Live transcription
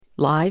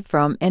Live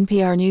from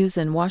NPR News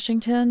in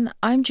Washington,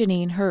 I'm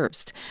Janine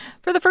Herbst.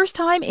 For the first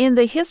time in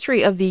the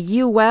history of the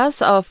U.S.,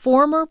 a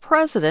former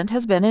president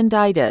has been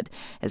indicted.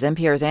 As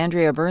NPR's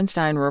Andrea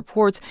Bernstein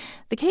reports,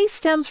 the case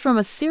stems from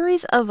a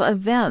series of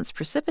events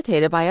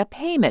precipitated by a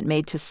payment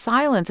made to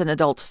silence an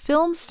adult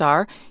film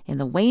star in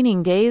the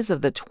waning days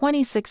of the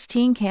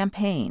 2016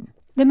 campaign.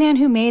 The man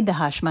who made the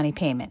hush money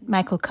payment,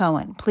 Michael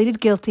Cohen,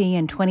 pleaded guilty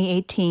in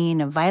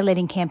 2018 of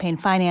violating campaign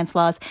finance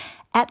laws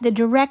at the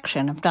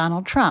direction of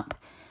Donald Trump.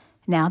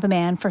 Now the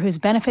man for whose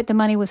benefit the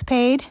money was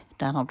paid,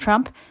 Donald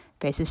Trump,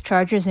 faces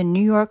charges in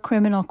New York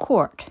criminal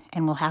court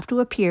and will have to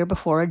appear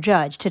before a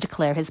judge to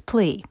declare his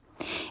plea.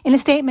 In a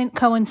statement,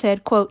 Cohen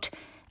said, quote,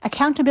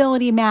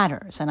 "Accountability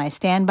matters, and I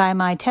stand by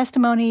my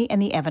testimony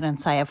and the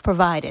evidence I have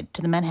provided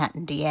to the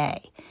Manhattan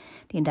DA."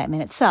 The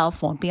indictment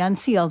itself won't be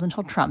unsealed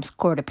until Trump's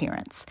court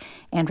appearance.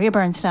 Andrea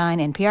Bernstein,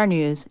 NPR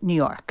News, New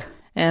York.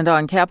 And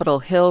on Capitol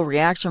Hill,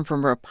 reaction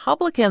from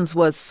Republicans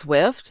was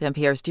swift.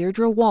 NPR's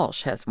Deirdre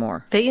Walsh has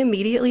more. They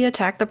immediately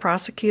attacked the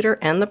prosecutor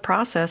and the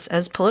process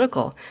as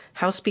political.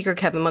 House Speaker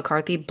Kevin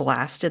McCarthy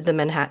blasted the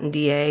Manhattan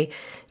DA,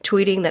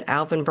 tweeting that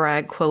Alvin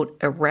Bragg, quote,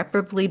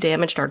 irreparably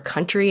damaged our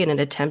country in an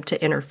attempt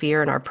to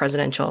interfere in our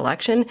presidential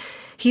election.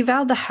 He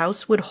vowed the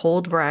House would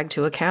hold Bragg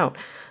to account.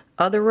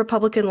 Other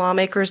Republican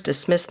lawmakers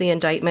dismissed the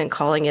indictment,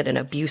 calling it an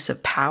abuse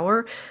of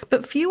power,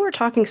 but few are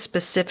talking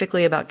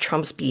specifically about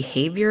Trump's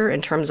behavior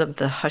in terms of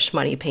the hush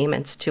money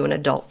payments to an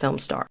adult film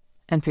star.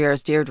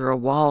 NPR's Deirdre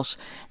Walsh.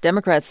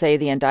 Democrats say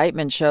the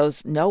indictment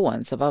shows no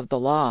one's above the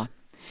law.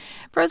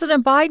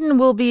 President Biden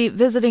will be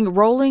visiting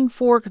Rolling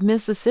Fork,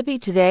 Mississippi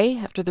today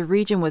after the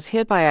region was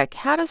hit by a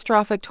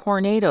catastrophic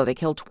tornado that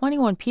killed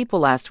 21 people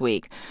last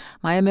week.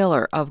 Maya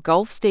Miller of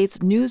Gulf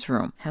States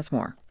Newsroom has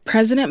more.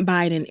 President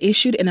Biden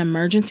issued an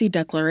emergency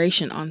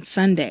declaration on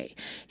Sunday.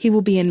 He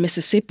will be in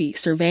Mississippi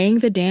surveying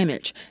the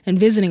damage and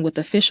visiting with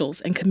officials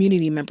and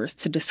community members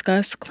to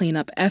discuss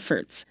cleanup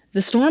efforts.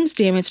 The storms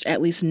damaged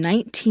at least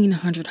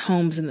 1,900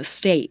 homes in the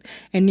state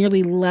and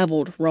nearly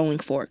leveled Rolling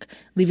Fork,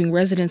 leaving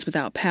residents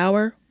without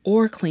power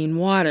or clean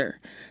water.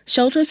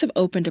 Shelters have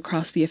opened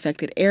across the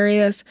affected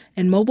areas,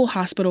 and mobile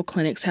hospital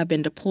clinics have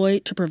been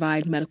deployed to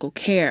provide medical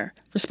care.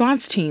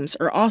 Response teams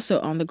are also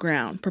on the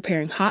ground,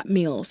 preparing hot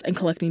meals and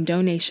collecting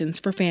donations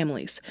for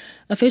families.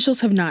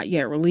 Officials have not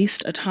yet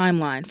released a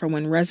timeline for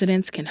when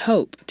residents can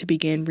hope to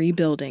begin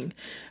rebuilding.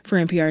 For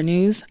NPR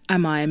News,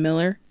 I'm Maya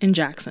Miller in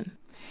Jackson.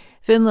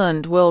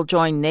 Finland will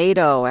join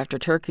NATO after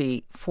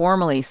Turkey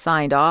formally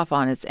signed off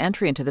on its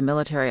entry into the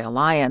military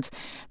alliance.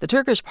 The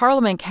Turkish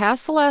parliament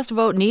cast the last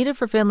vote needed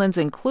for Finland's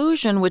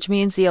inclusion, which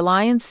means the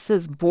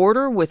alliance's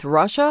border with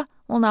Russia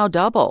will now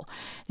double.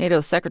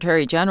 NATO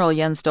Secretary General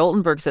Jens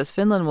Stoltenberg says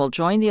Finland will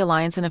join the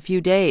alliance in a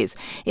few days.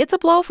 It's a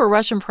blow for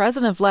Russian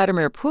President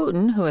Vladimir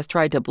Putin, who has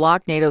tried to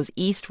block NATO's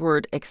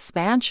eastward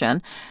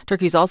expansion.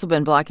 Turkey's also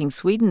been blocking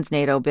Sweden's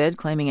NATO bid,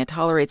 claiming it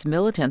tolerates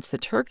militants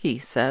that Turkey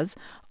says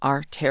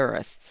are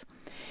terrorists.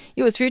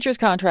 U.S. futures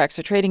contracts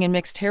are trading in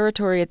mixed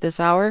territory at this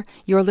hour.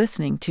 You're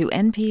listening to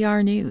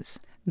NPR News.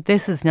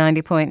 This is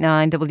 90.9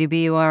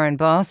 WBUR in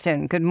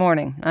Boston. Good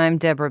morning. I'm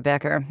Deborah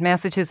Becker.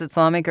 Massachusetts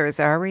lawmakers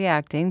are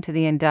reacting to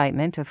the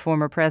indictment of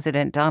former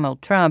President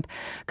Donald Trump.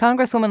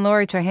 Congresswoman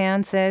Lori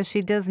Trahan says she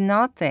does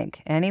not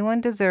think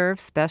anyone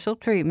deserves special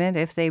treatment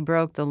if they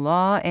broke the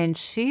law, and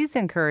she's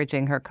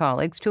encouraging her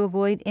colleagues to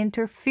avoid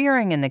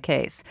interfering in the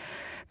case.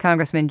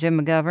 Congressman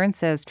Jim McGovern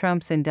says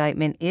Trump's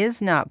indictment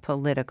is not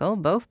political.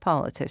 Both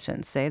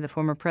politicians say the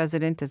former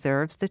president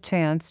deserves the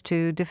chance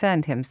to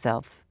defend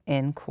himself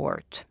in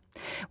court.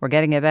 We're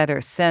getting a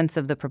better sense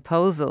of the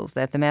proposals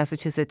that the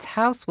Massachusetts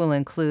House will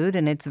include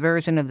in its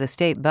version of the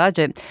state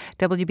budget.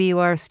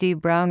 WBUR's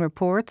Steve Brown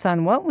reports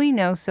on what we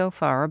know so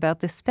far about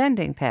the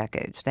spending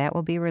package. That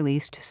will be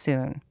released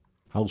soon.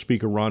 House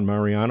Speaker Ron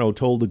Mariano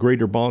told the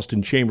Greater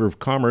Boston Chamber of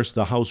Commerce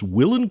the House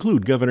will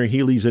include Governor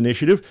Healey's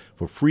initiative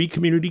for free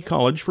community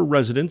college for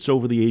residents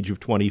over the age of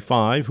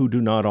 25 who do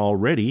not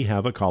already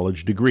have a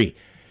college degree.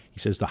 He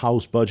says the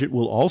House budget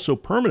will also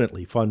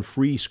permanently fund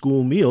free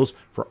school meals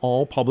for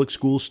all public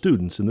school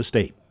students in the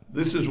state.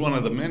 This is one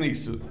of the many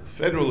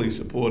federally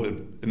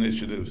supported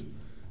initiatives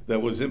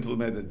that was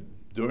implemented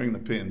during the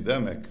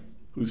pandemic,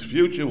 whose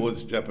future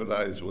was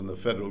jeopardized when the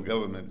federal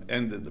government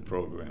ended the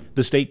program.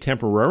 The state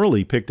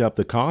temporarily picked up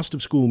the cost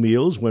of school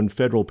meals when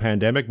federal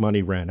pandemic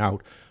money ran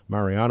out.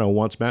 Mariano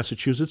wants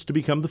Massachusetts to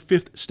become the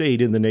fifth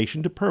state in the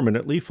nation to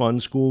permanently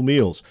fund school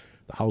meals.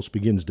 The House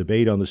begins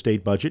debate on the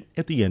state budget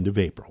at the end of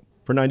April.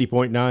 For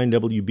 90.9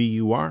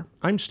 WBUR,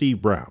 I'm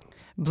Steve Brown.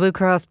 Blue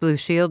Cross Blue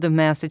Shield of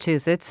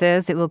Massachusetts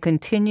says it will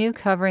continue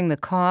covering the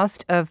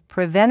cost of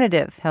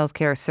preventative health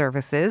care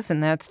services,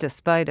 and that's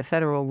despite a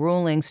federal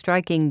ruling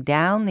striking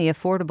down the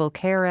Affordable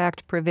Care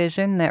Act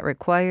provision that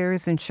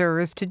requires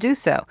insurers to do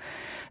so.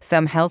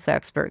 Some health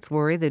experts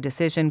worry the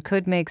decision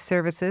could make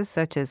services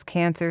such as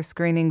cancer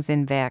screenings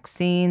and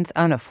vaccines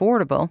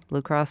unaffordable.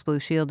 Blue Cross Blue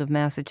Shield of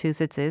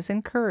Massachusetts is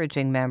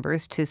encouraging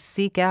members to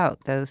seek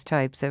out those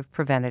types of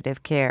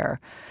preventative care.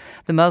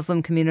 The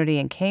Muslim community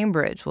in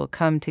Cambridge will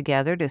come together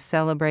together to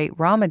celebrate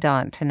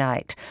Ramadan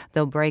tonight.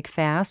 They'll break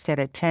fast at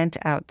a tent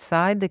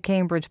outside the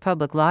Cambridge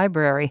Public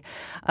Library.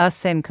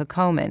 Asen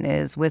Kokoman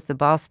is with the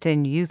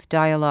Boston Youth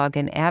Dialogue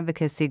and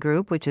Advocacy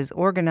Group, which is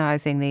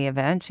organizing the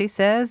event. She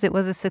says it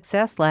was a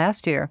success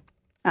last year.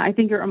 I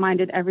think it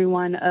reminded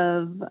everyone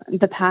of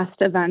the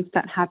past events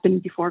that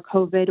happened before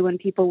COVID, when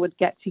people would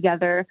get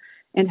together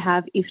and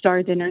have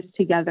iftar dinners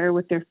together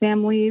with their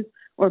families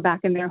or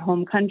back in their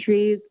home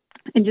countries,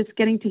 and just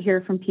getting to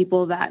hear from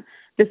people that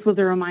this was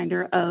a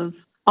reminder of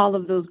all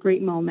of those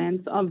great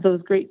moments, of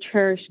those great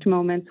cherished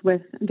moments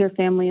with their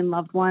family and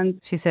loved ones.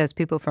 She says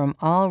people from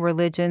all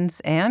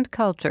religions and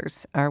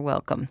cultures are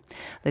welcome.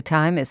 The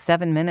time is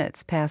 7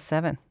 minutes past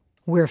 7.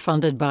 We're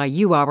funded by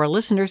you, our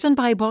listeners, and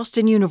by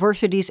Boston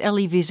University's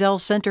Elie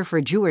Wiesel Center for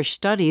Jewish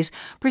Studies,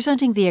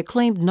 presenting the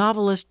acclaimed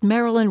novelist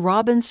Marilynne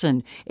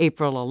Robinson,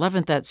 April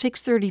 11th at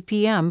 6:30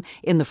 p.m.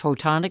 in the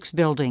Photonics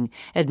Building.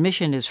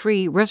 Admission is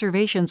free.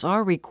 Reservations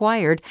are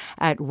required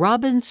at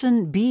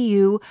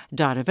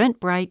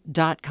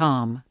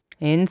robinsonbu.eventbrite.com.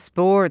 In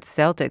sports,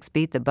 Celtics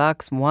beat the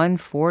Bucks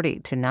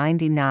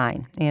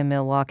 140-99. In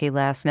Milwaukee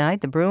last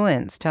night, the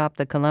Bruins topped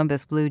the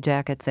Columbus Blue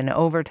Jackets in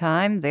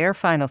overtime. Their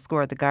final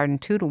score at the Garden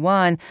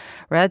 2-1.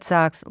 Red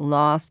Sox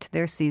lost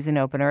their season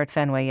opener at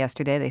Fenway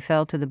yesterday. They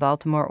fell to the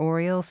Baltimore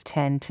Orioles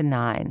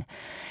 10-9.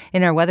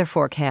 In our weather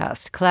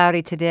forecast,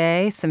 cloudy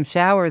today, some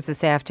showers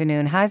this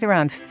afternoon, highs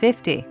around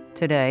 50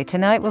 today.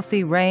 Tonight we'll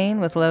see rain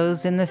with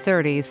lows in the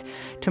 30s.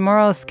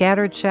 Tomorrow,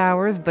 scattered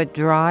showers, but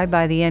dry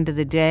by the end of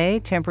the day.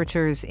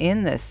 Temperatures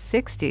in the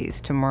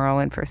 60s tomorrow.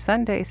 And for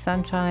Sunday,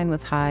 sunshine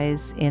with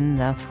highs in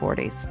the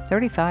 40s.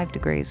 35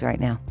 degrees right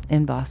now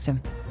in Boston.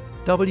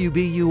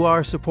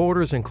 WBUR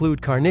supporters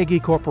include Carnegie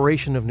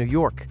Corporation of New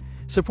York,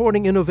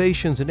 supporting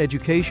innovations in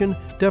education,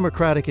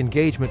 democratic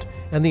engagement,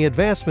 and the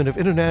advancement of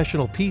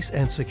international peace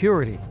and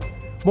security.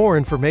 More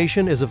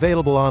information is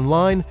available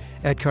online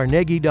at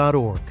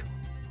carnegie.org.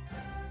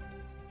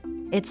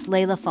 It's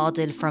Layla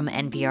Falded from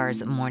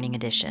NPR's Morning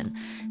Edition.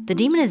 The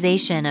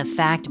demonization of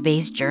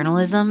fact-based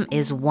journalism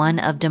is one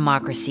of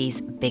democracy's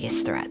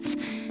biggest threats.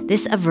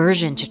 This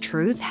aversion to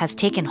truth has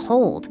taken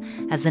hold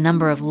as the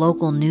number of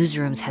local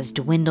newsrooms has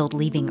dwindled,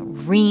 leaving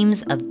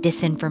reams of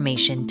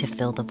disinformation to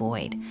fill the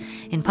void.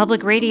 In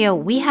public radio,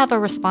 we have a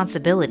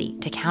responsibility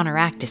to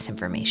counteract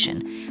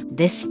disinformation.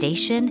 This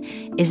station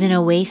is an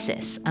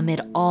oasis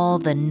amid all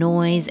the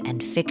noise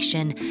and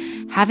fiction.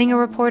 Having a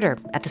reporter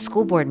at the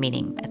school board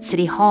meeting at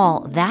City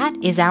Hall, that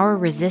is our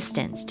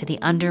resistance to the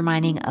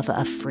undermining of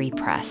a free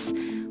press.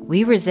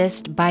 We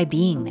resist by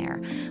being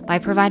there, by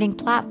providing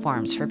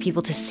platforms for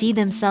people to see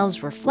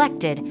themselves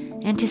reflected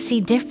and to see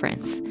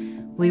difference.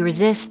 We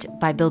resist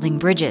by building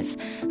bridges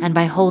and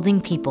by holding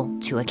people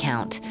to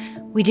account.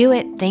 We do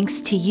it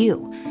thanks to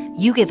you.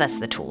 You give us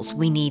the tools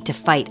we need to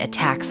fight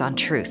attacks on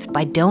truth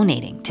by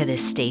donating to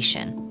this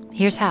station.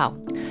 Here's how.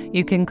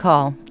 You can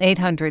call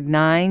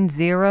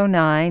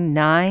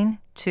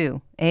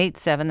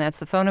 800-909-9287. That's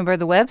the phone number.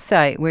 The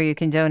website where you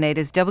can donate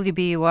is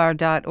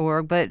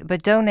wbur.org.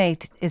 But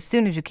donate as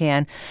soon as you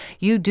can.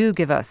 You do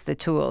give us the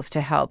tools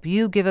to help.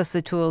 You give us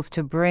the tools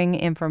to bring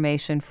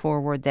information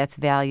forward that's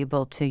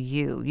valuable to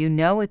you. You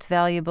know it's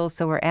valuable,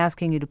 so we're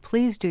asking you to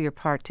please do your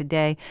part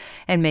today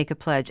and make a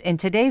pledge. And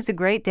today's a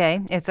great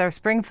day. It's our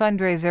spring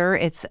fundraiser.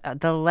 It's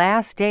the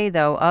last day,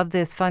 though, of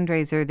this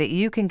fundraiser that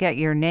you can get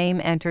your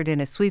name entered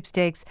in a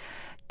sweepstakes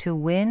to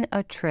win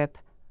a trip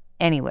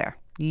anywhere.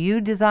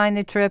 You design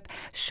the trip.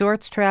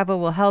 Shorts Travel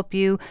will help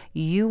you.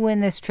 You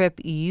win this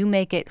trip. You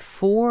make it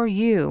for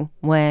you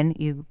when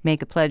you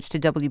make a pledge to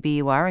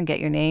WBUR and get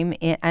your name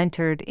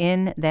entered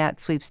in that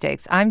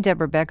sweepstakes. I'm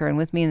Deborah Becker, and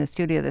with me in the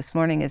studio this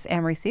morning is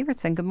Amory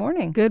Sievertson. Good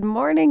morning. Good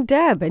morning,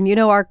 Deb. And you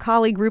know, our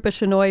colleague Rupa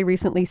Shenoy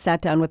recently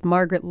sat down with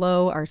Margaret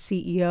Lowe, our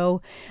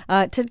CEO,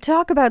 to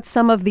talk about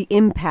some of the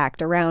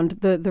impact around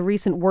the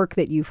recent work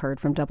that you've heard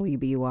from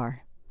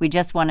WBUR. We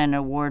just won an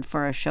award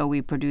for a show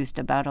we produced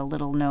about a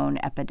little-known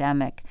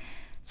epidemic,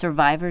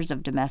 survivors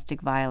of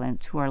domestic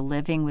violence who are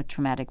living with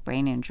traumatic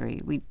brain injury.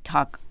 We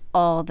talk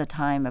all the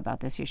time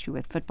about this issue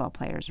with football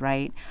players,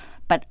 right?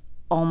 But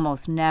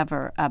almost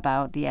never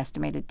about the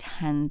estimated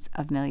tens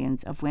of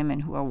millions of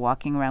women who are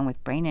walking around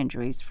with brain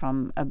injuries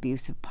from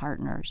abusive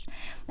partners.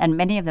 And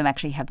many of them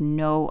actually have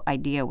no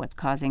idea what's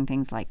causing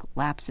things like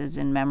lapses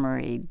in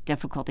memory,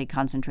 difficulty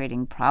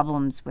concentrating,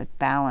 problems with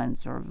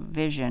balance or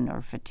vision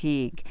or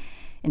fatigue,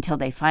 until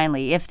they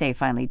finally, if they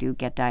finally do,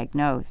 get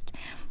diagnosed.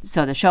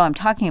 So the show I'm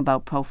talking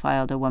about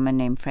profiled a woman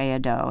named Freya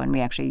Doe, and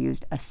we actually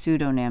used a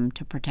pseudonym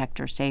to protect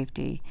her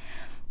safety.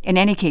 In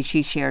any case,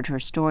 she shared her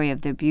story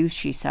of the abuse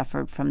she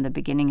suffered from the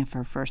beginning of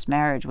her first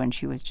marriage when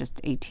she was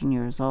just 18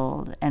 years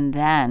old. And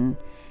then,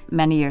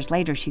 many years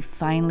later, she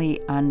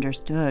finally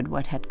understood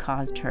what had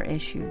caused her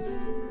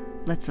issues.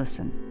 Let's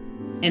listen.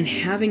 And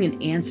having an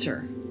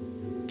answer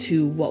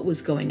to what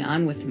was going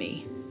on with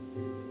me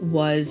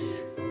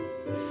was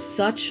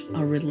such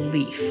a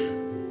relief.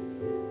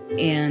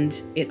 And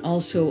it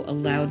also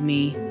allowed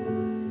me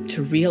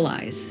to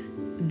realize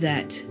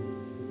that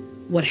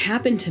what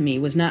happened to me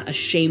was not a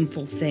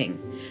shameful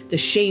thing. The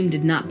shame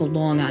did not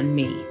belong on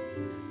me.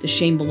 the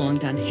shame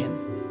belonged on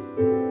him.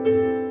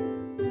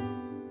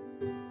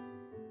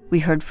 We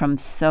heard from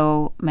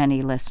so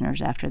many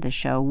listeners after the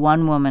show.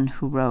 One woman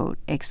who wrote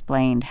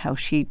explained how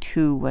she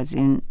too was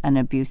in an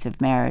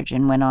abusive marriage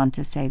and went on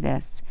to say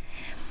this: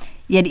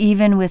 "Yet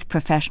even with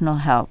professional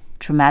help,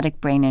 traumatic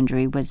brain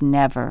injury was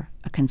never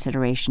a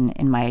consideration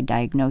in my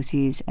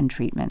diagnoses and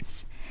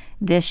treatments.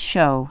 This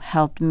show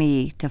helped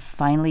me to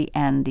finally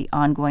end the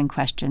ongoing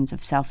questions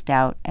of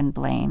self-doubt and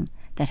blame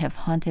that have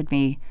haunted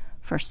me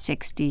for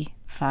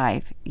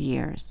 65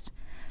 years.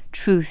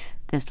 Truth,"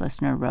 this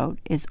listener wrote,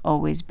 "is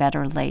always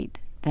better late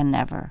than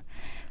never.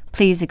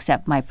 Please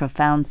accept my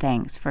profound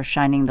thanks for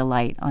shining the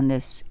light on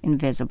this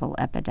invisible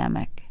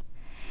epidemic."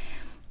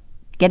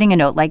 Getting a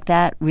note like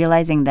that,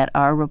 realizing that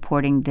our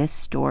reporting this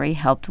story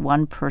helped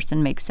one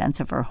person make sense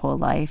of her whole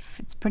life,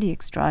 it's pretty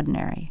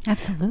extraordinary.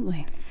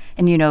 Absolutely.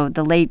 And you know,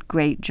 the late,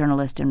 great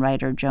journalist and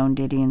writer Joan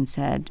Didion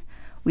said,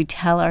 "We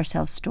tell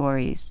ourselves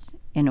stories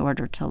in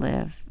order to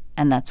live."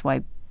 And that's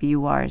why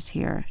BUR is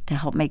here, to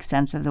help make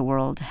sense of the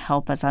world, to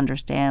help us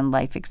understand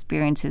life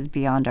experiences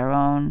beyond our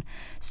own.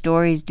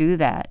 Stories do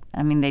that.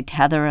 I mean, they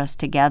tether us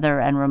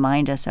together and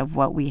remind us of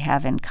what we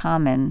have in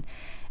common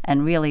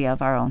and really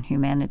of our own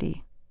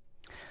humanity.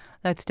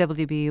 That's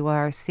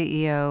WBUR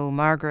CEO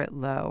Margaret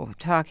Lowe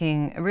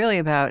talking really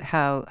about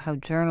how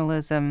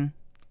journalism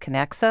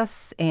connects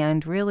us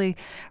and really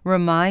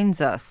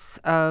reminds us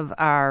of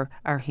our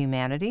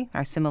humanity,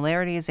 our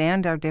similarities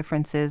and our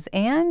differences,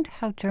 and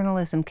how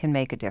journalism can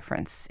make a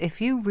difference. If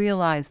you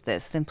realize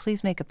this, then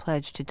please make a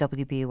pledge to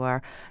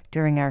WBUR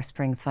during our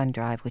spring fund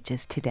drive, which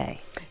is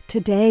today.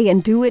 Today,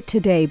 and do it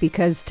today,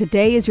 because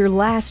today is your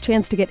last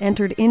chance to get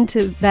entered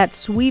into that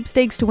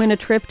sweepstakes to win a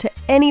trip to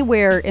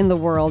anywhere in the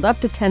world, up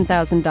to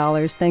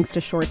 $10,000 thanks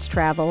to Shorts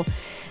Travel.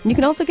 And you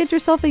can also get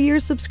yourself a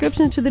year's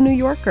subscription to The New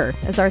Yorker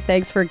as our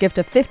thanks for a gift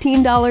of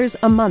 $15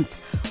 a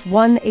month.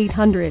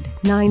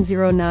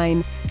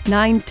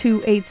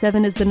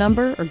 1-800-909-9287 is the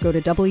number, or go to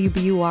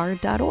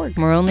WBUR.org.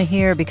 We're only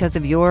here because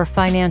of your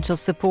financial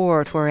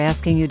support. We're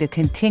asking you to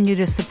continue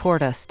to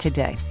support us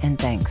today. And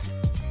thanks.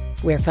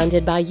 We're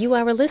funded by you,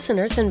 our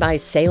listeners, and by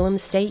Salem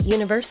State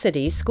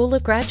University School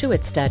of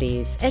Graduate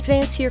Studies.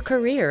 Advance your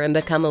career and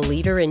become a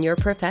leader in your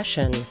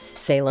profession.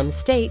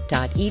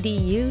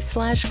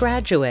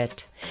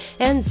 salemstate.edu/graduate.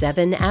 And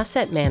Zevin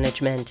Asset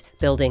Management,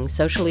 building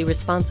socially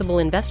responsible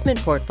investment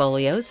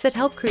portfolios that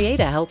help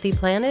create a healthy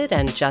planet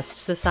and just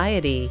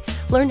society.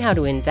 Learn how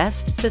to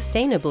invest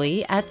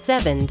sustainably at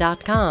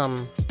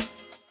Zevin.com.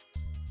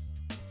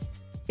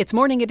 It's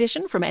Morning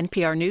Edition from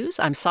NPR News.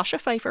 I'm Sasha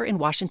Pfeiffer in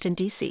Washington,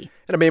 D.C.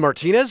 And I'm May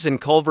Martinez in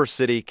Culver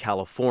City,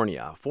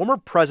 California. Former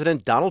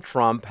President Donald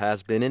Trump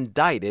has been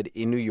indicted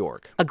in New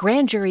York. A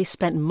grand jury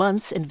spent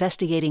months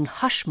investigating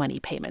hush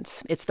money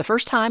payments. It's the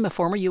first time a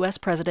former U.S.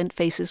 president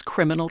faces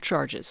criminal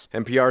charges.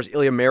 NPR's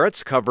Ilya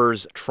Meritz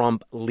covers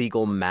Trump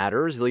legal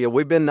matters. Ilya,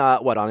 we've been,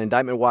 on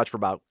indictment watch for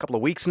about a couple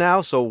of weeks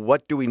now. So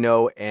what do we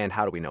know and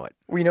how do we know it?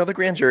 We know the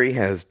grand jury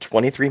has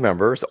 23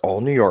 members,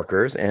 all New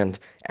Yorkers, and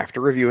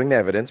after reviewing the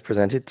evidence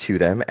presented to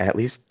them, at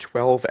least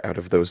 12 out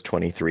of those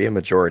 23, a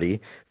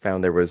majority,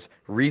 found there was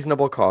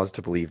reasonable cause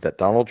to believe that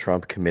Donald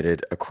Trump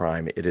committed a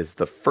crime. It is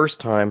the first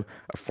time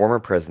a former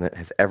president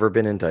has ever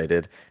been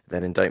indicted.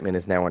 That indictment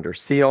is now under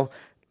seal.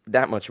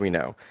 That much we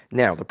know.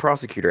 Now, the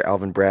prosecutor,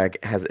 Alvin Bragg,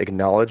 has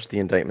acknowledged the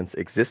indictment's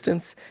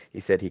existence. He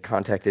said he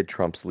contacted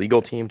Trump's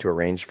legal team to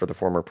arrange for the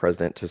former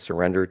president to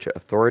surrender to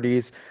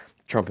authorities.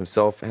 Trump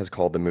himself has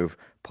called the move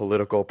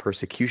political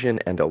persecution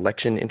and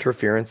election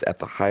interference at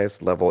the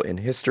highest level in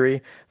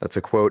history. That's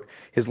a quote.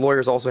 His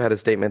lawyers also had a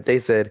statement. They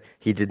said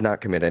he did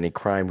not commit any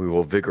crime. We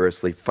will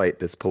vigorously fight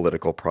this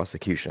political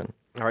prosecution.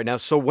 All right, now,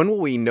 so when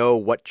will we know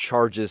what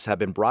charges have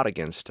been brought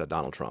against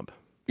Donald Trump?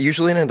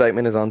 Usually an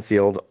indictment is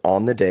unsealed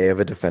on the day of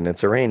a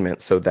defendant's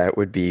arraignment, so that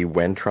would be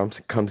when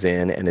Trump comes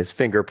in and is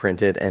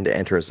fingerprinted and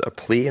enters a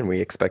plea, and we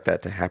expect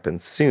that to happen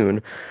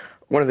soon.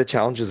 One of the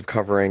challenges of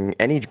covering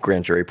any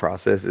grand jury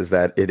process is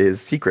that it is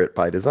secret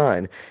by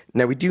design.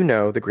 Now, we do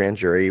know the grand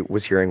jury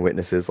was hearing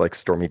witnesses like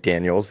Stormy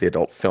Daniels, the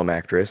adult film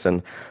actress,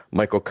 and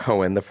Michael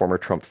Cohen, the former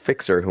Trump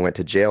fixer who went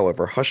to jail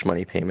over hush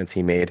money payments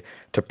he made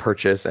to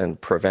purchase and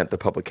prevent the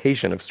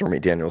publication of Stormy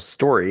Daniels'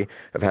 story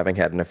of having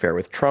had an affair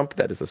with Trump.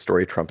 That is a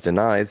story Trump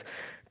denies.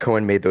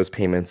 Cohen made those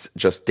payments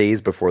just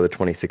days before the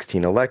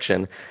 2016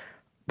 election.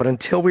 But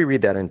until we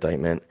read that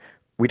indictment,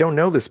 we don't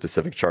know the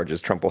specific charges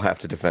Trump will have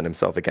to defend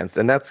himself against,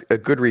 and that's a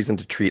good reason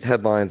to treat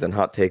headlines and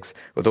hot takes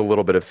with a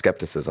little bit of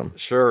skepticism.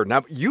 Sure.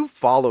 Now, you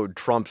followed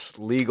Trump's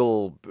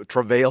legal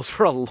travails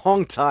for a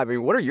long time. I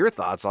mean, what are your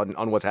thoughts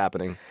on what's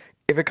happening?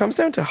 If it comes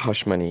down to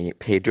hush money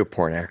paid to a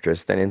porn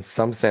actress, then in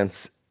some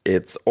sense,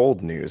 it's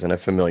old news and a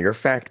familiar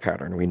fact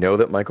pattern. We know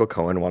that Michael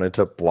Cohen wanted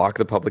to block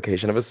the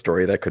publication of a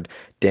story that could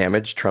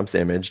damage Trump's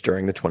image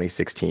during the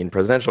 2016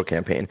 presidential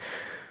campaign.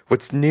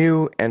 What's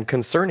new and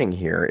concerning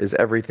here is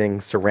everything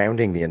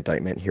surrounding the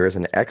indictment. Here is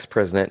an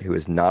ex-president who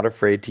is not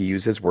afraid to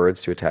use his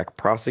words to attack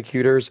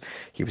prosecutors.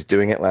 He was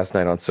doing it last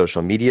night on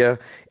social media.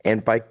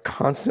 And by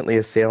constantly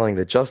assailing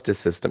the justice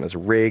system as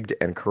rigged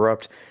and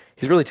corrupt,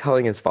 He's really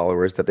telling his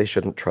followers that they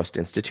shouldn't trust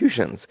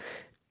institutions.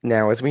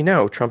 Now, as we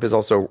know, Trump is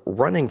also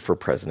running for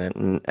president,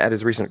 and at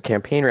his recent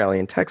campaign rally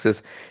in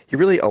Texas, he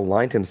really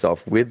aligned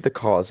himself with the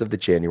cause of the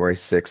January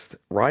 6th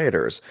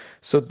rioters.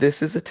 So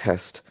this is a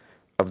test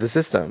of the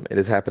system. It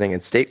is happening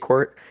in state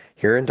court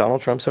here in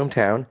Donald Trump's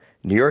hometown,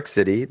 New York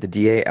City. The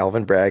DA,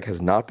 Alvin Bragg,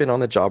 has not been on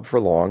the job for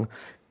long,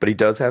 but he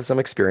does have some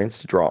experience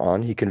to draw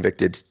on. He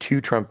convicted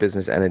 2 Trump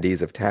business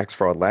entities of tax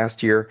fraud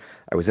last year.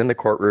 I was in the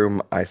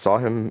courtroom. I saw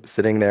him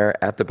sitting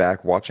there at the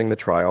back watching the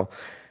trial.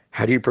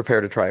 How do you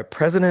prepare to try a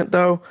president,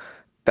 though?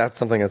 That's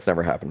something that's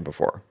never happened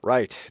before.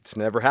 Right. It's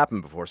never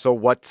happened before. So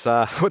what's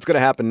going to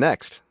happen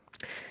next?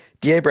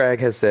 DA Bragg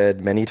has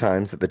said many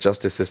times that the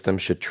justice system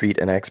should treat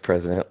an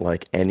ex-president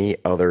like any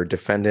other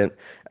defendant.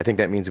 I think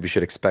that means we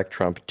should expect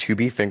Trump to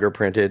be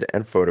fingerprinted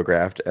and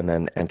photographed and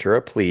then enter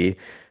a plea.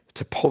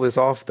 To pull this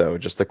off, though,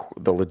 just the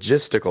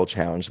logistical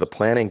challenge, the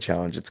planning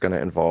challenge, it's going to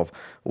involve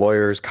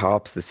lawyers,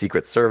 cops, the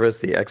Secret Service,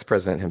 the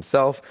ex-president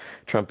himself.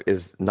 Trump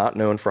is not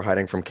known for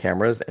hiding from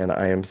cameras, and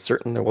I am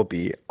certain there will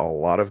be a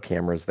lot of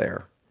cameras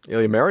there.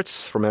 Ilya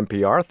Meritz from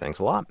NPR, thanks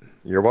a lot.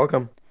 You're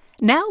welcome.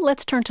 Now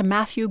let's turn to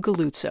Matthew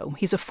Galuzzo.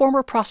 He's a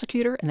former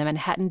prosecutor in the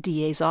Manhattan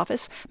DA's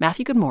office.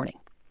 Matthew, good morning.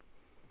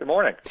 Good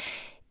morning.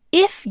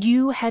 If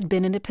you had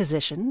been in a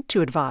position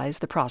to advise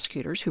the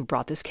prosecutors who've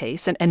brought this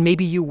case, and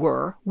maybe you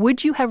were,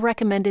 would you have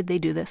recommended they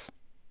do this?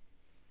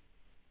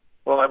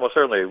 Well, I most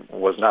certainly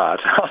was not.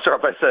 I'll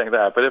start by saying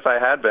that. But if I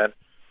had been,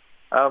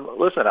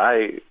 listen,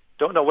 I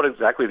don't know what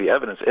exactly the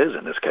evidence is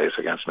in this case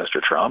against Mr.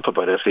 Trump,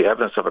 but if the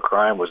evidence of a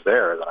crime was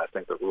there, then I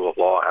think the rule of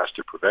law has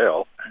to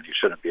prevail, and you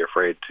shouldn't be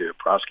afraid to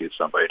prosecute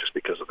somebody just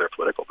because of their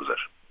political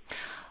position.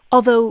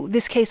 Although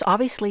this case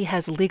obviously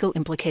has legal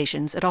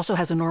implications, it also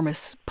has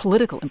enormous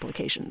political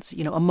implications.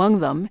 You know, among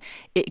them,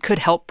 it could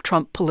help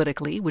Trump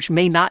politically, which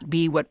may not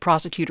be what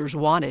prosecutors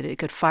wanted. It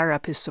could fire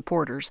up his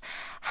supporters.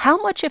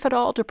 How much, if at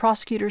all, do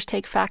prosecutors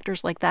take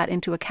factors like that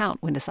into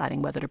account when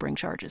deciding whether to bring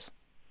charges?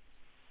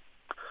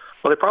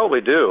 Well, they probably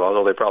do,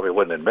 although they probably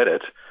wouldn't admit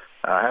it.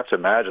 I have to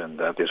imagine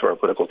that these sort of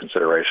political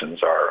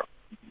considerations are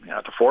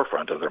at the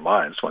forefront of their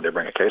minds when they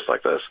bring a case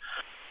like this.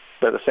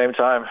 But at the same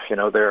time,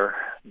 they're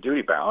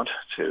duty-bound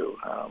to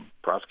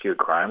prosecute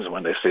crimes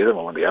when they see them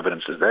and when the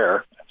evidence is there.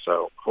 And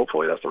so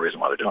hopefully that's the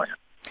reason why they're doing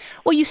it.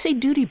 Well, you say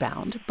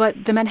duty-bound,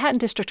 but the Manhattan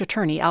District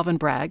Attorney, Alvin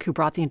Bragg, who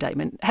brought the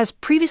indictment, has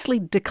previously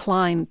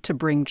declined to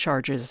bring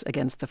charges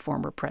against the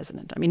former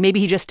president. I mean, maybe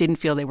he just didn't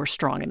feel they were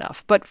strong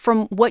enough. But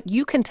from what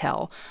you can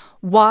tell,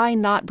 why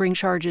not bring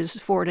charges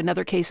forward in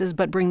other cases,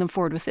 but bring them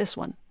forward with this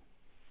one?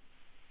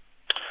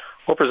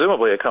 Well,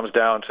 presumably it comes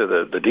down to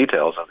the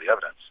details of the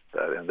evidence.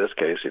 That in this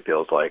case, he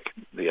feels like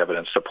the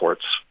evidence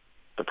supports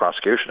the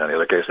prosecution. In the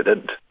other case, it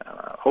didn't.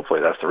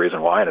 Hopefully that's the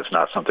reason why, and it's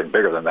not something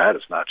bigger than that.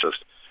 It's not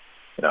just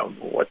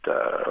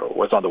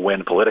what's on the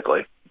wind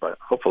politically, but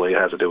hopefully it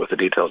has to do with the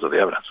details of the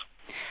evidence.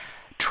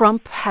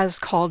 Trump has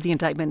called the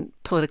indictment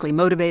politically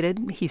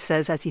motivated. He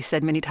says, as he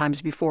said many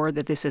times before,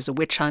 that this is a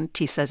witch hunt.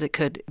 He says it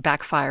could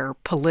backfire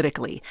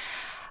politically.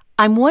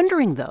 I'm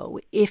wondering, though,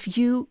 if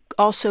you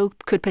also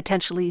could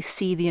potentially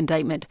see the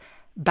indictment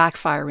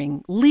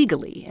backfiring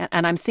legally.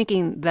 And I'm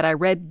thinking that I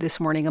read this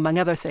morning, among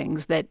other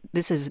things, that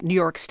this is New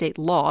York state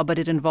law, but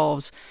it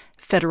involves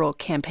federal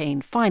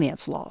campaign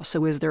finance law.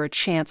 So is there a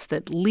chance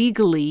that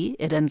legally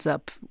it ends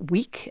up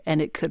weak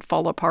and it could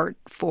fall apart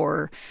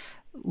for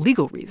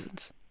legal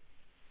reasons?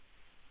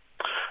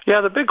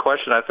 Yeah, the big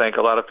question I think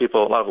a lot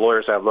of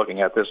lawyers have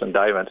looking at this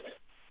indictment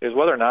is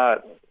whether or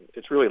not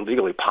it's really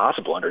legally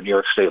possible under New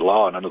York state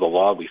law and under the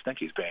law we think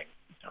he's being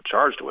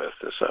charged with,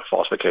 this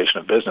falsification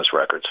of business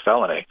records,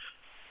 felony,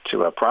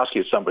 to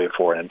prosecute somebody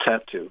for an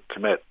intent to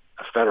commit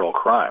a federal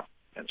crime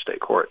in state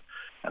court.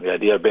 And the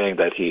idea being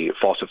that he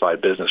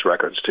falsified business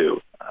records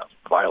to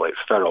violate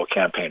federal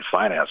campaign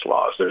finance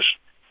laws. There's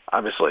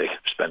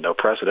been no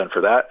precedent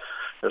for that.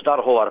 There's not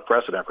a whole lot of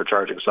precedent for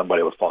charging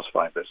somebody with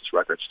falsifying business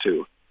records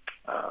to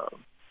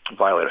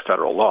violate a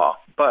federal law.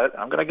 But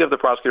I'm going to give the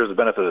prosecutors the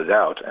benefit of the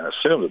doubt and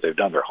assume that they've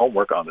done their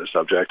homework on this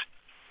subject.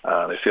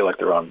 They feel like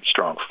they're on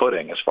strong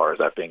footing as far as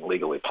that being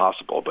legally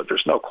possible. But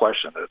there's no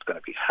question that it's going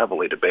to be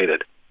heavily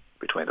debated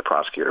between the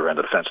prosecutor and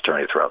the defense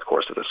attorney throughout the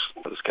course of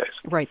this case.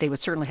 Right. They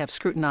would certainly have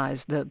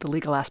scrutinized the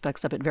legal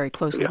aspects of it very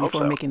closely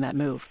before making that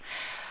move.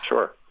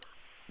 Sure.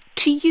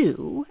 To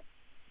you,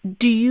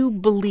 do you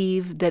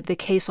believe that the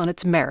case on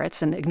its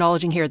merits, and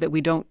acknowledging here that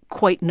we don't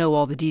quite know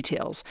all the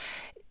details,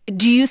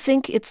 do you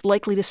think it's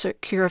likely to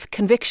secure a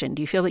conviction?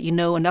 Do you feel that you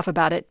know enough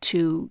about it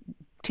to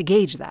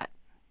gauge that?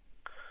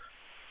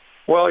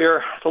 Well,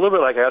 it's a little bit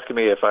like asking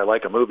me if I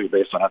like a movie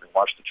based on having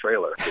watched the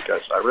trailer,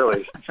 because I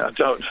really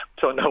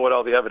don't know what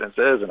all the evidence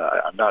is, and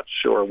I'm not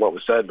sure what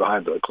was said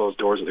behind the closed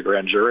doors of the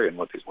grand jury and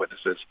what these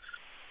witnesses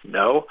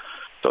know.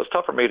 So it's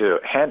tough for me to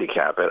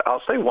handicap it.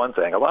 I'll say one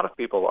thing. A lot of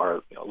people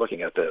are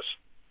looking at this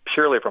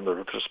purely from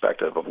the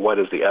perspective of what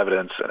is the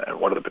evidence and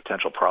what are the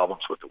potential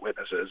problems with the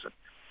witnesses,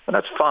 and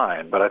that's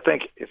fine. But I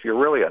think if you're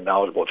really a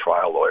knowledgeable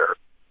trial lawyer,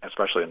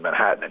 especially in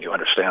Manhattan, and you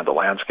understand the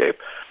landscape,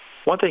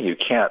 one thing you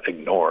can't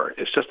ignore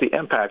is just the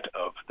impact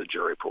of the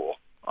jury pool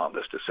on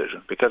this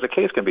decision, because a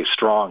case can be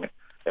strong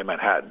in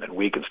Manhattan and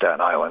weak in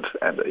Staten Island,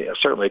 and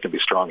certainly it can be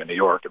strong in New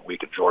York and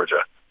weak in Georgia,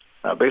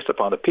 based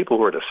upon the people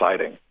who are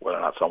deciding whether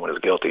or not someone is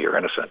guilty or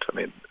innocent. I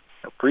mean,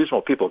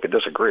 reasonable people can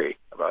disagree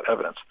about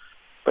evidence.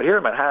 But here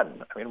in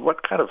Manhattan, I mean,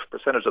 what kind of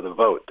percentage of the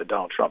vote did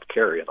Donald Trump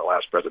carry in the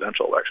last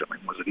presidential election? I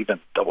mean, was it even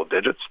double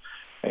digits?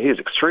 And he is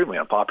extremely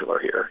unpopular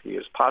here. He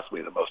is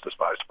possibly the most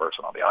despised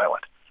person on the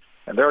island.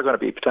 And there are going to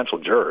be potential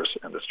jurors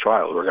in this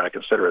trial who are going to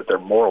consider it their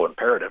moral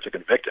imperative to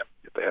convict him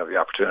if they have the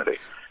opportunity.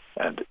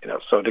 And,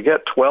 so to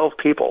get 12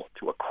 people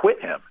to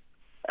acquit him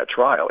at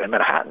trial in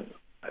Manhattan,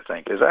 I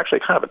think, is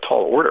actually kind of a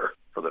tall order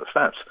for the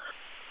defense.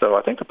 So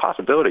I think the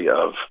possibility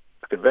of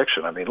a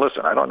conviction, I mean,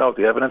 listen, I don't know what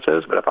the evidence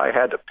is, but if I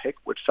had to pick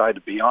which side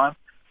to be on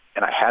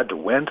and I had to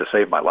win to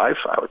save my life,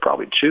 I would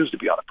probably choose to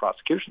be on the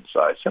prosecution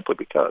side simply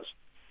because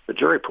the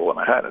jury pool in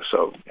Manhattan is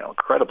so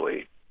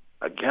incredibly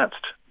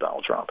against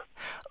Donald Trump.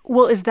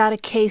 Well, is that a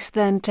case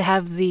then to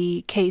have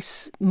the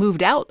case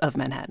moved out of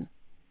Manhattan?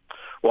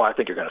 Well, I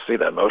think you're going to see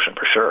that motion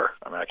for sure.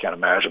 I mean, I can't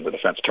imagine the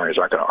defense attorneys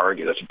aren't going to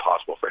argue that it's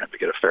impossible for him to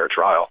get a fair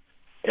trial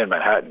in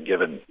Manhattan,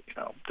 given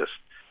just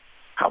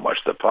how much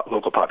the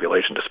local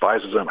population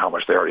despises him, how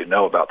much they already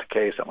know about the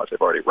case, how much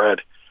they've already read.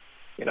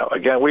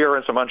 Again, we are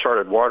in some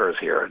uncharted waters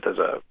here. Does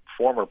a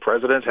former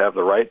president have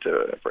the right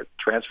to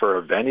transfer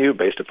a venue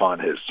based upon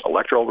his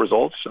electoral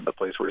results in the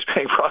place where he's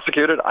being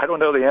prosecuted? I don't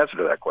know the answer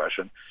to that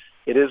question.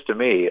 It is, to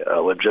me,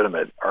 a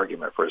legitimate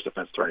argument for his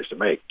defense attorneys to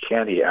make.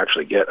 Can he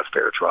actually get a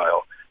fair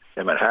trial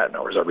in Manhattan,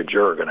 or is every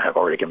juror going to have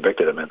already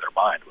convicted him in their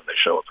mind when they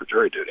show up for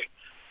jury duty?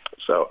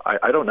 So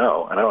I don't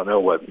know, and I don't know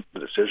what the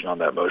decision on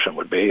that motion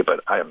would be,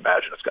 but I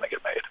imagine it's going to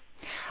get made.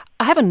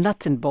 I have a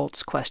nuts and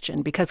bolts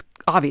question, because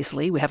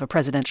obviously we have a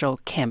presidential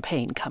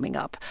campaign coming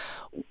up.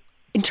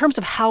 In terms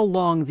of how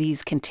long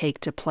these can take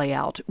to play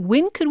out,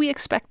 when could we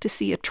expect to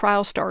see a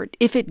trial start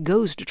if it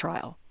goes to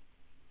trial?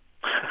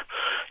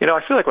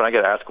 I feel like when I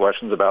get asked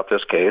questions about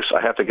this case,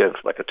 I have to give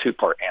like a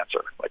two-part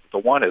answer. Like the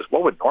one is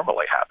what would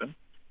normally happen,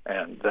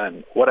 and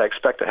then what I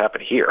expect to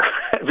happen here,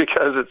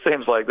 because it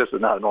seems like this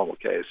is not a normal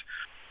case.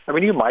 I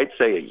mean, you might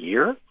say a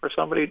year for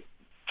somebody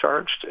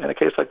charged in a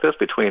case like this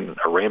between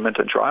arraignment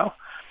and trial.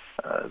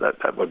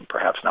 That would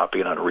perhaps not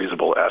be an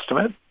unreasonable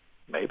estimate,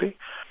 maybe.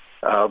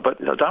 But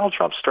Donald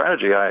Trump's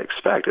strategy, I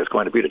expect, is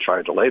going to be to try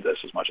to delay this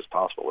as much as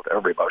possible with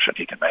every motion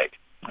he can make,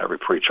 every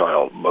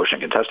pretrial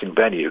motion, contesting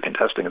venue,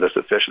 contesting the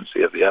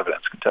sufficiency of the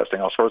evidence, contesting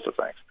all sorts of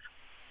things.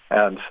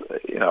 And,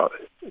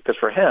 because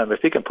for him,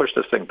 if he can push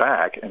this thing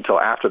back until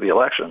after the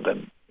election,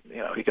 then,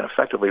 he can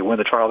effectively win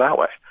the trial that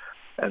way.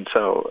 And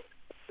so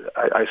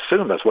I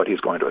assume that's what he's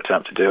going to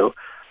attempt to do.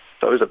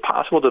 So is it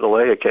possible to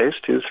delay a case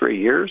 2-3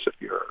 years if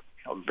you're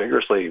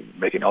vigorously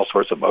making all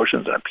sorts of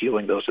motions and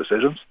appealing those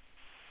decisions?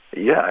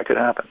 Yeah, it could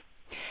happen.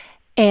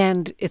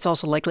 And it's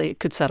also likely it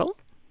could settle?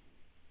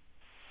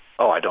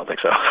 Oh, I don't think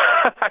so.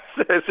 I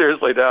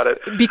seriously doubt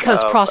it.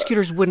 Because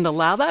prosecutors wouldn't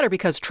allow that, or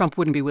because Trump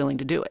wouldn't be willing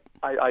to do it?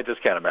 I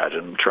just can't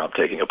imagine Trump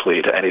taking a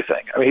plea to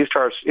anything. I mean, he's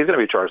going to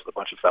be charged with a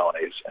bunch of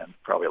felonies and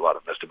probably a lot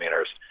of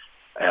misdemeanors.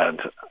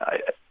 And,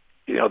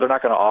 they're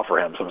not going to offer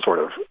him some sort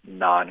of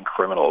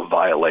non-criminal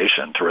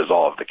violation to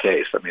resolve the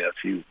case. I mean,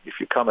 if you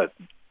come at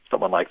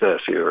someone like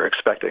this, you're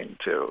expecting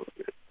to,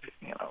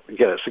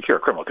 secure a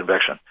criminal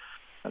conviction.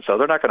 And so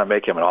they're not going to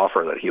make him an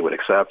offer that he would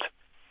accept.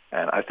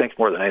 And I think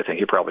more than anything,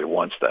 he probably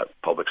wants that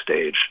public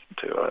stage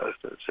to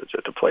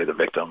play the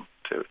victim,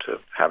 to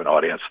have an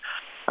audience.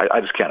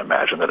 I just can't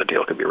imagine that a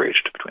deal could be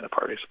reached between the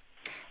parties.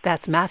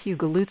 That's Matthew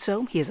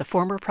Galluzzo. He is a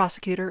former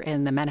prosecutor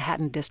in the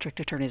Manhattan District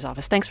Attorney's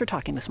Office. Thanks for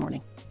talking this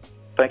morning.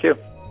 Thank you.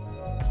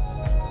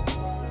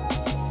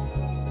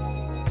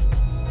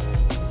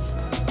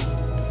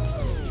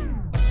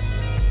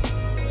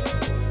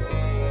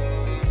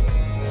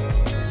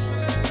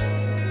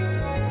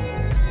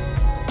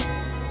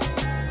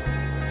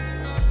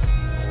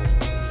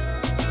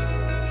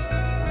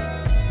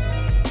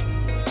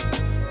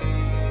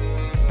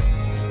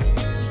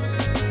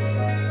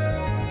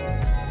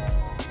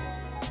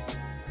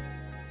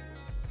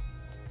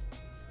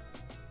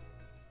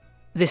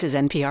 This is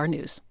NPR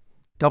News.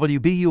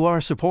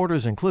 WBUR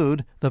supporters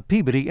include the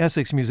Peabody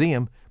Essex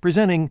Museum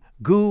presenting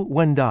Gu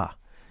Wenda,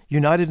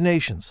 United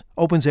Nations,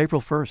 opens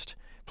April 1st.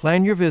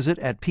 Plan your visit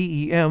at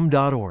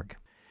PEM.org.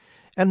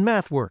 And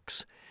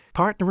MathWorks,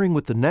 partnering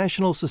with the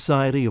National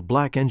Society of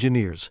Black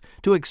Engineers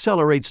to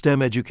accelerate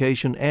STEM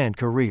education and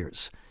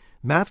careers.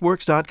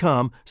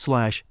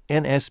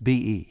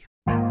 MathWorks.com/NSBE.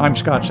 I'm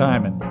Scott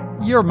Simon.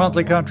 Your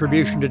monthly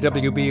contribution to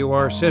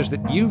WBUR says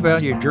that you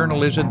value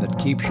journalism that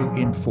keeps you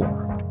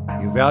informed.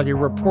 You value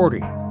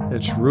reporting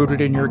that's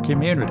rooted in your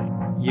community.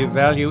 You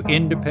value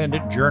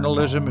independent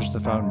journalism as the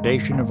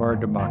foundation of our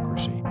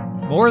democracy.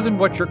 More than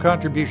what your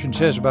contribution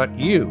says about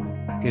you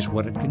is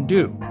what it can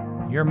do.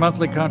 Your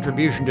monthly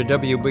contribution to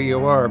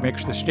WBUR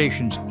makes the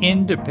station's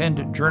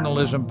independent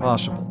journalism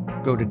possible.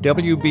 Go to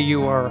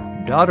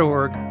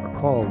WBUR.org or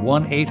call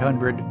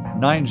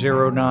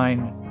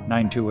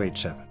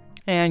 1-800-909-9287.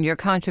 And your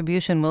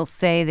contribution will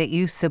say that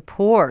you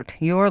support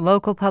your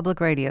local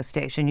public radio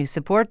station. You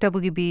support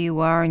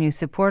WBUR and you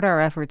support our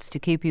efforts to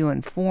keep you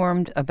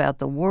informed about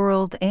the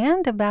world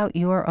and about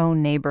your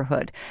own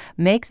neighborhood.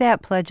 Make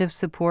that pledge of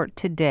support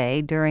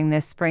today during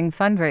this spring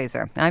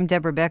fundraiser. I'm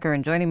Deborah Becker,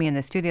 and joining me in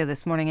the studio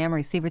this morning,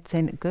 Amory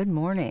Sievertson. Good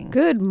morning.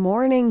 Good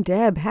morning,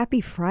 Deb. Happy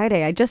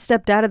Friday. I just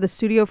stepped out of the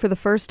studio for the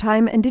first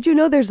time, and did you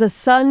know there's a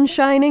sun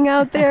shining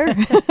out there?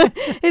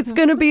 It's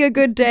going to be a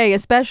good day,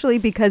 especially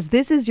because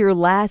this is your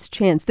last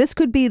chance. This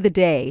could be the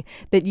day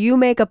that you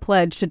make a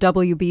pledge to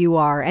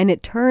WBUR and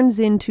it turns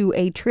into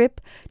a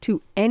trip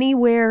to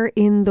anywhere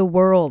in the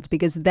world,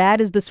 because that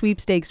is the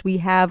sweepstakes we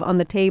have on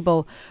the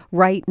table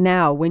right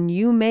now. When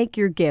you make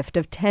your gift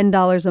of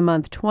 $10 a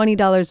month,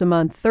 $20 a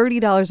month,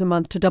 $30 a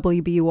month to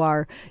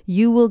WBUR,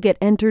 you will get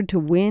entered to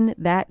win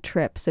that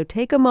trip. So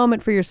take a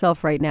moment for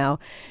yourself right now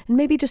and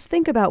maybe just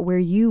think about where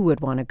you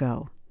would want to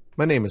go.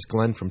 My name is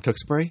Glenn from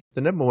Tewksbury.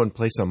 The number one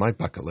place on my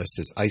bucket list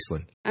is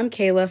Iceland. I'm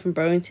Kayla from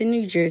Burlington,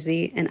 New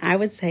Jersey, and I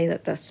would say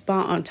that the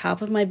spot on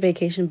top of my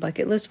vacation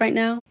bucket list right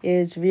now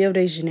is Rio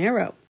de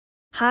Janeiro.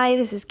 Hi,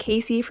 this is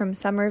Casey from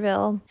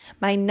Somerville.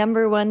 My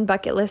number one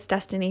bucket list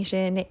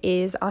destination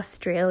is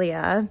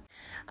Australia.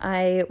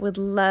 I would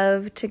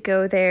love to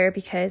go there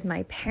because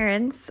my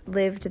parents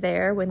lived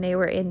there when they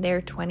were in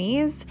their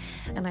 20s,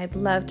 and I'd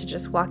love to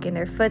just walk in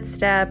their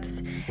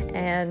footsteps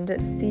and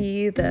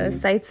see the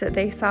sights that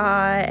they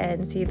saw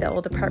and see the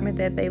old apartment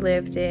that they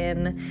lived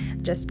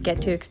in, just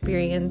get to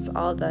experience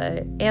all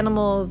the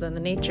animals and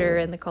the nature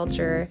and the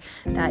culture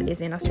that is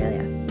in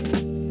Australia.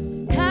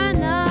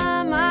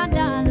 Hannah, my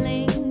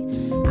darling,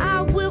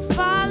 I will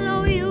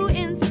follow you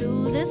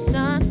into the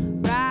sun.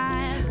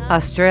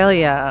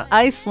 Australia,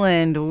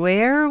 Iceland,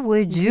 where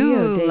would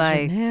you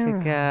like to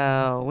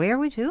go? Where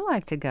would you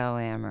like to go,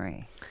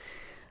 Amory?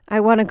 I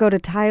want to go to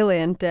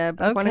Thailand,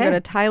 Deb. I want to go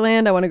to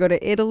Thailand. I want to go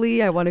to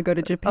Italy. I want to go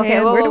to Japan.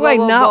 Okay, where do I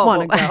not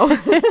want to go?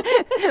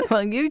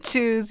 Well, you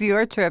choose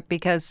your trip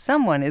because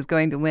someone is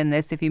going to win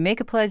this. If you make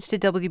a pledge to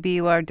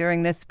WBUR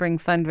during this spring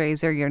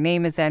fundraiser, your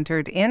name is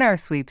entered in our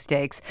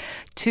sweepstakes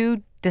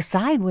to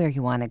decide where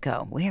you want to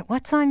go.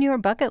 What's on your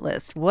bucket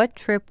list? What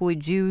trip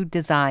would you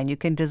design? You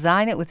can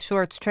design it with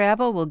Shorts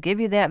Travel. We'll give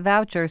you that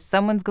voucher.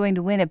 Someone's going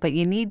to win it, but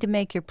you need to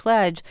make your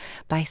pledge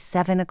by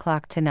 7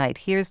 o'clock tonight.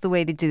 Here's the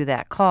way to do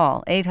that.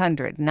 Call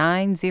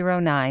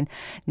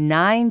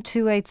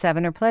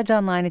 800-909-9287 or pledge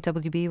online at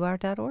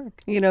WBUR.org.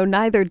 You know,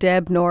 neither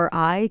Deb nor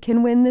I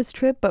can win this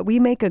trip, but we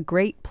make a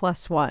great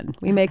plus one.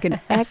 We make an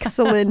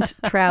excellent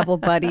travel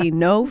buddy.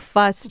 No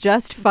fuss,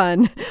 just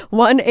fun.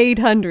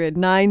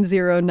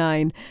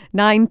 1-800-909-9287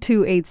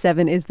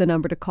 is the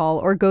number to call,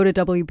 or go to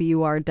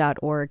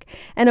WBUR.org.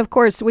 And of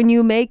course, when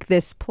you make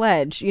this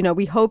pledge, you know,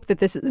 we hope that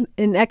this is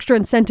an extra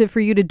incentive for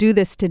you to do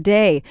this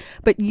today,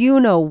 but you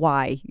know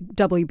why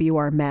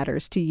WBUR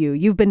matters to you.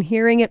 You've been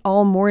hearing it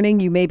all morning.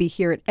 You maybe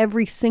hear it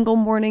every single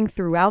morning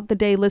throughout the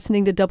day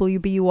listening to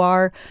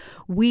WBUR.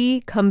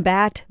 We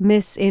combat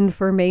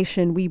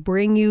misinformation. We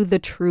bring you the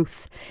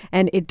truth,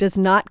 and it does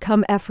not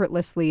come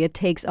effortlessly. It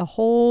takes a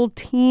whole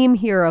team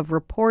here of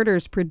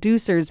reporters,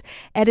 producers,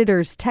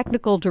 editors,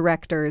 technical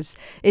directors.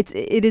 It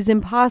is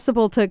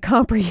impossible to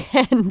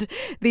comprehend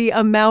the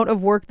amount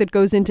of work that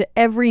goes into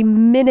every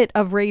minute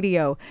of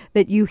radio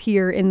that you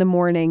hear in the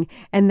morning,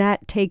 and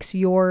that takes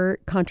your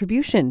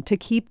contribution to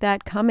keep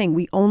that coming.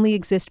 We only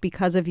exist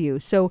because of you.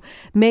 So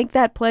make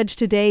that pledge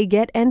today.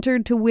 Get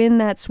entered to win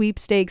that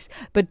sweepstakes,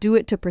 but do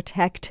it to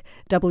protect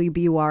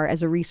WBUR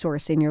as a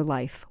resource in your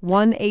life.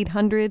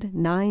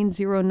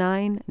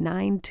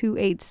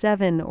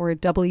 1-800-909-9287 or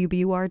at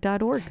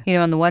WBUR.org. You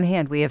know, on the one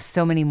hand, we have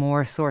so many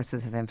more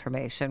sources of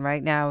information.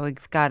 Right now,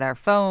 we've got our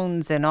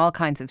phones and all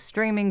kinds of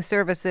streaming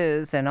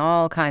services and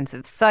all kinds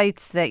of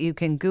sites that you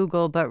can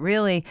Google, but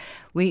really,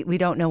 we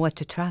don't know what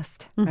to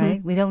trust,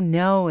 right? We don't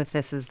know if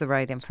this is the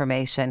right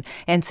information.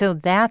 And so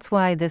that's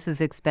why this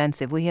is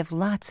expensive. We have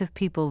lots of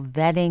people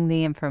vetting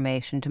the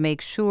information to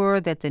make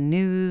sure that the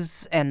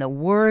news and the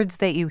words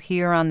that you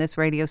hear on this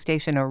radio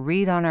station or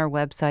read on our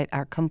website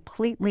are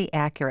completely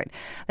accurate.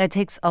 That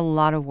takes a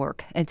lot of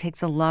work. It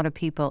takes a lot of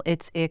people.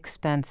 It's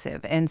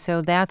expensive. And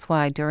so that's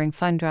why during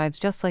fund drives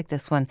just like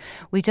this one,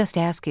 we just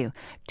ask you,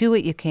 do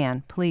what you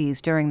can,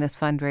 please, during this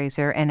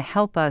fundraiser and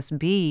help us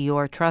be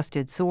your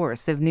trusted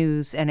source of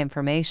news and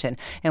information.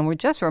 And we're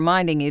just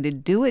reminding you to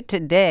do it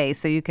today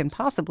so you can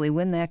possibly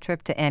win that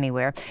trip to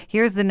anywhere.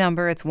 Here's the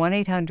number. It's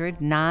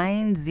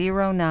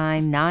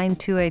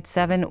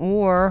 1-800-909-9287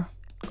 or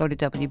go to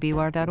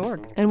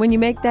WBUR.org. And when you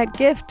make that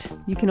gift,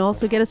 you can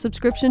also get a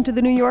subscription to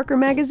the New Yorker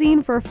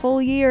magazine for a full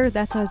year.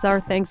 That's our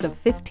thanks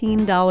of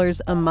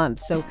 $15 a month.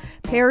 So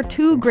pair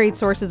two great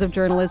sources of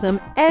journalism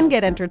and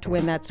get entered to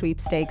win that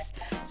sweepstakes.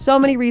 So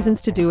many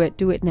reasons to do it.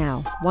 Do it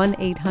now.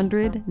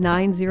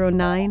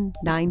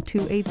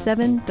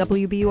 1-800-909-9287,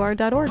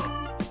 WBUR.org.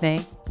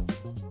 May.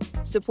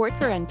 Support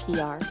for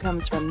NPR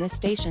comes from this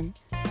station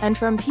and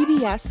from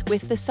PBS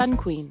with The Sun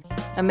Queen.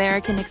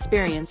 American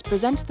Experience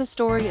presents the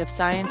story of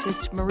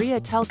scientist Maria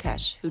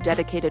Telkesh, who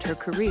dedicated her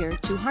career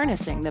to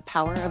harnessing the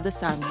power of the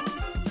sun.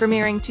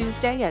 premiering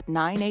Tuesday at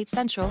 9/8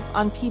 Central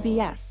on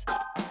PBS.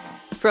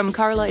 From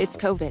Carla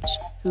Itzkovich,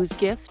 whose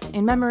gift,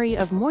 in memory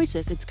of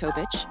Moises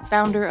Itzkovich,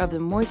 founder of the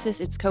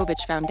Moises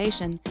Itzkovich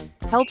Foundation,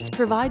 helps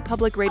provide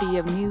public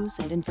radio news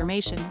and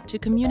information to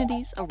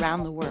communities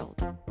around the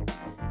world.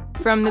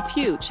 From the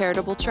Pew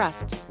Charitable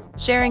Trusts,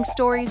 sharing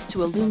stories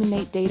to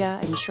illuminate data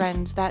and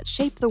trends that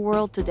shape the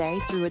world today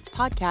through its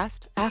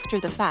podcast, After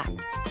the Fact.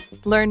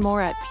 Learn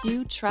more at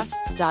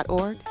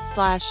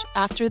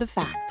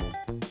pewtrusts.org/afterthefact.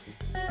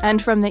 And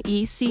from the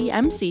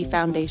ECMC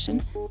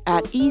Foundation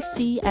at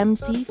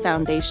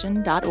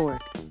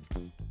ecmcfoundation.org.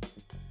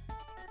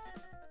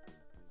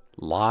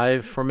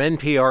 Live from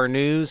NPR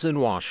News in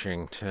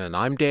Washington,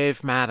 I'm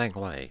Dave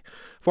Mattingly.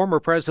 Former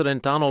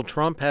President Donald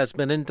Trump has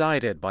been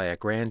indicted by a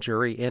grand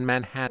jury in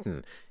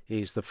Manhattan.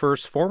 He's the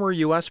first former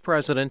U.S.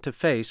 president to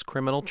face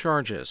criminal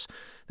charges.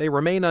 They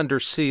remain under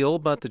seal,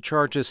 but the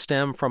charges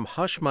stem from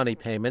hush money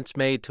payments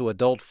made to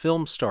adult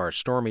film star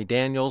Stormy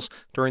Daniels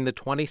during the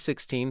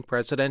 2016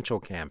 presidential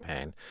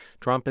campaign.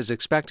 Trump is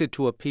expected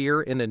to appear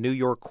in a New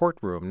York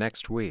courtroom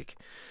next week.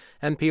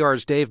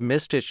 NPR's Dave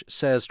Mistich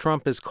says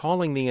Trump is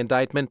calling the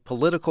indictment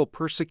political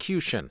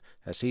persecution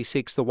as he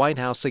seeks the White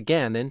House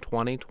again in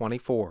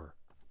 2024.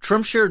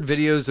 Trump shared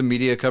videos and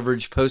media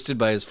coverage posted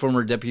by his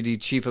former Deputy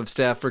Chief of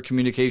Staff for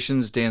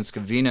Communications, Dan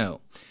Scavino.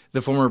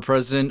 The former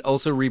president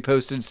also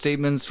reposted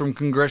statements from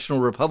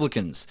congressional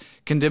Republicans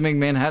condemning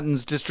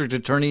Manhattan's district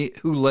attorney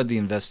who led the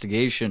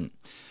investigation.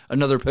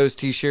 Another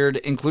post he shared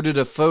included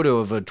a photo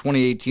of a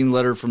 2018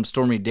 letter from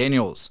Stormy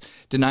Daniels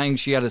denying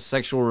she had a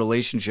sexual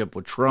relationship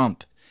with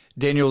Trump.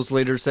 Daniels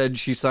later said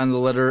she signed the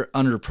letter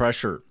under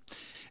pressure.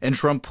 And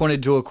Trump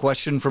pointed to a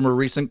question from a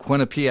recent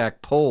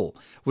Quinnipiac poll,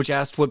 which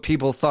asked what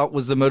people thought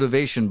was the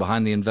motivation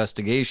behind the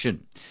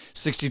investigation.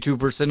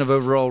 62% of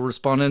overall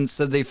respondents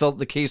said they felt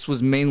the case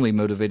was mainly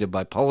motivated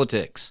by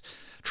politics.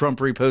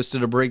 Trump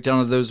reposted a breakdown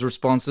of those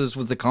responses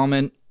with the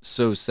comment,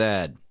 "So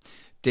sad."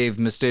 Dave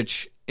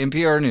Mistich,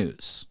 NPR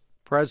News.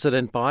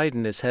 President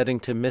Biden is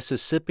heading to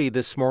Mississippi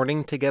this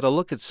morning to get a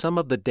look at some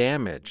of the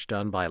damage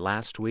done by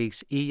last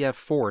week's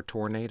EF4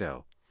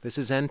 tornado. This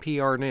is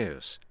NPR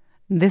News.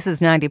 This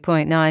is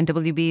 90.9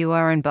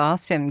 WBUR in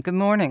Boston. Good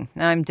morning.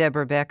 I'm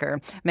Deborah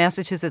Becker.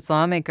 Massachusetts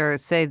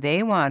lawmakers say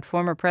they want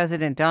former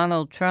President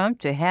Donald Trump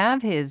to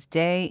have his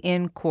day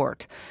in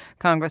court.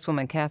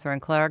 Congresswoman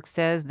Catherine Clark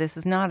says this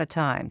is not a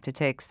time to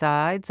take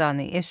sides on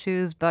the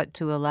issues, but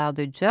to allow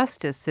the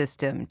justice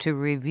system to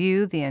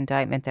review the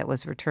indictment that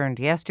was returned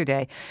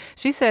yesterday.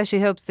 She says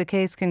she hopes the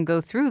case can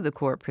go through the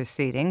court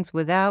proceedings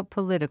without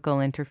political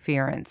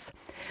interference.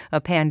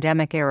 A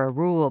pandemic-era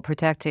rule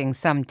protecting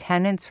some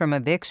tenants from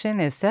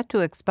eviction is set to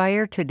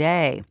expire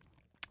today.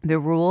 The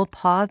rule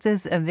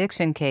pauses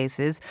eviction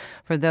cases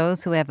for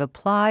those who have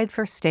applied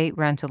for state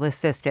rental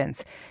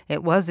assistance.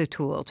 It was a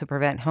tool to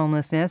prevent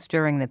homelessness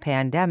during the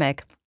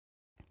pandemic.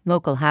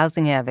 Local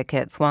housing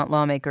advocates want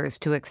lawmakers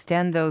to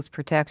extend those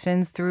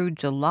protections through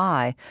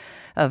July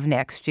of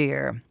next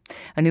year.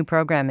 A new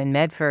program in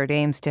Medford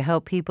aims to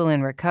help people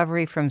in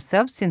recovery from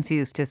substance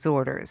use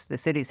disorders. The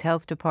city's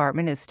health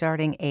department is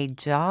starting a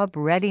job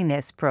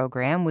readiness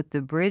program with the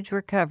Bridge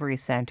Recovery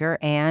Center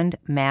and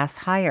Mass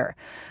Hire.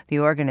 The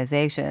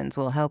organizations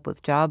will help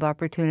with job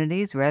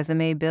opportunities,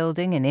 resume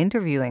building, and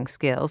interviewing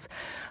skills.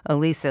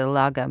 Elisa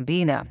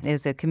Lagambina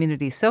is a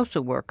community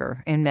social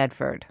worker in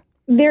Medford.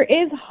 There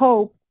is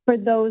hope for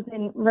those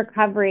in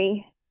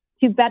recovery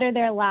to better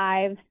their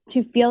lives,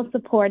 to feel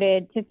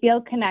supported, to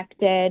feel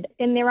connected.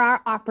 And there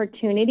are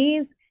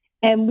opportunities,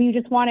 and we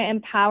just want to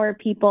empower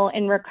people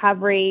in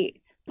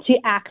recovery to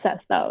access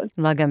those.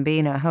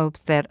 Lagambina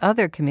hopes that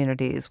other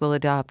communities will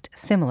adopt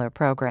similar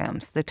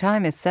programs. The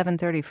time is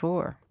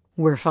 7:34.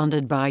 We're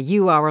funded by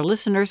you, our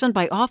listeners, and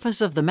by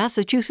Office of the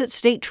Massachusetts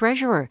State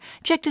Treasurer.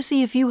 Check to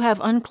see if you have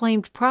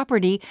unclaimed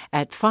property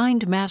at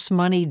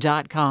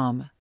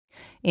findmassmoney.com.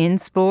 In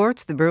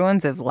sports, the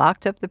Bruins have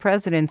locked up the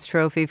President's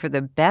Trophy for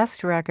the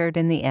best record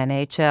in the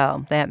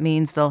NHL. That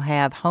means they'll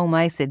have home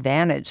ice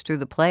advantage through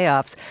the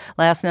playoffs.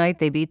 Last night,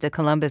 they beat the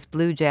Columbus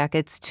Blue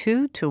Jackets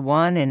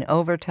 2-1 in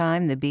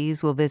overtime. The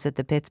Bees will visit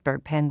the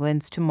Pittsburgh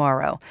Penguins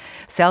tomorrow.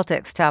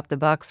 Celtics topped the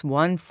Bucks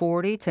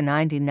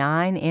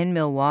 140-99 in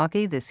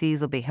Milwaukee. The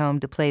Seas will be home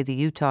to play the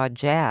Utah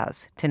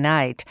Jazz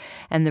tonight.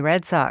 And the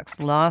Red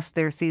Sox lost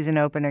their season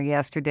opener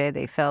yesterday.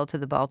 They fell to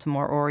the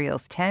Baltimore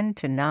Orioles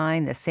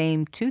 10-9. The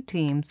same two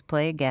teams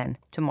play again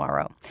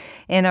tomorrow.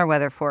 In our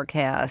weather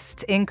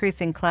forecast,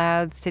 increasing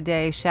clouds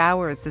today,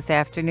 showers this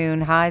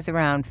afternoon, highs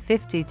around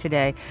 50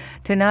 today.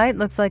 Tonight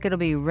looks like it'll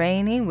be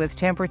rainy with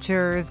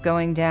temperatures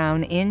going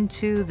down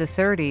into the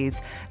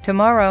 30s.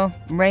 Tomorrow,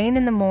 rain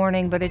in the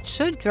morning, but it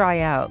should dry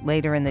out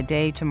later in the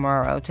day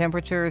tomorrow.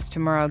 Temperatures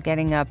tomorrow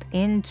getting up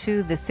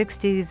into the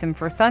 60s, and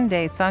for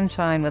Sunday,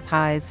 sunshine with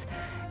highs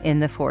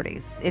in the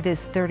 40s. It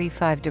is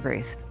 35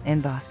 degrees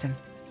in Boston.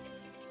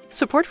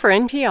 Support for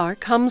NPR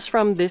comes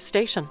from this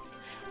station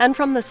and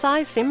from the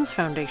Cy Sims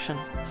Foundation,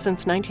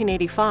 since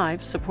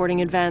 1985,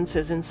 supporting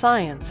advances in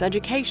science,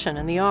 education,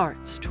 and the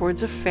arts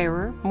towards a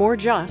fairer, more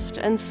just,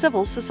 and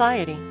civil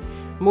society.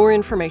 More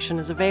information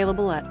is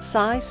available at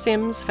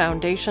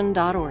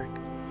cysimsfoundation.org.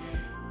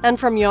 And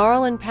from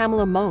Jarl and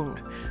Pamela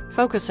Mohn,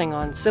 focusing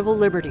on civil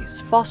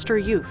liberties, foster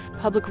youth,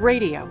 public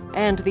radio,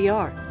 and the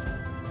arts.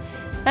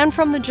 And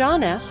from the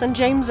John S. and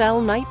James L.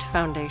 Knight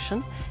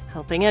Foundation,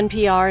 helping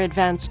NPR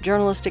advance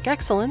journalistic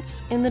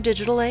excellence in the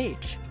digital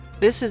age.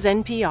 This is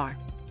NPR.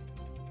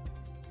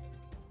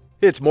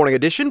 It's Morning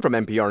Edition from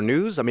NPR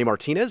News. I'm E.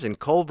 Martinez in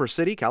Culver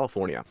City,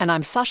 California. And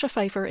I'm Sasha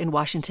Pfeiffer in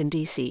Washington,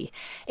 D.C.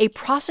 A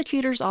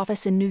prosecutor's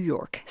office in New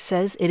York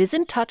says it is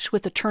in touch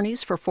with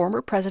attorneys for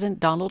former President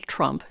Donald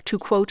Trump to,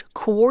 quote,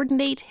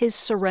 coordinate his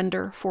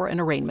surrender for an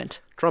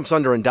arraignment. Trump's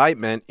under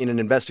indictment in an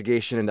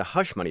investigation into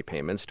hush money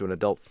payments to an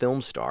adult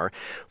film star.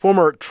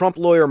 Former Trump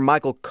lawyer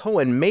Michael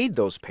Cohen made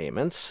those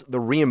payments. The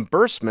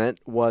reimbursement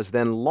was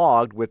then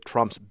logged with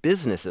Trump's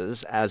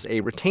businesses as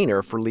a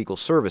retainer for legal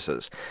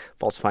services.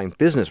 Falsifying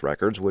business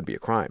records would be a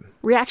crime.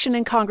 Reaction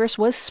in Congress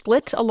was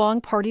split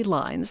along party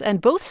lines,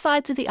 and both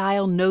sides of the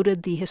aisle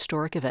noted the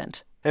historic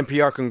event.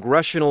 NPR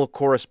congressional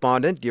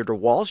correspondent Deirdre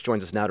Walsh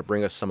joins us now to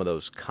bring us some of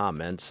those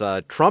comments.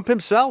 Trump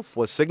himself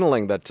was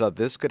signaling that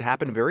this could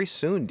happen very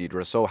soon,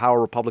 Deirdre. So how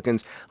are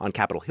Republicans on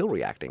Capitol Hill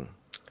reacting?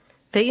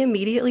 They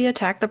immediately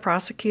attacked the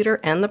prosecutor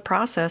and the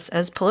process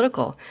as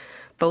political.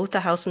 Both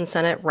the House and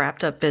Senate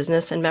wrapped up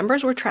business, and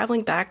members were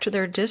traveling back to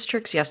their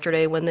districts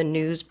yesterday when the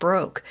news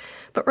broke.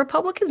 But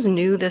Republicans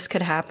knew this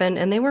could happen,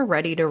 and they were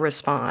ready to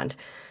respond.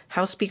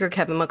 House Speaker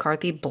Kevin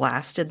McCarthy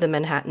blasted the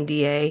Manhattan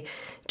DA,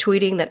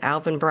 tweeting that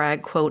Alvin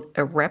Bragg, quote,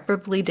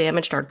 irreparably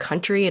damaged our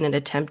country in an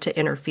attempt to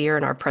interfere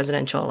in our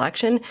presidential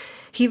election.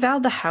 He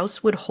vowed the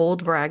House would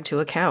hold Bragg to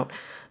account.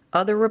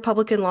 Other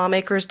Republican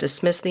lawmakers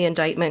dismissed the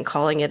indictment,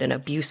 calling it an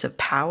abuse of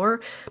power,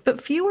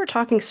 but few are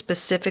talking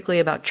specifically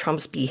about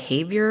Trump's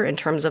behavior in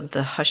terms of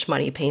the hush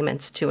money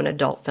payments to an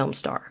adult film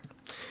star.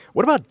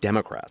 What about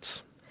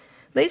Democrats?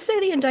 They say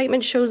the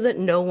indictment shows that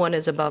no one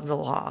is above the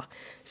law.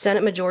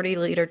 Senate Majority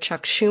Leader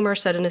Chuck Schumer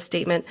said in a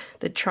statement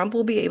that Trump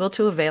will be able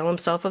to avail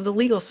himself of the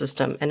legal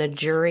system, and a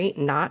jury,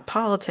 not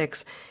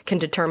politics, can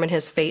determine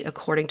his fate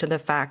according to the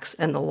facts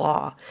and the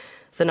law.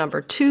 The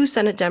number 2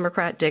 Senate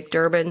Democrat, Dick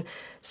Durbin,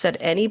 said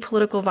any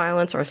political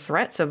violence or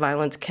threats of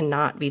violence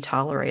cannot be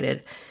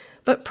tolerated.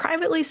 But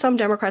privately, some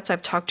Democrats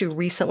I've talked to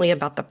recently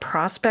about the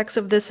prospects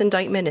of this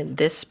indictment in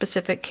this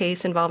specific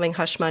case involving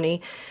hush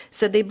money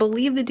said they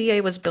believe the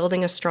DA was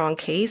building a strong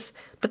case,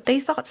 but they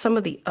thought some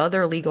of the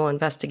other legal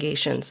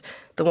investigations,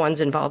 the ones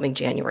involving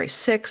January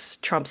 6,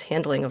 Trump's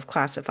handling of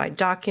classified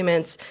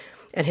documents,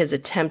 and his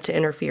attempt to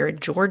interfere in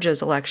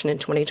Georgia's election in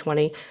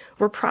 2020,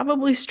 were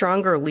probably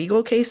stronger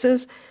legal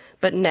cases.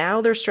 But now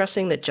they're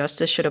stressing that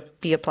justice should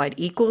be applied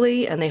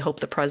equally, and they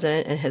hope the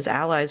president and his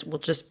allies will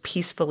just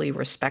peacefully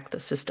respect the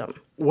system.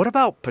 What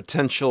about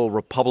potential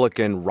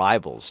Republican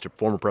rivals to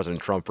former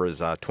President Trump for his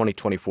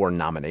 2024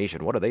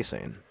 nomination? What are they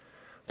saying?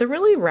 They're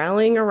really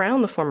rallying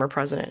around the former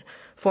president.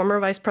 Former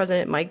Vice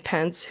President Mike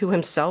Pence, who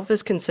himself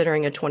is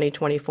considering a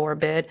 2024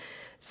 bid,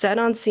 said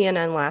on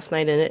CNN last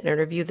night in an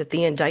interview that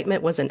the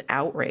indictment was an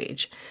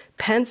outrage.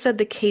 Pence said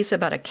the case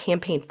about a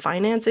campaign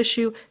finance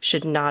issue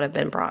should not have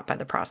been brought by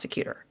the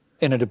prosecutor.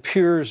 And it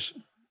appears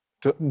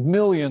to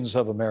millions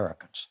of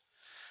Americans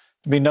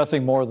to be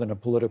nothing more than a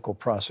political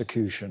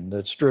prosecution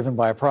that's driven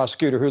by a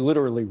prosecutor who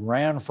literally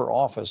ran for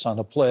office on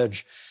a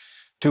pledge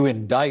to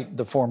indict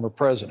the former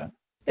president.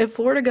 If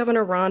Florida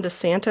Governor Ron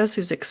DeSantis,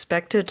 who's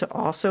expected to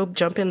also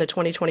jump in the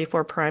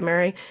 2024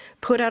 primary,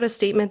 put out a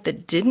statement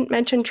that didn't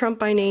mention Trump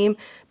by name,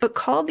 but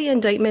called the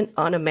indictment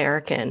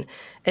un-American.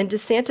 And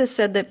DeSantis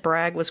said that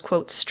Bragg was,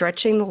 quote,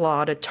 stretching the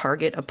law to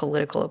target a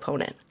political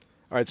opponent.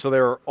 All right, so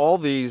there are all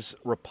these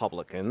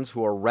Republicans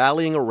who are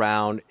rallying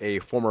around a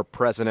former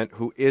president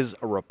who is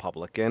a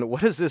Republican.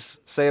 What does this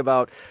say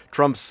about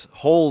Trump's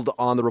hold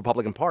on the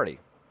Republican Party?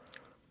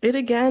 It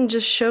again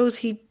just shows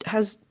he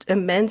has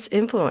immense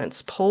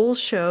influence. Polls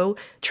show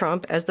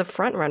Trump as the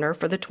frontrunner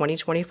for the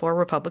 2024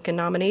 Republican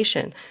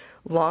nomination.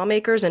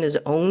 Lawmakers and his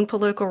own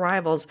political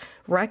rivals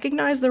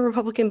recognize the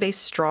Republican base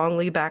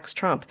strongly backs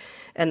Trump,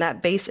 and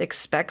that base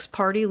expects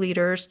party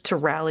leaders to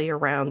rally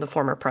around the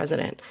former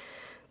president.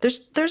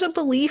 There's a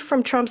belief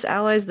from Trump's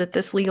allies that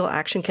this legal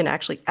action can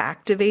actually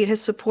activate his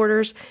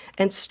supporters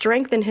and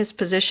strengthen his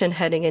position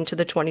heading into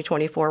the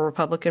 2024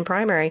 Republican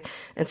primary.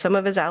 And some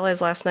of his allies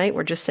last night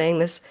were just saying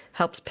this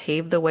helps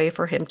pave the way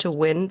for him to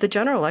win the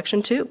general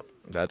election, too.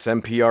 That's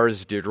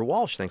NPR's Deirdre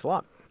Walsh. Thanks a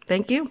lot.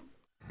 Thank you.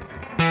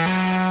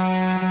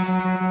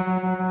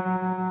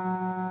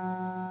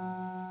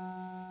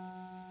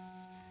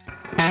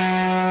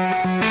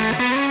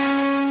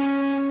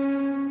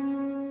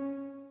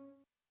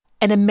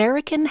 An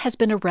American has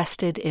been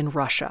arrested in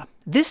Russia.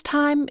 This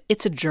time,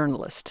 it's a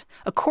journalist.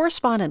 A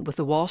correspondent with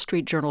the Wall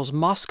Street Journal's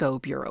Moscow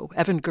bureau,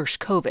 Evan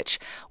Gershkovich,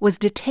 was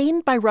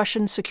detained by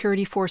Russian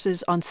security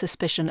forces on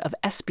suspicion of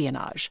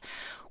espionage.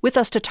 With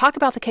us to talk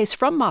about the case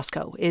from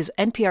Moscow is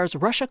NPR's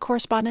Russia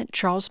correspondent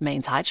Charles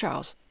Maynes. Hi,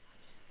 Charles.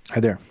 Hi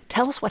there.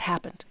 Tell us what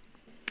happened.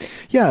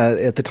 Yeah,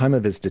 at the time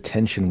of his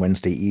detention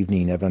Wednesday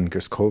evening, Evan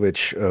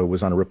Gerskovich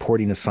was on a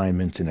reporting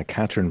assignment in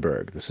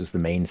Ekaterinburg. This is the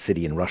main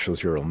city in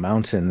Russia's Ural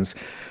Mountains,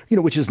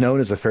 which is known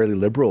as a fairly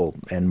liberal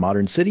and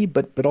modern city,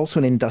 but also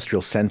an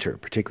industrial center,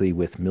 particularly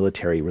with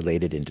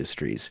military-related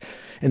industries.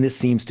 And this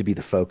seems to be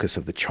the focus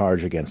of the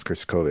charge against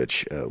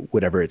Gerskovich,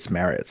 whatever its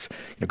merits.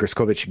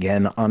 Gerskovich,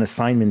 again, on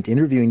assignment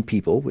interviewing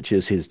people, which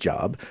is his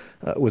job,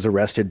 was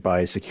arrested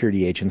by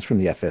security agents from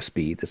the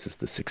FSB. This is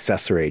the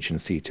successor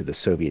agency to the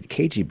Soviet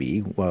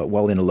KGB,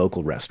 while in a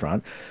local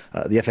restaurant.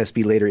 The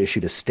FSB later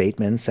issued a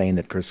statement saying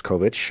that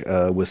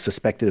Gerskovich was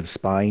suspected of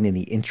spying in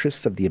the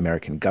interests of the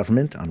American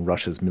government on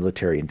Russia's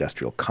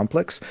military-industrial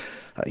complex.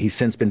 He's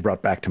since been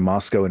brought back to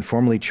Moscow and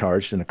formally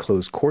charged in a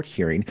closed court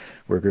hearing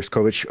where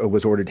Gerskovich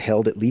was ordered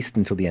held at least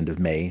until the end of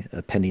May,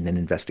 pending an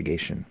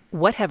investigation.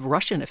 What have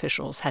Russian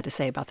officials had to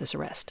say about this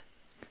arrest?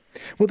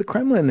 Well, the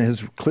Kremlin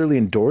has clearly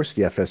endorsed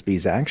the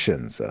FSB's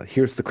actions.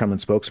 Here's the Kremlin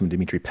spokesman,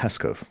 Dmitry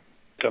Peskov.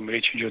 So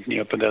here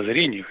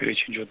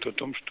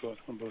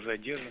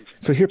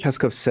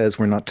Peskov says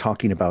we're not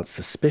talking about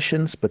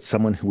suspicions, but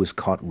someone who was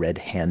caught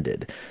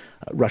red-handed.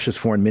 Russia's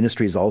foreign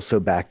ministry has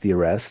also backed the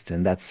arrest,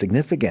 and that's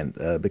significant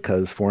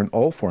because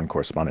all foreign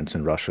correspondents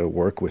in Russia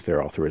work with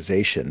their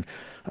authorization.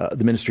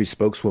 The ministry's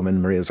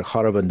spokeswoman, Maria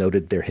Zakharova,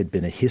 noted there had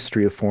been a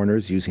history of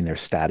foreigners using their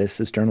status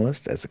as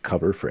journalists as a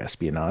cover for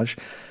espionage.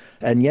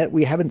 And yet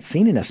we haven't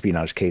seen an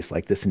espionage case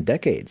like this in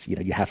decades.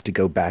 You have to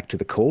go back to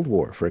the Cold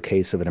War for a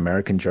case of an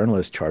American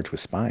journalist charged with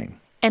spying.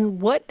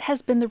 And what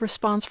has been the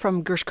response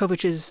from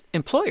Gerskovich's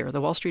employer, the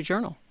Wall Street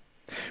Journal?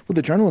 Well,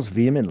 the journal has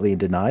vehemently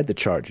denied the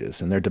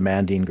charges, and they're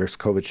demanding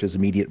Gerskovich's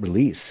immediate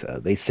release.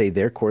 They say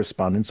their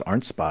correspondents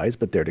aren't spies,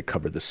 but they're to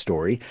cover the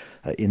story.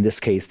 In this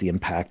case, the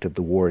impact of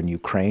the war in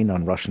Ukraine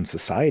on Russian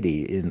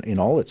society in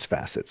all its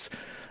facets.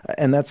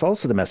 And that's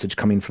also the message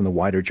coming from the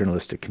wider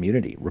journalistic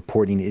community.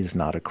 Reporting is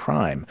not a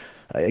crime.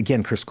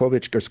 Again,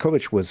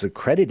 Gerskovich was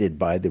accredited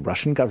by the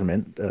Russian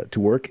government to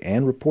work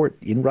and report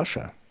in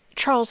Russia.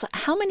 Charles,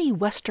 how many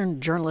Western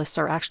journalists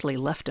are actually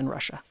left in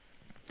Russia?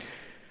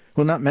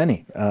 Well, not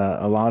many.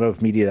 A lot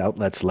of media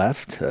outlets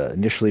left,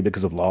 initially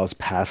because of laws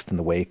passed in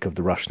the wake of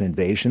the Russian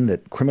invasion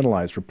that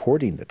criminalized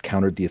reporting that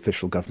countered the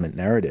official government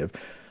narrative.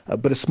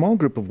 But a small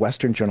group of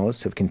Western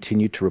journalists have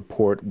continued to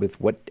report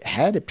with what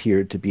had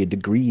appeared to be a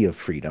degree of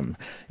freedom.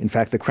 In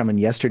fact, the Kremlin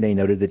yesterday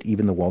noted that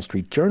even the Wall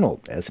Street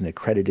Journal, as an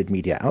accredited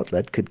media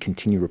outlet, could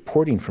continue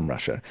reporting from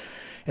Russia.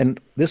 And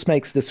this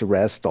makes this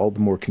arrest all the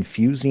more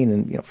confusing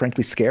and,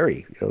 frankly,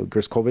 scary.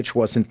 Gerskovich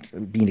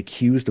wasn't being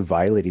accused of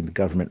violating the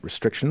government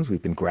restrictions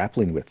we've been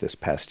grappling with this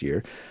past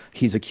year.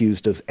 He's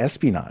accused of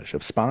espionage,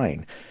 of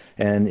spying,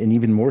 and an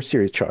even more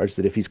serious charge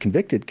that if he's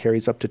convicted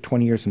carries up to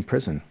 20 years in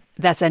prison.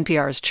 That's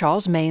NPR's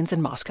Charles Maynes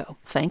in Moscow.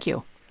 Thank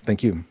you.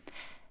 Thank you.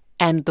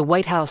 And the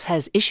White House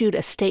has issued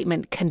a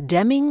statement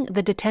condemning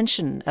the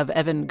detention of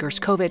Evan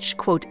Gerskovich,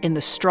 quote, in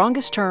the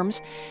strongest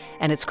terms,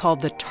 and it's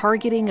called the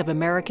targeting of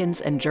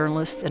Americans and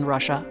journalists in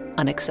Russia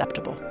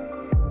unacceptable.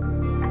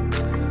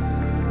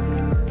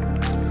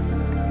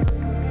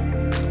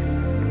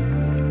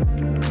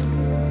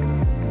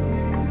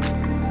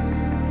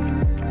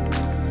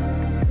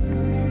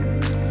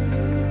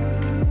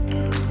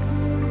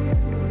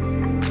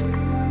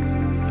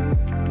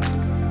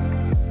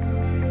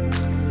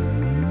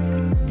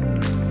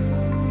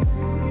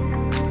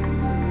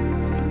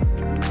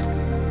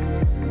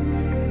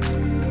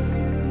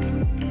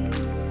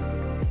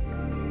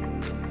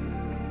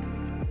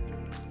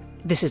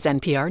 This is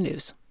NPR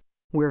News.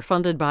 We're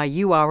funded by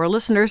you, our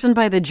listeners, and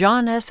by the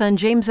John S. and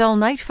James L.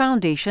 Knight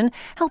Foundation,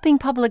 helping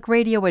public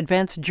radio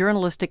advance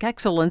journalistic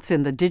excellence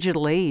in the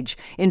digital age.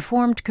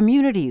 Informed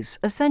communities,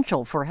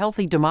 essential for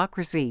healthy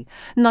democracy.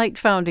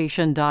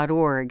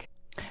 KnightFoundation.org.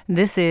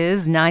 This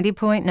is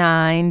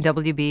 90.9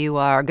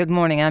 WBUR. Good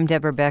morning. I'm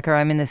Deborah Becker.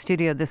 I'm in the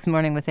studio this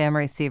morning with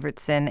Amory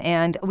Sievertson,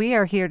 and we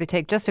are here to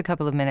take just a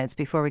couple of minutes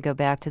before we go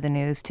back to the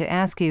news to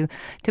ask you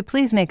to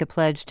please make a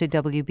pledge to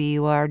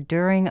WBUR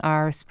during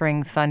our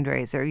spring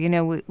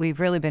fundraiser.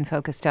 We've really been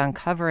focused on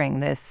covering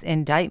this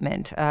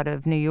indictment out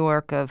of New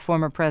York of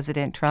former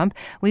President Trump.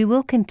 We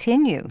will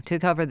continue to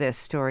cover this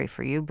story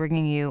for you,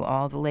 bringing you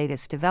all the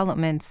latest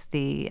developments,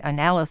 the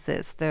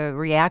analysis, the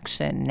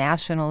reaction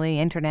nationally,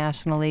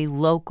 internationally,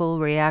 local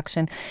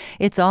reaction.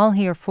 It's all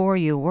here for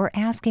you. We're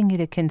asking you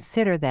to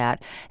consider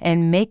that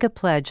and make a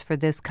pledge for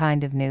this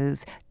kind of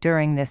news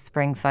during this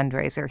spring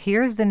fundraiser.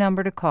 Here's the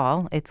number to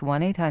call. It's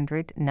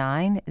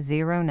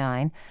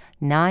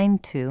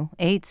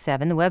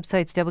 1-800-909-9287. The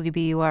website's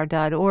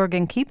WBUR.org.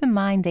 And keep in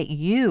mind that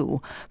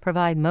you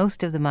provide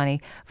most of the money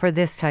for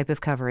this type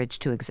of coverage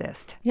to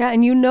exist. Yeah,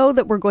 and you know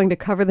that we're going to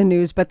cover the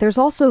news, but there's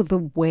also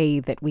the way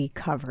that we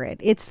cover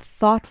it. It's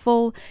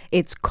thoughtful,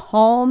 it's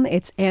calm,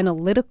 it's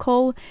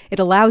analytical. It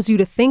allows you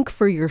to think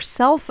for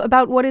yourself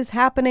about what is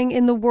happening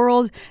in the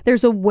world.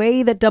 There's a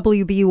way that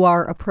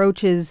WBUR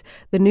approaches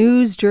the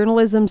news,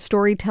 journalism,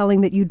 storytelling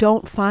that you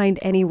don't find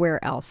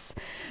anywhere else.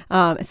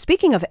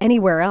 Speaking of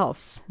anywhere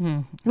else,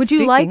 would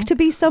you like to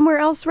be somewhere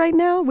else right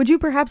now? Would you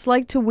perhaps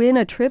like to win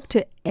a trip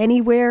to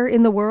anywhere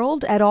in the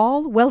world at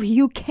all? Well,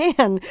 you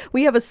can.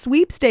 We have a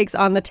sweepstakes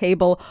on the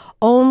table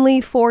only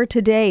for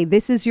today.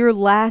 This is your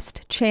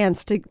last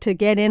chance to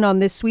get in on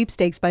this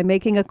sweepstakes by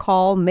making a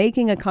call,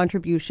 making a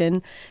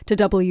contribution to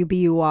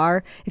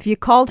WBUR. If you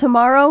call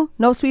tomorrow,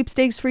 no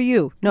sweepstakes for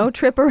you. No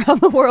trip around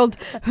the world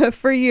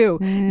for you.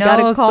 No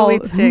Gotta call.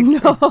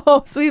 sweepstakes.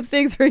 No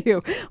sweepstakes for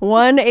you.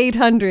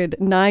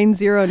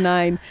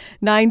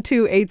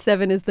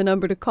 1-800-909-9287 is the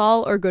number to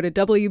call, or go to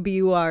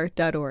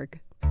WBUR.org.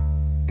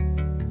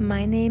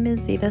 My name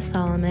is Ziva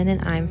Solomon,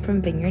 and I'm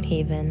from Vineyard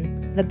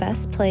Haven. The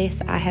best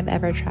place I have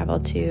ever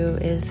traveled to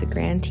is the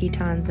Grand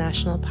Tetons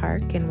National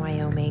Park in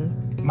Wyoming.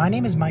 My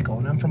name is Michael,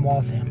 and I'm from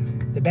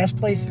Waltham. The best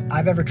place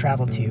I've ever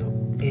traveled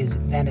to is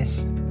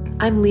Venice.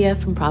 I'm Leah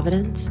from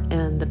Providence,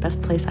 and the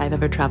best place I've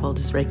ever traveled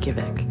is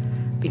Reykjavik,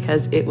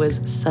 because it was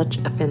such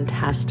a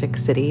fantastic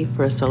city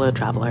for a solo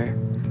traveler.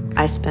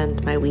 I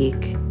spent my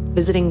week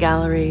visiting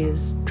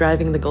galleries,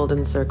 driving the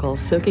Golden Circle,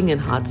 soaking in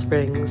hot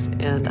springs,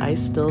 and I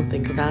still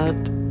think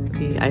about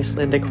the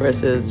Icelandic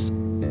horses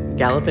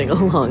galloping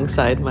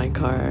alongside my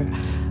car.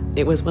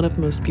 It was one of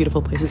the most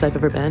beautiful places I've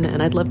ever been,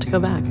 and I'd love to go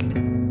back.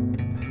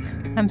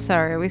 I'm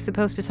sorry, are we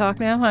supposed to talk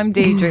now? I'm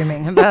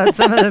daydreaming about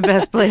some of the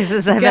best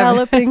places I've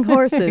Galloping ever...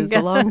 horses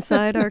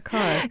alongside our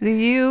car.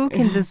 You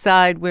can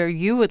decide where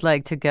you would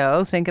like to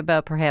go. Think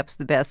about perhaps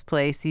the best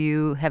place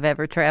you have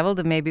ever traveled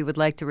and maybe would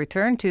like to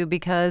return to,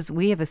 because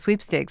we have a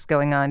sweepstakes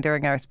going on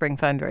during our spring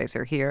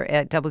fundraiser here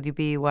at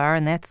WBUR.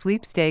 And that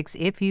sweepstakes,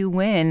 if you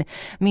win,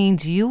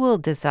 means you will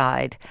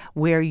decide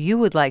where you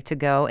would like to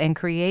go and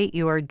create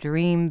your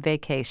dream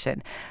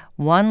vacation.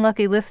 One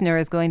lucky listener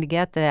is going to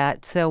get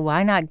that, so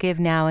why not give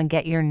now and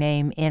get your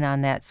name in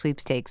on that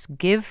sweepstakes?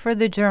 Give for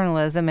the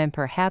journalism, and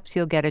perhaps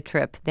you'll get a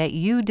trip that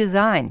you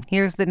design.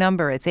 Here's the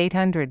number. It's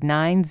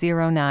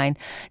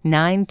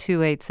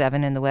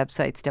 800-909-9287, and the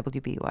website's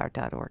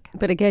WBUR.org.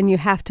 But again, you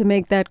have to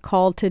make that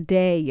call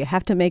today. You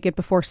have to make it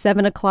before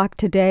 7 o'clock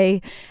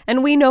today.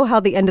 And we know how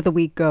the end of the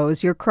week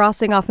goes. You're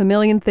crossing off a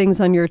million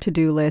things on your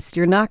to-do list.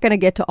 You're not going to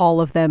get to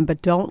all of them,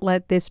 but don't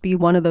let this be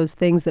one of those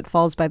things that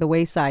falls by the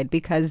wayside,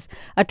 because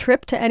a trip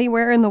to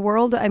anywhere in the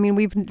world, I mean,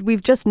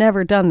 we've just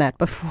never done that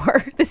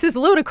before. This is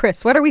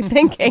ludicrous. What are we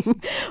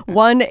thinking?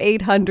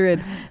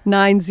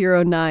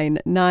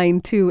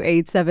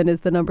 1-800-909-9287 is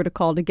the number to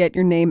call to get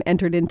your name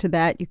entered into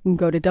that. You can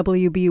go to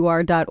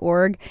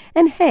WBUR.org.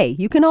 And hey,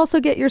 you can also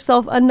get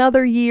yourself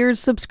another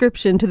year's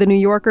subscription to the New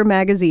Yorker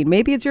magazine.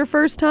 Maybe it's your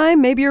first time.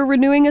 Maybe you're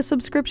renewing a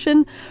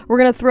subscription. We're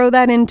going to throw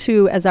that in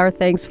too as our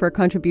thanks for a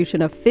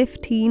contribution of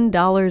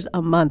 $15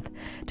 a month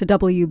to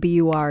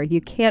WBUR. You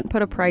can't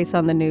put a price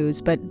on the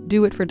news, but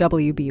do it for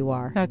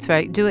WBUR. That's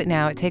right. Do it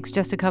now. It takes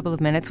just a couple of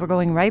minutes. We're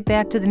going right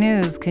back to the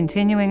news,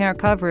 continuing our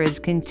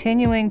coverage,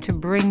 continuing to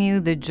bring you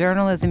the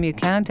journalism you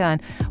count on.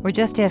 We're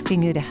just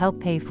asking you to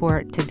help pay for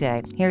it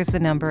today. Here's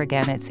the number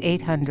again. It's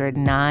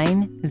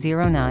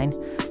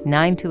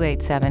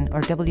 800-909-9287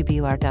 or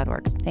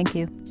WBUR.org. Thank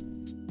you.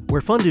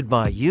 We're funded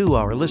by you,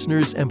 our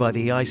listeners, and by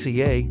the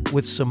ICA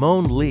with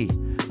Simone Lee.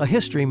 A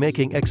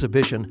history-making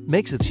exhibition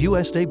makes its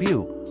U.S.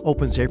 debut.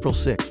 Opens April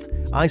 6th.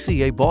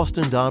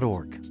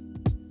 ICABoston.org.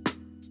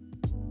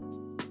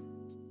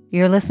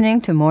 You're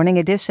listening to Morning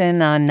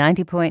Edition on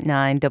 90.9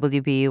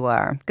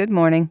 WBUR. Good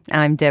morning.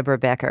 I'm Deborah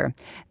Becker.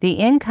 The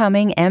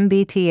incoming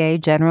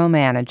MBTA general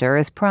manager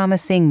is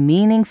promising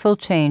meaningful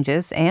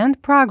changes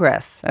and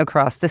progress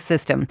across the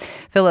system.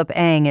 Philip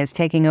Ang is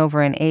taking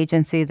over an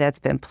agency that's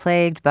been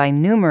plagued by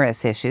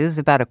numerous issues.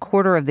 About a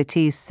quarter of the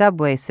T's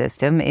subway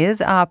system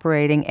is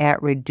operating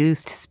at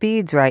reduced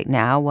speeds right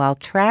now, while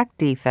track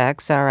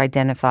defects are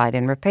identified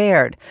and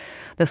repaired.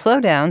 The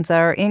slowdowns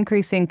are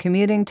increasing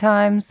commuting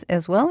times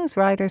as well as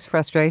riders'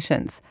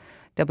 frustrations.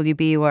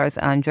 WBUR's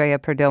Andrea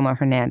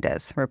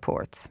Perdomo-Hernandez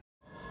reports.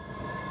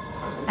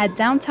 At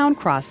Downtown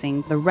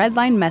Crossing, the Red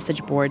Line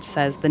message board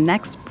says the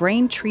next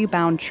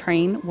Braintree-bound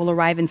train will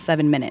arrive in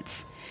 7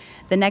 minutes.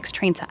 The next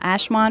train to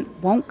Ashmont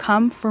won't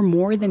come for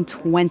more than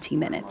 20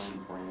 minutes.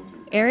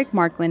 Eric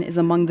Markland is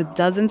among the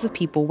dozens of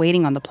people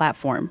waiting on the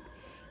platform.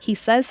 He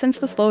says since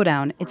the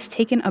slowdown, it's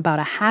taken about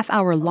a half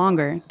hour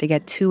longer to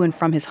get to and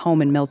from his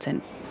home in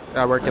Milton.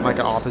 I work in an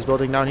office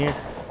building down here,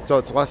 so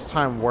it's less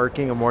time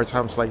working and more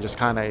time to just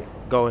kind of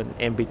going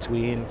in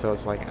between, so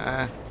it's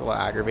it's a little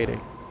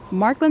aggravating.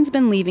 Markland's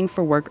been leaving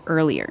for work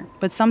earlier,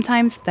 but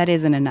sometimes that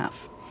isn't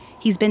enough.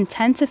 He's been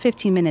 10 to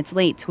 15 minutes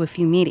late to a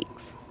few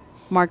meetings.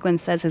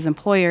 Markland says his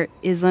employer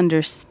is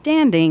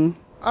understanding.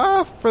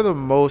 For the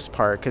most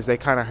part, because they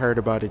kind of heard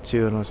about it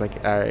too and was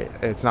like, all right,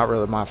 it's not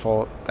really my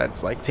fault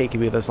that's taking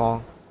me this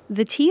long.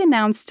 The T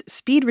announced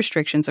speed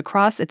restrictions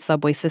across its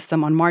subway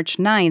system on March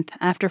 9th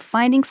after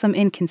finding some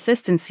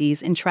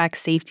inconsistencies in track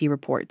safety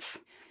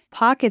reports.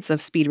 Pockets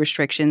of speed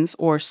restrictions,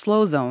 or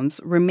slow zones,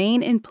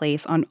 remain in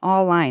place on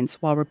all lines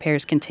while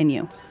repairs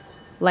continue.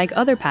 Like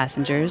other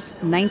passengers,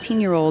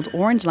 19-year-old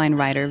Orange Line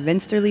rider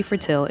Vinsterly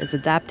Fertil is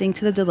adapting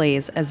to the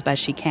delays as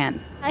best she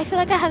can. I feel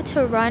like I have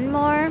to run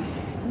more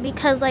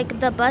because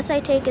the bus I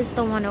take is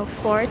the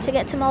 104 to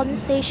get to Malden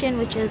Station,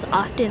 which is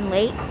often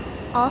late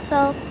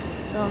also.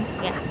 So,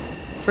 yeah.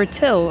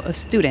 Fertil, a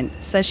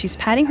student, says she's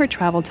padding her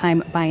travel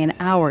time by an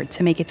hour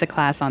to make it to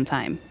class on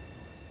time.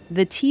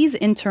 The T's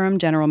interim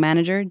general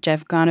manager,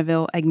 Jeff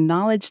Gonneville,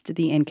 acknowledged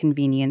the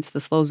inconvenience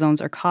the slow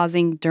zones are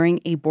causing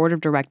during a board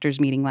of directors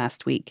meeting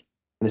last week.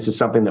 This is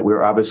something that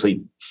we're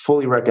obviously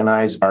fully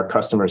recognize our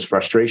customers'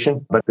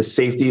 frustration, but the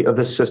safety of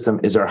the system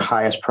is our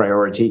highest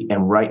priority.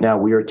 And right now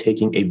we are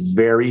taking a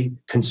very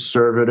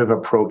conservative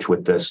approach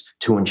with this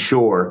to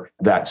ensure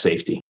that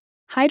safety.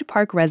 Hyde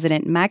Park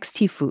resident Max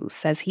Tifu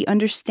says he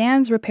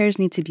understands repairs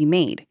need to be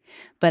made,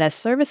 but as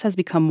service has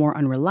become more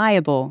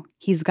unreliable,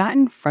 he's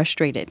gotten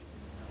frustrated.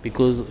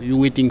 Because you're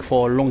waiting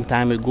for a long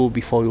time ago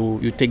before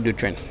you take the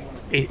train,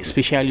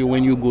 especially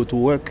when you go to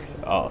work.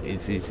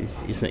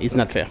 It's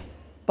not fair.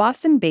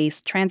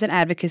 Boston-based transit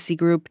advocacy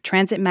group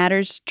Transit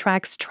Matters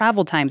tracks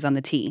travel times on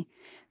the T.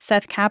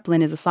 Seth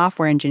Kaplan is a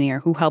software engineer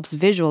who helps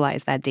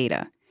visualize that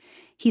data.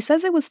 He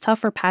says it was tough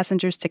for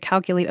passengers to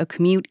calculate a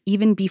commute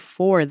even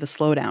before the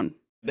slowdown.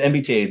 The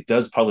MBTA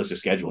does publish a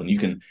schedule, and you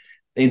can,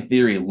 in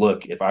theory,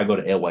 look, if I go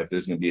to Alewife,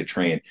 there's going to be a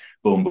train,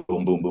 boom,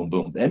 boom, boom, boom,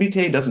 boom. The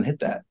MBTA doesn't hit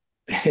that,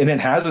 and it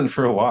hasn't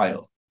for a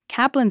while.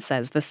 Kaplan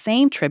says the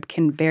same trip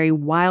can vary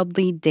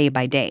wildly day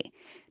by day.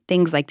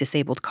 Things like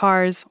disabled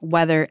cars,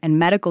 weather, and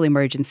medical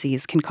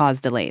emergencies can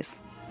cause delays.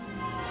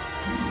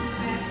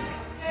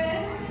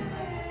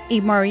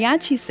 A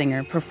mariachi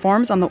singer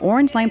performs on the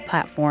Orange Line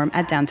platform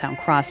at Downtown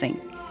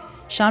Crossing.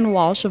 Sean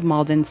Walsh of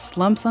Malden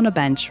slumps on a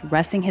bench,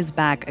 resting his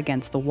back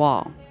against the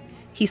wall.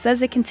 He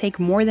says it can take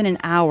more than an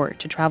hour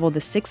to travel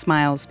the 6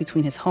 miles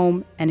between his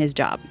home and his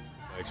job.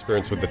 My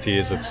experience with the T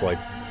is it's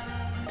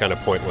kind of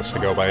pointless to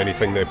go by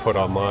anything they put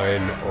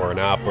online or an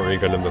app or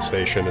even in the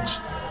station. It's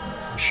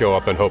show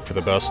up and hope for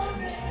the best.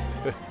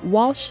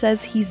 Walsh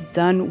says he's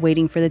done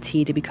waiting for the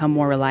T to become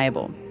more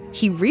reliable.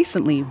 He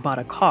recently bought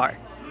a car.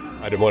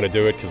 I didn't want to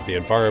do it because the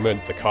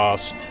environment, the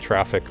cost,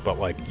 traffic, but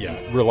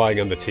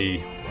relying on the T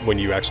when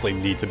you actually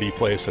need to be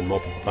placed and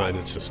multiple times,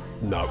 it's just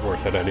not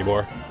worth it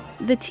anymore.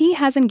 The T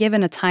hasn't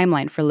given a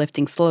timeline for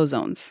lifting slow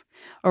zones.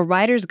 A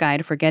rider's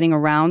guide for getting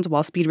around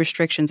while speed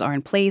restrictions are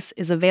in place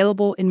is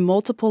available in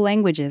multiple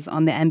languages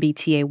on the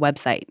MBTA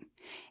website.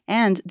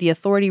 And the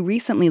authority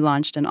recently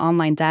launched an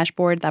online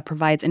dashboard that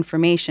provides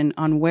information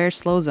on where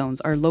slow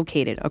zones are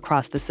located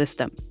across the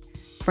system.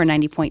 For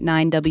 90.9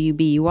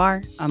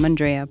 WBUR, I'm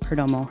Andrea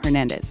Perdomo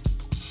Hernandez.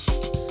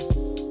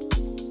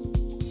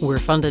 We're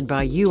funded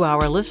by you,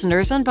 our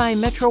listeners, and by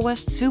Metro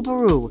West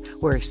Subaru,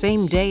 where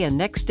same-day and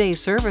next-day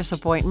service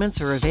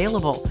appointments are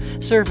available.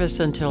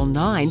 Service until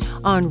 9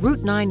 on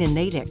Route 9 in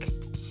Natick.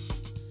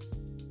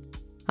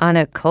 On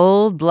a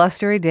cold,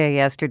 blustery day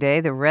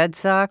yesterday, the Red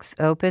Sox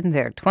opened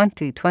their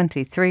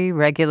 2023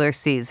 regular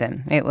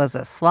season. It was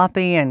a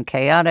sloppy and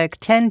chaotic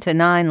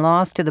 10-9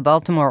 loss to the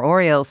Baltimore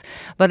Orioles.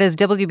 But as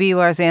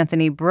WBUR's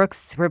Anthony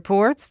Brooks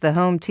reports, the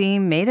home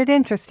team made it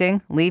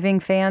interesting, leaving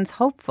fans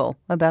hopeful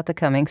about the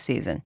coming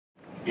season.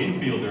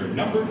 Infielder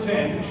number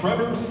 10,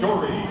 Trevor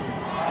Story.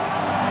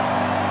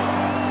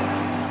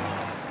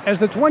 As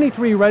the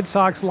 23 Red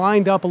Sox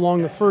lined up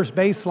along the first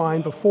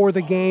baseline before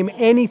the game,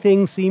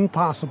 anything seemed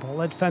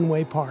possible at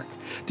Fenway Park.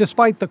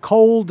 Despite the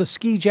cold, the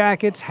ski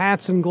jackets,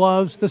 hats, and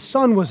gloves, the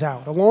sun was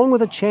out, along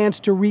with a chance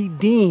to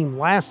redeem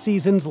last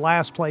season's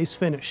last-place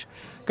finish.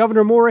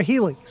 Governor Maura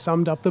Healey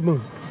summed up the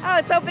mood. Oh,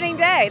 it's opening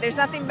day. There's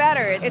nothing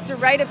better. It's a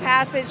rite of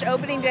passage,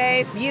 opening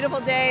day, beautiful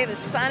day. The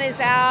sun is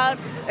out,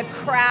 the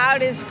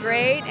crowd is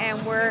great,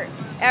 and we're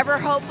ever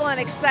hopeful and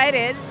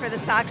excited for the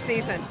Sox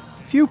season.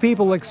 Few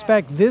people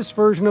expect this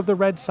version of the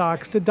Red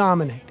Sox to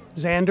dominate.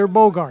 Xander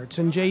Bogaerts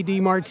and J.D.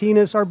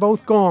 Martinez are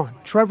both gone.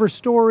 Trevor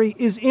Story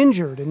is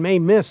injured and may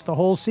miss the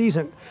whole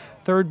season.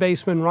 Third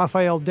baseman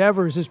Rafael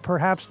Devers is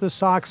perhaps the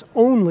Sox'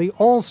 only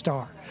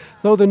all-star,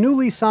 though the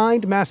newly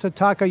signed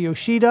Masataka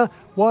Yoshida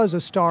was a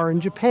star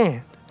in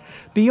Japan.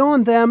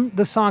 Beyond them,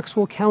 the Sox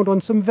will count on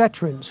some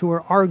veterans who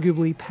are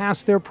arguably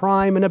past their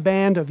prime and a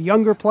band of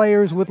younger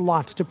players with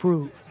lots to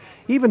prove.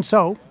 Even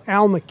so,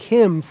 Al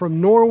McKim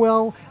from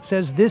Norwell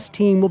says this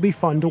team will be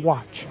fun to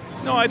watch.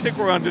 No, I think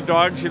we're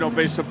underdogs,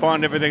 based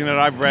upon everything that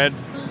I've read.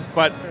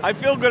 But I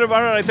feel good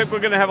about it. I think we're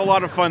going to have a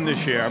lot of fun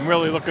this year. I'm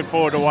really looking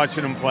forward to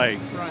watching them play.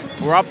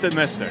 We're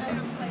optimistic.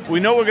 We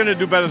know we're going to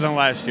do better than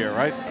last year,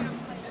 right?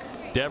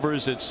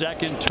 Devers at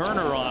second,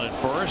 Turner on at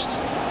first.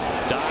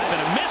 Dive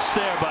and a miss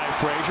there by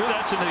Frazier.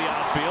 That's into the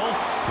outfield.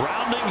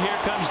 Rounding, here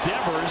comes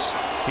Devers.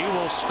 He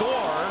will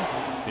score.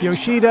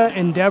 Yoshida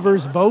and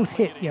Devers both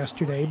hit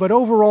yesterday, but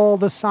overall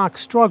the Sox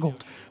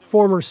struggled.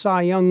 Former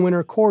Cy Young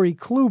winner Corey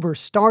Kluber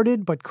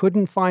started but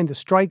couldn't find the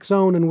strike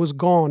zone and was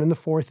gone in the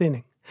fourth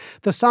inning.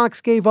 The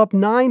Sox gave up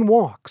 9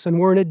 walks and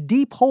were in a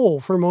deep hole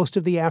for most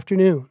of the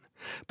afternoon.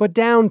 But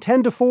down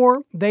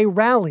 10-4, they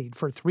rallied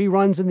for 3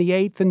 runs in the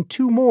 8th and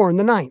 2 more in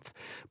the 9th.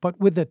 But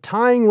with the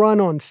tying run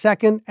on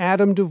second,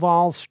 Adam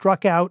Duvall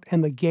struck out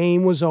and the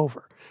game was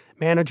over.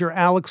 Manager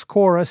Alex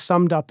Cora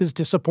summed up his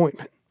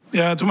disappointment.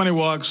 Yeah, too many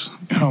walks.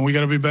 We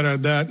got to be better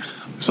at that.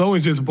 It's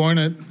always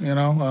disappointed,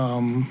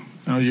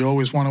 you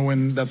always want to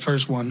win that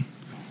first one.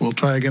 We'll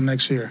try again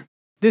next year.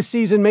 This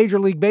season, Major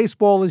League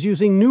Baseball is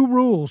using new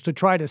rules to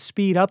try to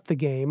speed up the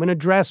game and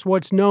address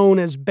what's known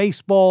as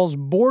baseball's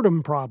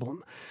boredom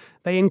problem.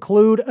 They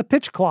include a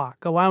pitch clock,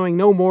 allowing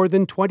no more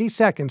than 20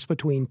 seconds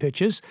between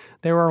pitches.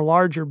 There are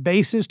larger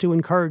bases to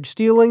encourage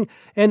stealing,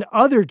 and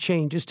other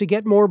changes to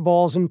get more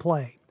balls in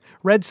play.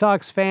 Red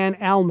Sox fan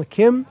Al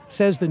McKim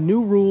says the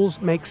new rules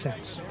make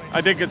sense.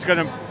 I think it's going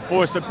to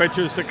force the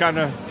pitchers to kind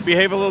of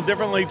behave a little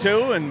differently,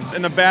 too,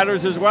 and the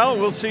batters as well.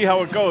 We'll see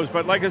how it goes.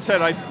 But like I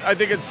said, I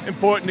think it's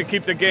important to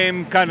keep the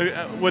game kind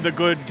of with a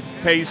good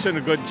pace and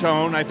a good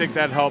tone. I think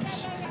that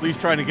helps, at least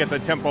trying to get the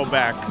tempo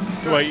back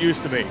to what it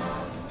used to be.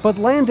 But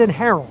Landon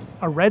Harrell,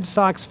 a Red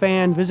Sox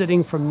fan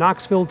visiting from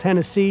Knoxville,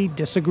 Tennessee,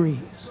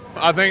 disagrees.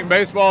 I think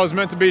baseball is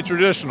meant to be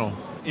traditional.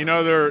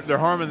 They're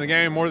harming the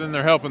game more than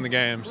they're helping the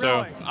game.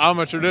 So I'm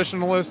a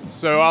traditionalist,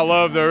 so I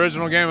love the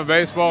original game of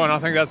baseball, and I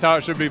think that's how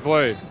it should be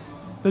played.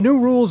 The new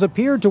rules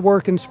appeared to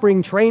work in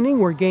spring training,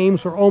 where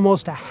games were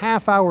almost a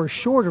half hour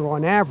shorter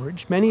on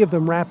average, many of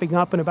them wrapping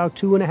up in about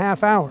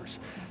 2.5 hours.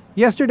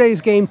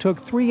 Yesterday's game took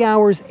 3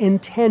 hours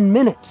and 10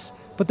 minutes,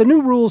 but the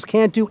new rules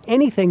can't do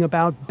anything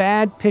about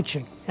bad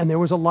pitching, and there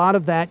was a lot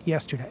of that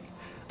yesterday.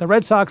 The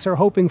Red Sox are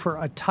hoping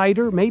for a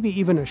tighter, maybe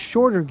even a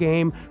shorter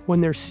game when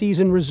their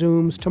season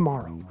resumes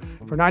tomorrow.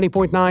 For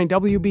 90.9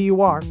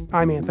 WBUR,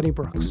 I'm Anthony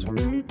Brooks.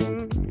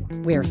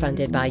 We're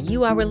funded by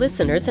you, our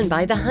listeners, and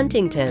by The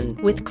Huntington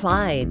with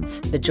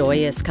Clyde's, the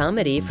joyous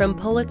comedy from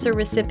Pulitzer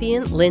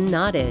recipient Lynn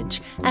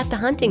Nottage, at The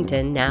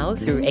Huntington now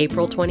through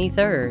April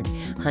 23rd,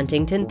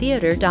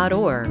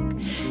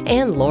 huntingtontheater.org.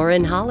 And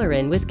Lauren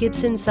Holleran with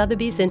Gibson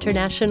Sotheby's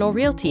International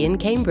Realty in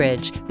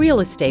Cambridge,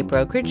 real estate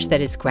brokerage that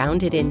is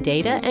grounded in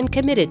data and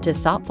committed to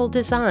thoughtful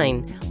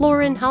design.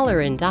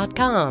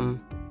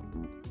 LaurenHolleran.com.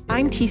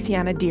 I'm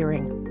Tiziana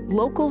Deering.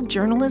 Local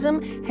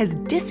journalism has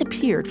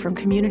disappeared from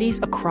communities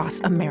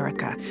across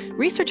America.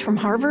 Research from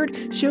Harvard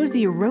shows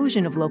the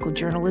erosion of local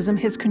journalism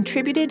has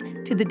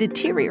contributed to the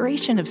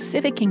deterioration of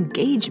civic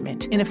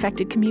engagement in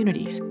affected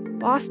communities.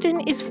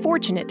 Boston is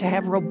fortunate to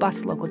have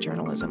robust local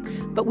journalism,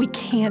 but we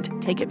can't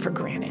take it for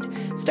granted.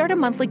 Start a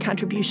monthly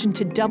contribution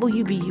to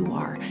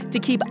WBUR to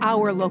keep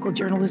our local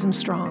journalism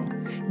strong.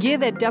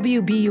 Give at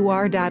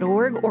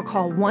WBUR.org or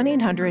call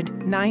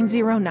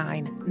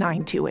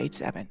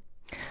 1-800-909-9287.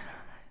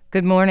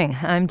 Good morning.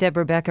 I'm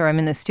Deborah Becker. I'm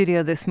in the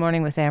studio this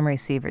morning with Amory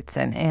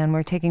Sievertson, and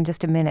we're taking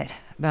just a minute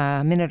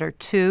or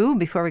two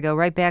before we go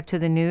right back to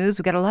the news.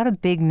 We've got a lot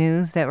of big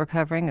news that we're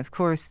covering. Of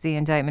course, the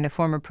indictment of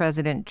former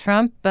President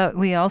Trump, but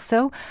we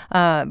also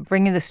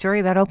bring you the story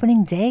about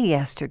opening day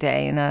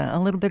yesterday and a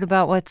little bit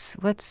about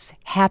what's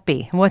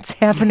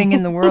happening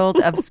in the world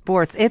of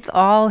sports. It's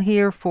all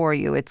here for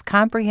you. It's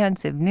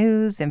comprehensive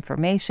news,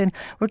 information.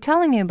 We're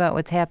telling you about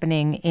what's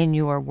happening in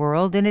your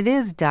world, and it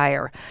is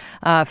dire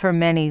for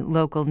many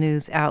local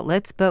news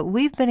outlets, but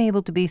we've been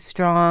able to be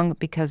strong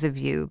because of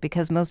you,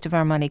 because most of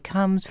our money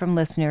comes from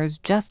listeners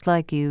just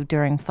like you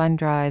during fund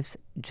drives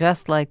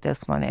just like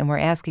this one, and we're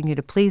asking you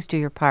to please do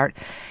your part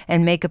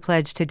and make a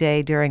pledge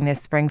today during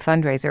this spring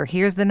fundraiser.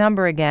 Here's the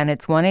number again.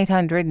 It's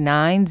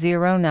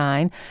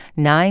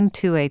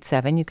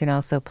 1-800-909-9287. You can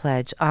also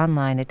pledge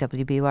online at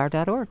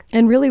WBUR.org.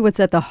 And really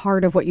what's at the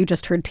heart of what you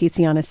just heard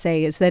Tiziana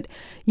say is that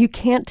you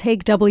can't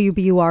take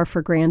WBUR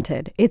for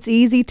granted. It's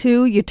easy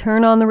to. You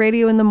turn on the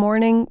radio in the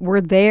morning.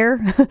 We're there.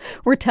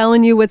 We're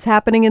telling you what's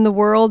happening in the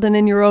world and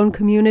in your own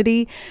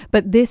community.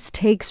 But this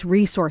takes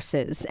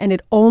resources, and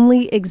it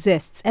only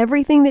exists.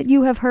 Everything that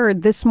you have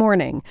heard this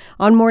morning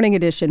on Morning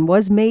Edition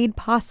was made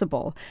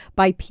possible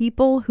by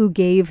people who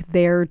gave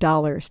their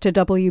dollars to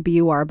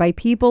WBUR, by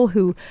people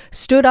who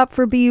stood up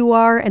for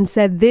BUR and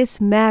said, this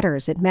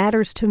matters. It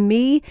matters to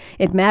me.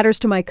 It matters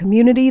to my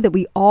community that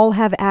we all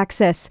have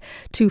access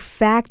to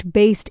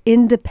fact-based,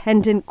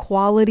 independent,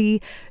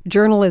 quality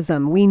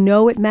journalism. We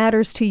know it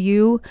matters to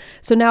you.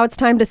 So now it's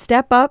time to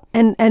step up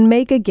and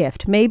make a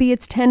gift. Maybe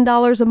it's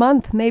 $10 a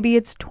month. Maybe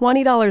it's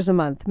 $20 a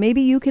month.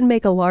 Maybe you can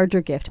make a larger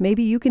gift.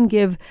 Maybe you can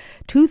give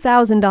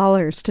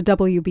 $2,000 to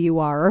WBUR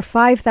or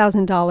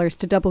 $5,000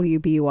 to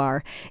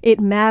WBUR. It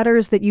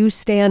matters that you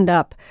stand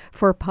up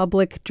for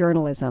public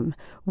journalism.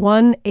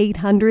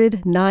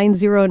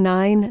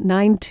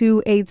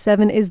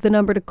 1-800-909-9287 is the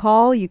number to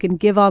call. You can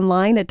give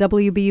online at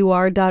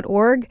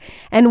WBUR.org.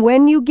 And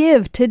when you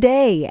give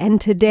today,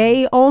 and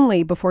today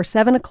only, before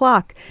 7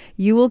 o'clock,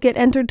 you will get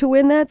entered to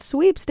win that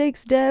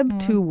sweepstakes, Deb.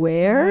 To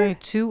where?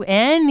 Right, to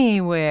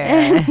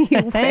anywhere.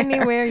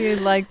 Anywhere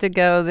you'd like to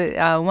go.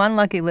 The one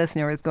lucky listener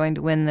listener is going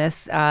to win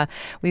this.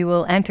 We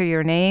will enter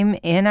your name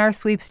in our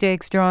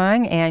sweepstakes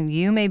drawing, and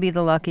you may be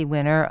the lucky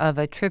winner of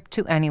a trip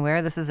to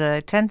anywhere. This is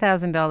a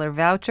 $10,000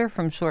 voucher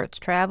from Shorts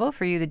Travel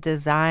for you to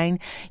design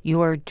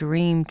your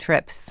dream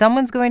trip.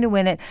 Someone's going to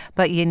win it,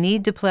 but you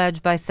need to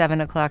pledge by 7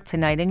 o'clock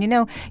tonight. And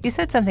you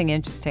said something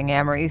interesting,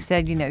 Amber. You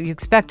said, you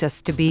expect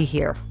us to be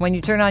here. When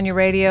you turn on your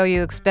radio,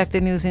 you expect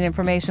the news and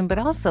information, but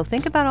also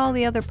think about all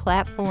the other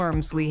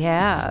platforms we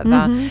have.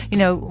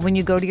 When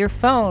you go to your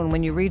phone,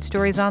 when you read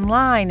stories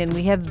online, and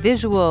we have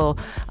visual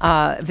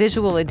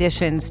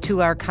additions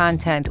to our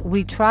content,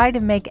 we try to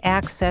make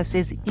access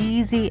as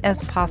easy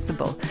as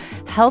possible.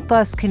 Help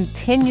us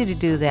continue to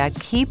do that.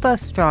 Keep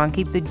us strong.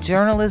 Keep the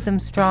journalism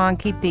strong.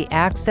 Keep the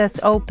access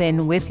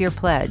open with your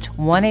pledge.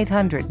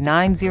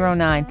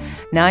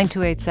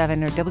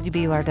 1-800-909-9287 or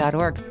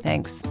WBUR.org.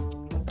 Thanks.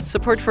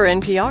 Support for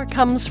NPR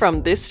comes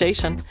from this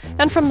station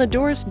and from the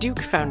Doris Duke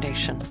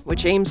Foundation,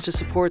 which aims to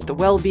support the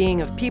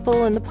well-being of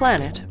people and the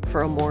planet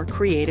for a more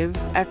creative,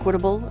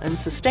 equitable, and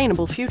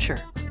sustainable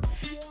future.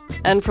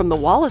 And from the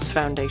Wallace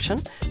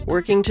Foundation,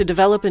 working to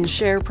develop and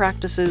share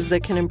practices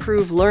that can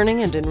improve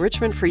learning and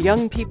enrichment for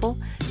young people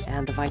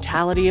and the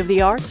vitality of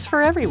the arts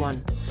for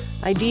everyone.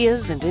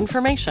 Ideas and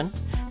information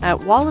at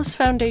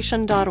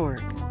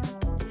wallacefoundation.org.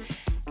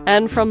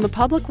 And from the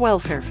Public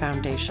Welfare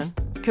Foundation,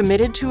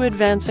 committed to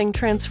advancing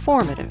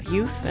transformative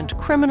youth and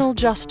criminal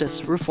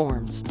justice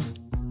reforms.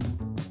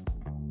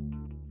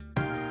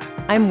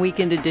 I'm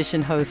Weekend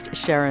Edition host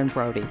Sharon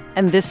Brody,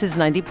 and this is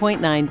 90.9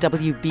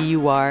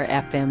 WBUR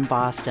FM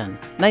Boston,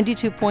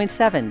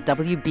 92.7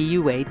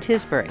 WBUA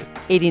Tisbury,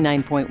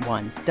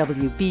 89.1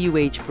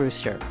 WBUH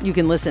Brewster. You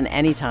can listen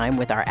anytime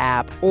with our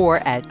app or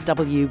at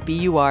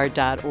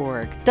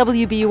WBUR.org.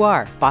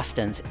 WBUR,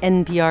 Boston's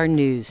NPR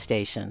news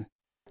station.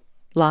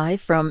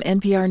 Live from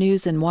NPR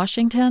News in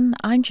Washington,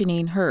 I'm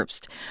Janine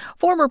Herbst.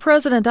 Former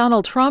President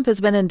Donald Trump has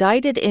been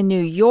indicted in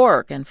New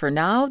York, and for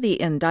now,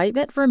 the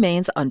indictment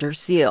remains under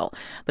seal.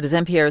 But as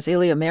NPR's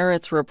Ilya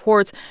Meritz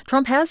reports,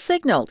 Trump has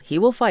signaled he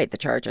will fight the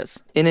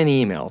charges. In an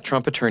email,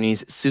 Trump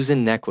attorneys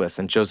Susan Neckles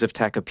and Joseph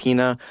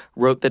Tacopina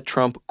wrote that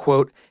Trump,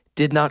 quote,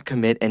 did not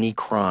commit any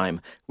crime.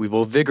 We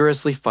will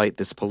vigorously fight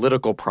this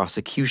political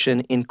prosecution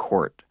in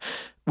court.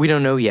 We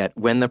don't know yet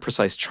when the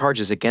precise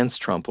charges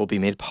against Trump will be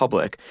made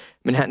public.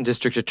 Manhattan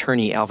District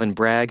Attorney Alvin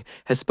Bragg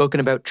has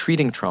spoken about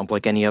treating Trump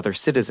like any other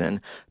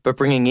citizen, but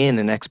bringing in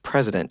an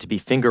ex-president to be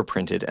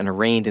fingerprinted and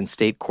arraigned in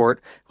state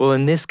court will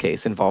in this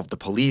case involve the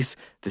police,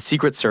 the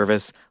Secret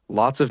Service,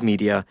 lots of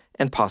media,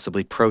 and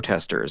possibly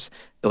protesters.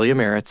 Ilya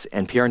Meritz,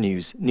 NPR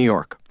News, New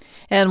York.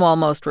 And while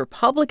most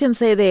Republicans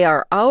say they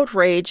are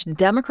outraged,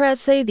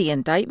 Democrats say the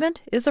indictment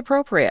is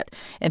appropriate.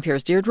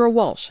 NPR's Deirdre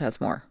Walsh has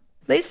more.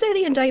 They say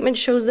the indictment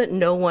shows that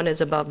no one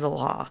is above the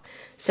law.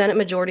 Senate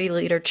Majority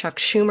Leader Chuck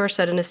Schumer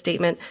said in a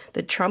statement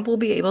that Trump will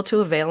be able to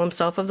avail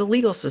himself of the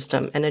legal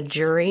system, and a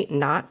jury,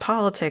 not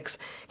politics,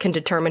 can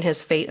determine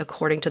his fate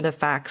according to the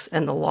facts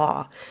and the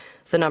law.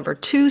 The number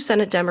 2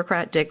 Senate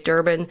Democrat, Dick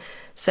Durbin,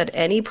 said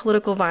any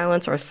political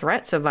violence or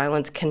threats of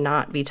violence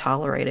cannot be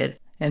tolerated.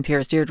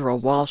 NPR's Deirdre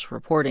Walsh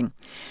reporting.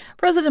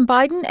 President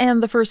Biden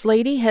and the First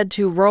Lady head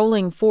to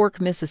Rolling Fork,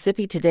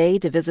 Mississippi today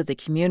to visit the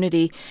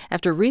community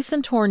after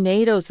recent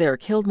tornadoes there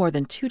killed more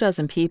than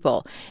 24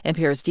 people.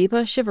 NPR's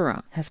Deepa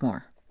Shivaram has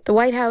more. The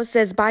White House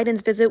says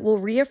Biden's visit will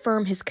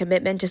reaffirm his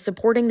commitment to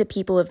supporting the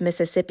people of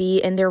Mississippi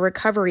in their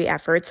recovery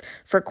efforts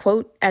for,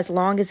 quote, as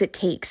long as it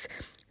takes.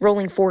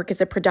 Rolling Fork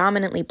is a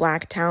predominantly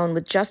black town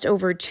with just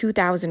over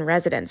 2,000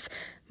 residents.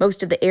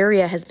 Most of the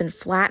area has been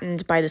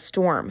flattened by the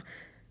storm.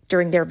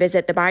 During their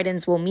visit, the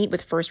Bidens will meet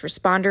with first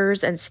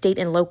responders and state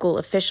and local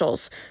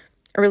officials.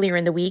 Earlier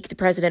in the week, the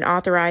president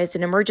authorized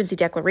an emergency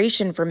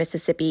declaration for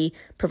Mississippi,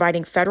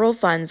 providing federal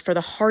funds for the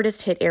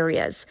hardest hit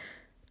areas.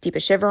 Deepa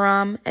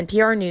Shivaram,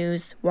 NPR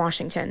News,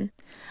 Washington.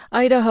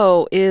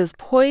 Idaho is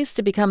poised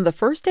to become the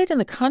first state in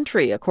the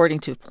country,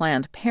 according to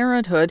Planned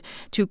Parenthood,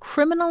 to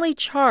criminally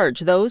charge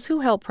those who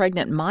help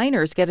pregnant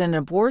minors get an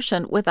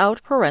abortion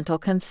without parental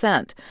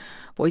consent.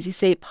 Boise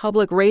State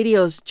Public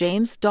Radio's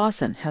James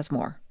Dawson has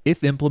more.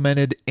 If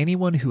implemented,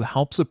 anyone who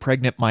helps a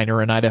pregnant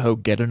minor in Idaho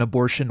get an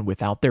abortion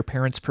without their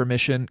parents'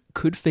 permission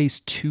could face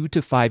 2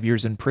 to 5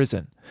 years in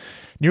prison.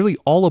 Nearly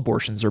all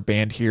abortions are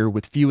banned here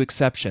with few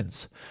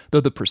exceptions, though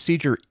the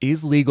procedure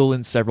is legal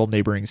in several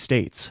neighboring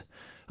states.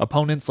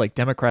 Opponents like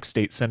Democratic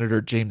State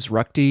Senator James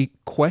Ruchti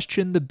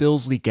question the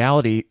bill's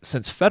legality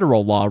since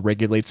federal law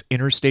regulates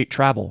interstate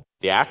travel.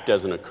 The act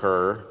doesn't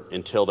occur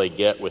until they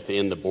get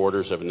within the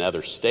borders of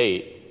another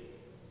state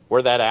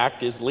where that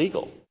act is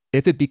legal.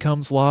 If it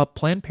becomes law,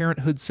 Planned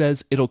Parenthood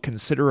says it'll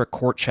consider a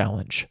court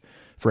challenge.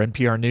 For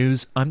NPR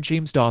News, I'm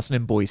James Dawson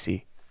in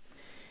Boise.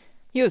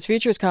 U.S.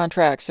 futures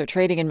contracts are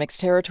trading in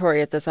mixed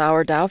territory at this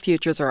hour. Dow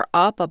futures are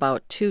up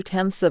about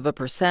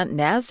 0.2%.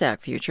 NASDAQ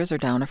futures are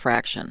down a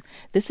fraction.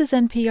 This is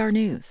NPR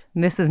News.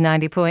 This is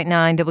 90.9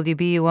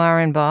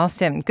 WBUR in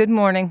Boston. Good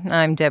morning.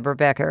 I'm Deborah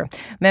Becker.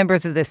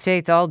 Members of the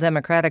state's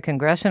all-Democratic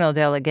congressional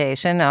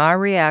delegation are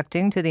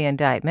reacting to the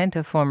indictment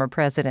of former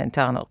President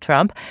Donald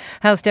Trump.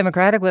 House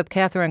Democratic Whip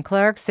Catherine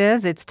Clark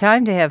says it's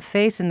time to have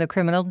faith in the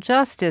criminal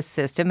justice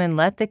system and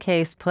let the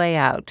case play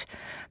out.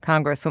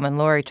 Congresswoman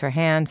Lori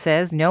Trahan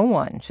says no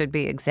one should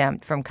be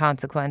exempt from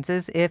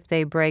consequences if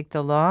they break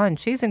the law, and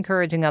she's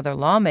encouraging other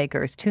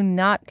lawmakers to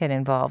not get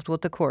involved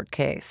with the court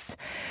case.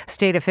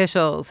 State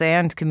officials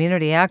and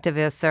community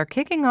activists are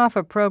kicking off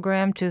a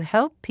program to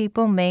help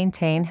people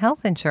maintain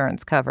health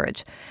insurance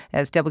coverage.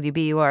 As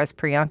WBUR's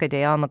Priyanka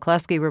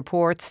Dayal-McCluskey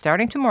reports,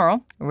 starting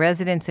tomorrow,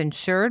 residents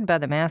insured by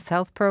the Mass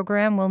Health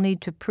Program will need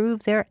to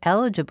prove they're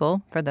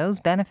eligible for those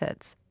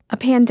benefits. A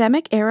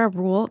pandemic-era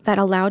rule that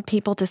allowed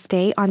people to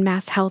stay on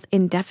Mass Health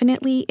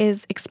indefinitely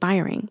is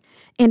expiring,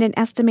 and an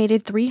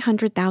estimated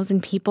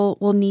 300,000 people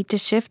will need to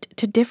shift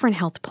to different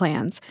health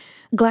plans.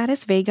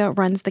 Gladys Vega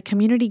runs the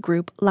community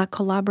group La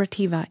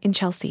Colaborativa in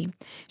Chelsea.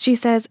 She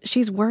says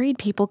she's worried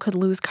people could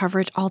lose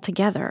coverage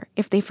altogether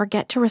if they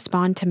forget to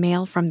respond to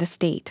mail from the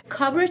state.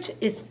 Coverage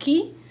is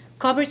key.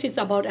 Coverage is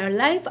about our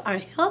life, our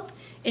health,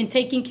 and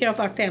taking care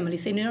of our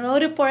families. And in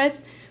order for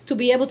us to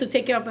be able to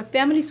take care of our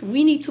families,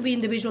 we need to be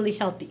individually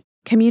healthy.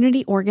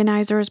 Community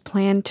organizers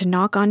plan to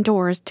knock on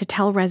doors to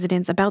tell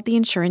residents about the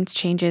insurance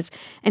changes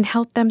and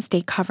help them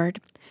stay covered.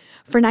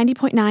 For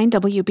 90.9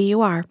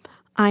 WBUR,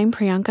 I'm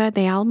Priyanka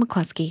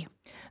Dayal-McCluskey.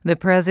 The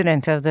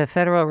president of the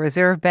Federal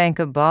Reserve Bank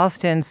of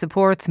Boston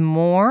supports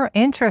more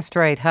interest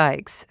rate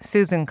hikes.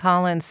 Susan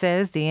Collins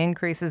says the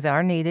increases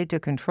are needed to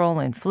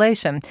control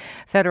inflation.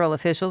 Federal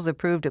officials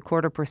approved a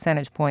 0.25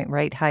 percentage point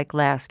rate hike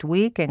last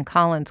week, and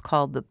Collins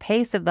called the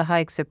pace of the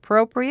hikes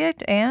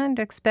appropriate and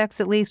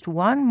expects at least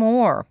one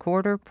more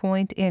 0.25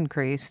 point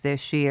increase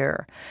this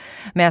year.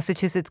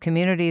 Massachusetts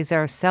communities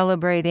are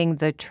celebrating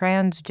the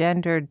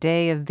Transgender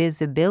Day of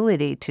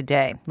Visibility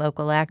today.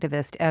 Local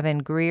activist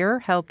Evan Greer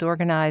helped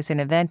organize an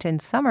event in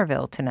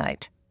Somerville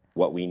tonight.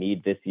 What we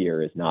need this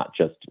year is not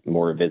just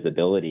more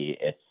visibility,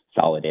 it's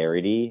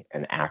solidarity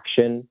and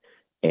action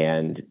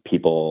and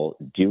people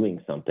doing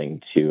something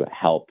to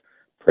help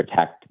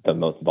protect the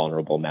most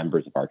vulnerable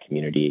members of our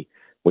community,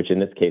 which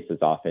in this case is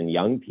often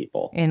young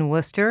people. In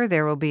Worcester,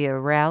 there will be a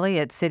rally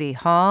at City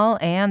Hall,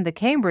 and the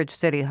Cambridge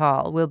City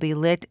Hall will be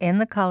lit in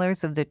the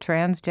colors of the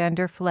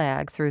transgender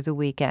flag through the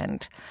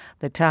weekend.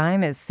 The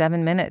time is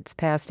 7 minutes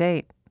past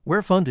 8.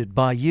 We're funded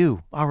by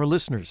you, our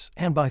listeners,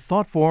 and by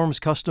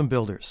ThoughtForms Custom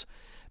Builders,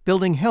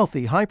 building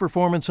healthy,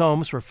 high-performance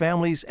homes for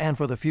families and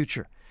for the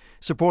future,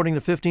 supporting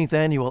the 15th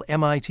Annual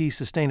MIT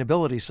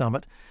Sustainability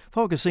Summit,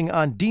 focusing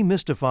on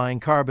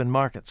demystifying carbon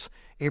markets.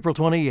 April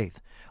 28th.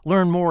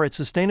 Learn more at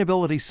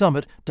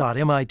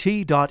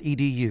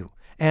sustainabilitysummit.mit.edu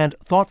and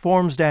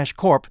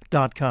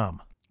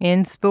thoughtforms-corp.com.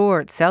 In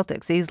sports,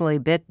 Celtics easily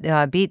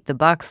beat the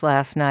Bucks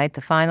last night.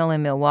 The final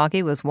in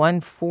Milwaukee was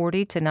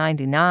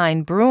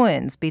 140-99.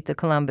 Bruins beat the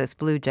Columbus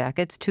Blue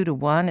Jackets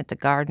 2-1 at the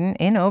Garden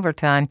in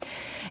overtime.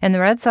 And the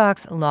Red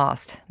Sox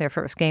lost their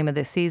first game of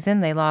the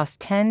season. They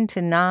lost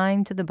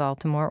 10-9 to the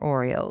Baltimore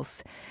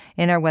Orioles.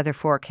 In our weather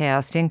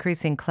forecast,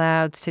 increasing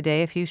clouds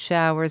today, a few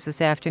showers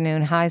this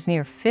afternoon, highs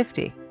near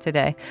 50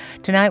 today.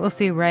 Tonight we'll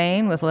see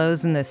rain with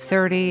lows in the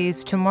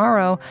 30s.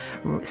 Tomorrow,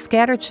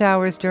 scattered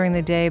showers during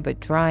the day, but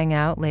drying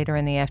out later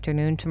in the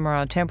afternoon.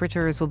 Tomorrow,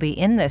 temperatures will be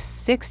in the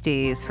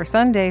 60s. For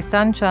Sunday,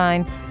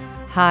 sunshine,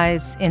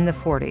 highs in the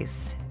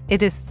 40s.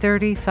 It is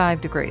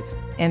 35 degrees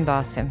in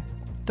Boston.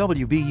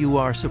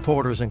 WBUR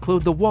supporters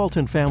include the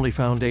Walton Family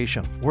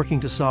Foundation, working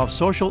to solve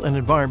social and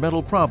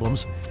environmental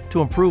problems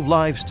to improve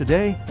lives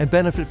today and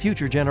benefit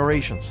future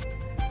generations.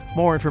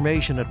 More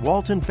information at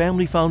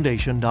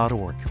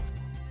waltonfamilyfoundation.org.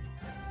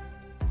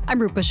 I'm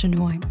Rupa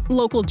Shenoy.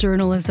 Local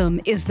journalism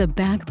is the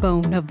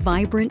backbone of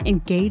vibrant,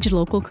 engaged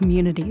local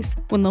communities.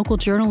 When local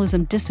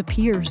journalism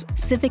disappears,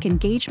 civic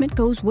engagement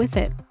goes with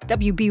it.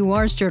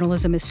 WBUR's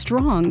journalism is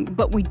strong,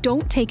 but we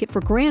don't take it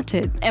for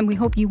granted, and we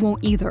hope you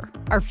won't either.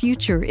 Our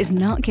future is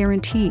not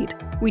guaranteed.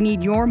 We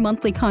need your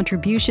monthly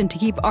contribution to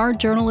keep our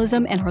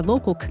journalism and our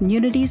local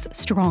communities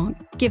strong.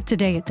 Give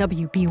today at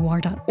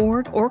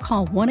WBUR.org or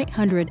call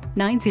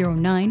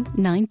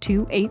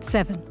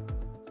 1-800-909-9287.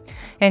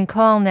 And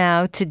call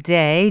now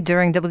today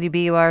during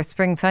WBUR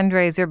Spring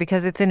Fundraiser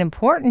because it's an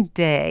important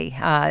day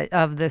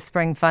of the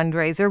Spring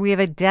Fundraiser. We have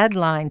a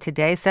deadline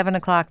today, 7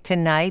 o'clock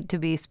tonight to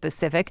be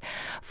specific,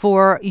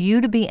 for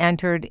you to be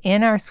entered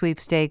in our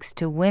sweepstakes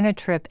to win a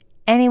trip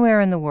anywhere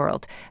in the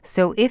world.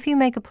 So if you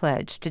make a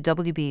pledge to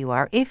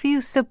WBUR, if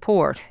you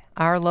support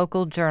our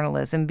local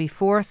journalism.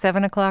 Before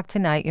 7 o'clock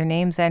tonight, your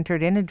name's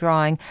entered in a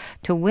drawing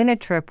to win a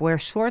trip where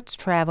Shorts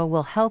Travel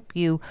will help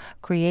you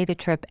create a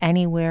trip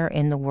anywhere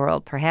in the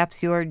world,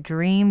 perhaps your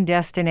dream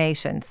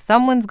destination.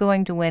 Someone's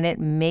going to win it.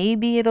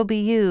 Maybe it'll be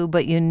you,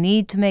 but you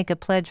need to make a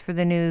pledge for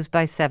the news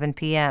by 7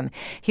 p.m.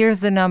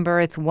 Here's the number.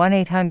 It's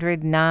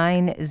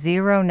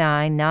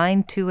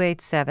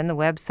 1-800-909-9287. The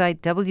website,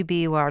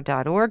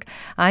 WBUR.org.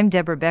 I'm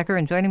Deborah Becker,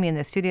 and joining me in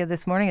the studio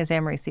this morning is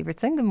Anne-Marie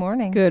Sievertson. Good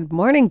morning. Good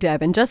morning,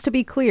 Deb. And just to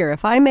be clear,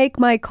 if I make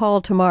my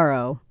call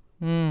tomorrow...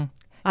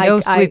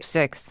 No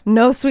sweepstakes.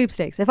 No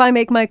sweepstakes. If I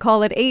make my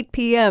call at 8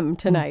 p.m.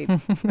 tonight.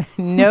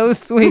 No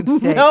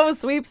sweepstakes. No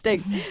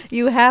sweepstakes.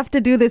 You have to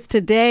do this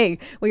today.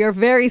 We are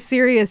very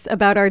serious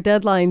about our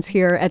deadlines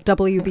here at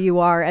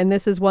WBUR, and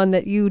this is one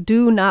that you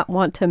do not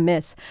want to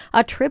miss.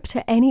 A trip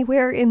to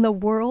anywhere in the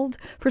world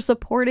for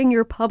supporting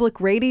your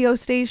public radio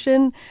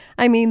station.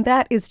 I mean,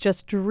 that is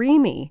just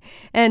dreamy.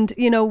 And,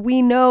 you know,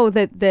 we know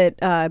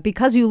that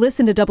because you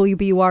listen to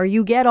WBUR,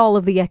 you get all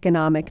of the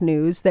economic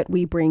news that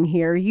we bring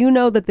here. You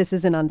know that this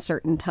is an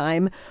uncertain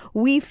time.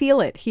 We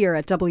feel it here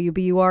at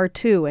WBUR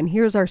too. And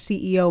here's our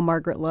CEO,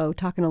 Margaret Lowe,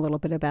 talking a little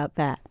bit about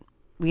that.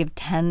 We have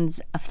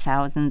tens of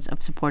thousands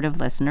of supportive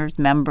listeners,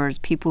 members,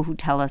 people who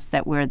tell us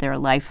that we're their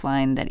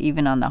lifeline, that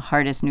even on the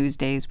hardest news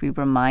days, we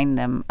remind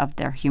them of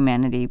their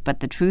humanity. But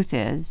the truth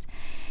is,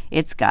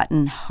 it's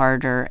gotten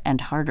harder and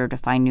harder to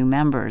find new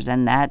members,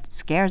 and that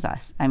scares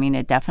us. I mean,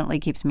 it definitely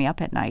keeps me up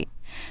at night.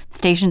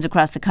 Stations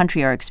across the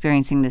country are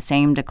experiencing the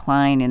same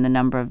decline in the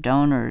number of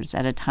donors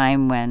at a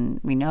time when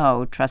we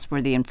know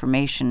trustworthy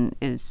information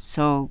is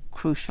so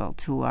crucial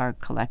to our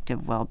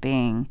collective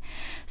well-being.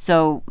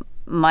 So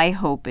my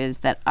hope is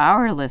that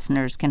our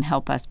listeners can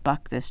help us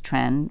buck this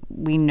trend.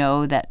 We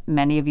know that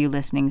many of you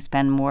listening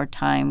spend more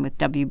time with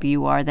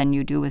WBUR than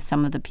you do with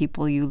some of the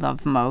people you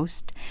love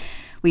most.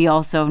 We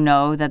also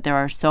know that there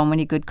are so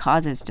many good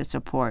causes to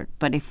support,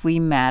 but if we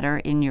matter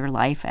in your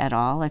life at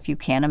all, if you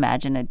can't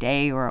imagine a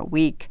day or a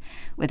week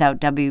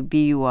without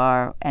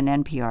WBUR and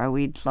NPR,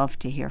 we'd love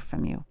to hear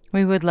from you.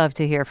 We would love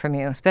to hear from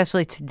you,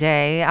 especially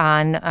today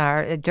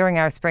during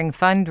our spring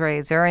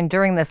fundraiser and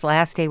during this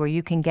last day where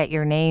you can get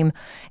your name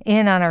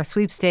in on our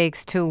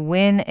sweepstakes to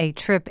win a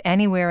trip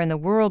anywhere in the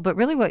world. But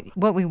really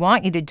what we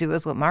want you to do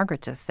is what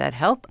Margaret just said.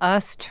 Help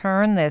us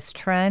turn this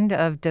trend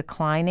of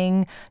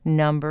declining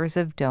numbers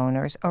of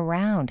donors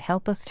around.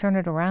 Help us turn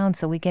it around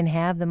so we can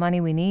have the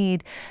money we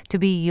need to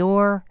be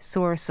your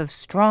source of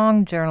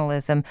strong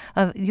journalism,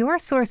 of your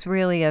source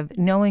really of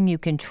knowing you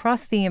can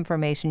trust the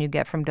information you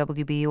get from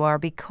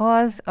WBUR because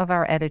of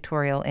our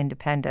editorial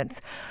independence.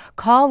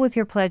 Call with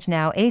your pledge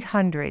now,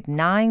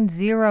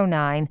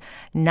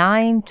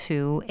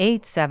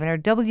 800-909-9287 or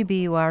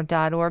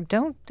WBUR.org.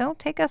 Don't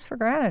take us for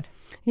granted.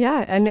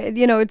 Yeah, and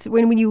you know, it's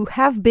when you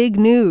have big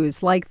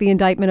news like the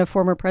indictment of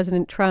former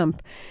President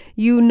Trump,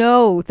 you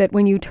know that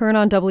when you turn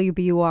on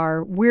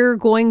WBUR, we're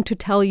going to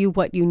tell you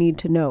what you need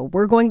to know.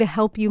 We're going to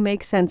help you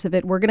make sense of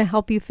it. We're going to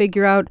help you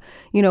figure out,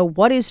 you know,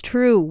 what is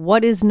true,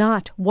 what is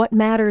not, what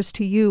matters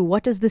to you,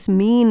 what does this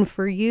mean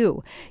for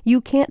you? You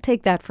can't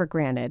take that for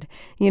granted.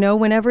 You know,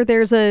 whenever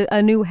there's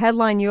a new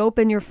headline, you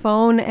open your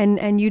phone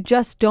and you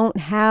just don't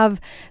have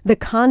the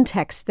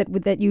context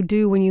that you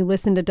do when you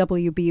listen to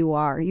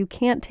WBUR. You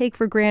can't take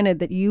for granted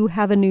that you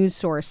have a news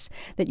source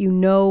that you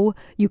know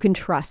you can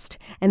trust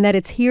and that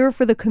it's here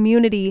for the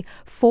community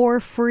for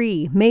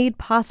free, made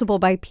possible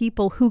by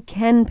people who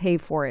can pay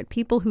for it,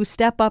 people who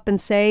step up and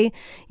say,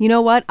 you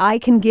know what, I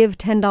can give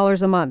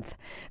 $10 a month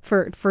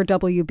for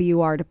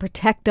WBUR to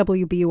protect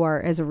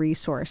WBUR as a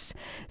resource.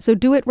 So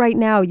do it right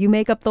now. You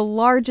make up the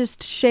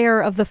largest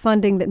share of the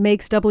funding that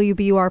makes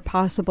WBUR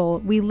possible.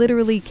 We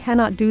literally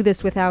cannot do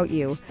this without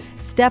you.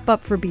 Step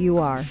up for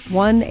BUR.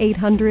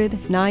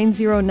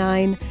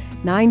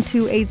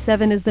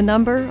 1-800-909-9287 is the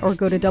number, or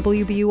go to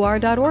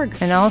WBUR.org.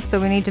 And also,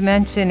 we need to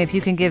mention, if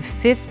you can give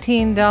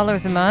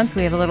 $15 a month,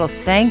 we have a little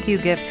thank you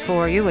gift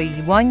for you, a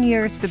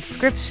 1-year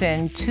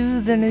subscription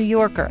to The New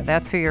Yorker.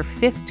 That's for your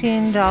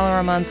 $15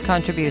 a month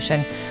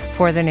contribution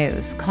for the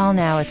news. Call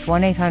now. It's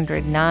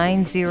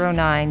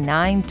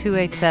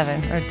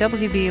 1-800-909-9287 or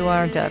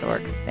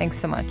WBUR.org. Thanks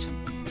so much.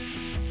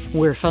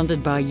 We're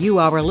funded by you,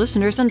 our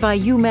listeners, and by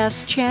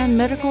UMass Chan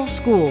Medical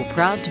School,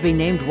 proud to be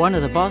named one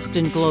of the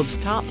Boston Globe's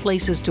top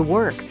places to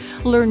work.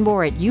 Learn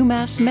more at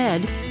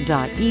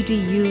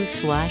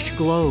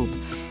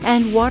umassmed.edu/globe.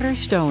 And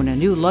Waterstone, a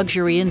new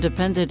luxury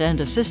independent and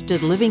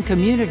assisted living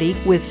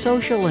community with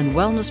social and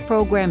wellness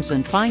programs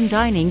and fine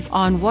dining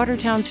on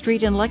Watertown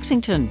Street in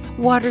Lexington.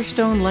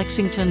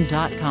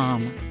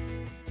 WaterstoneLexington.com.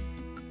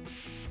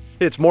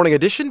 It's Morning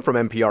Edition from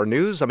NPR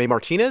News. I'm A.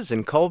 Martinez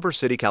in Culver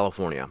City,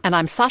 California. And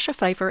I'm Sasha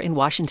Pfeiffer in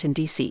Washington,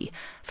 D.C.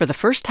 For the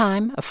first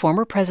time, a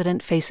former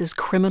president faces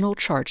criminal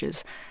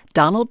charges.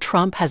 Donald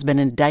Trump has been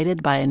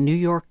indicted by a New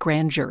York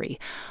grand jury.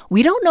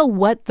 We don't know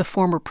what the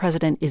former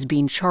president is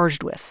being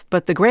charged with,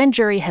 but the grand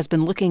jury has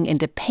been looking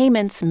into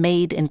payments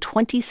made in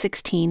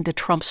 2016 to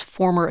Trump's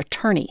former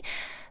attorney.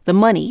 The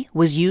money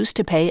was used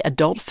to pay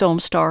adult film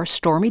star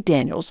Stormy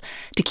Daniels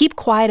to keep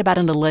quiet about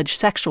an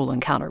alleged sexual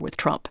encounter with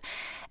Trump.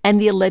 And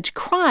the alleged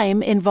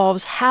crime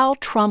involves how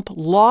Trump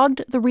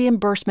logged the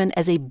reimbursement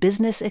as a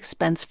business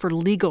expense for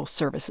legal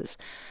services.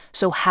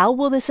 So how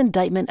will this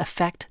indictment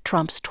affect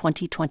Trump's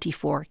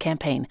 2024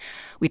 campaign?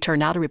 We turn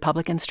now to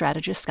Republican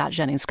strategist Scott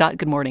Jennings. Scott,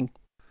 good morning.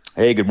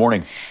 Hey, good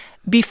morning.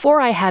 Before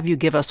I have you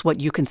give us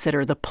what you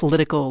consider the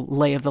political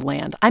lay of the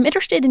land, I'm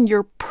interested in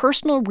your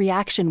personal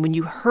reaction when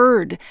you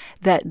heard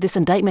that this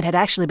indictment had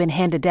actually been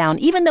handed down,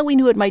 even though we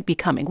knew it might be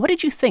coming. What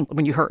did you think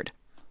when you heard?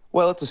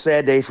 Well, it's a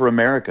sad day for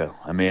America.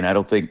 I mean, I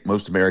don't think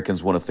most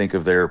Americans want to think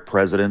of their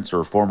presidents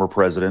or former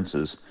presidents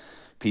as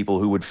people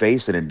who would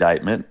face an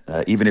indictment.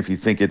 Even if you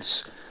think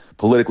it's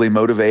politically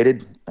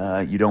motivated,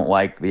 you don't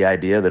like the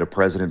idea that a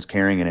president's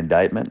carrying an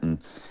indictment. And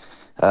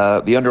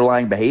the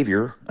underlying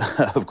behavior,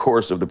 of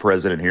course, of the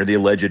president here, the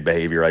alleged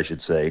behavior, I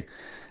should say,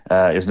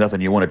 is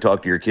nothing you want to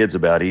talk to your kids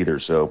about either.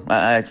 So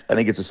I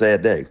think it's a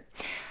sad day.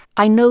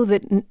 I know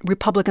that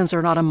Republicans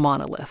are not a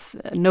monolith.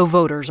 No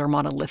voters are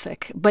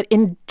monolithic. But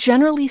in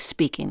generally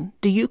speaking,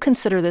 do you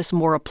consider this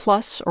more a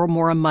plus or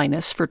more a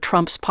minus for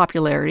Trump's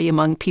popularity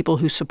among people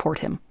who support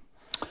him?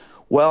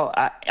 Well,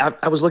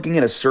 I was looking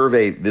at a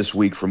survey this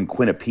week from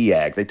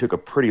Quinnipiac. They took a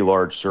pretty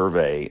large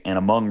survey, and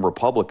among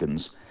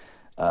Republicans,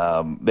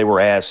 they were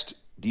asked,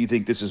 do you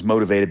think this is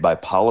motivated by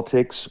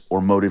politics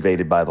or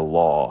motivated by the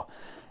law?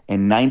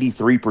 And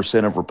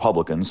 93% of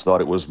Republicans thought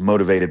it was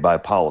motivated by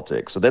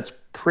politics. So that's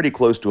pretty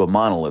close to a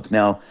monolith.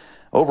 Now,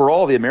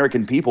 overall, the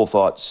American people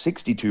thought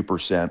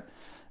 62%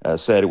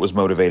 said it was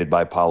motivated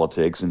by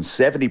politics, and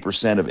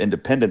 70% of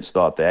independents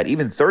thought that.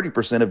 Even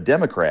 30% of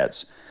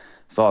Democrats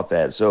thought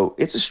that. So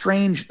it's a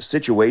strange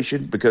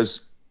situation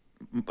because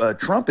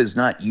Trump is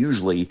not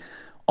usually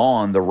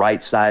on the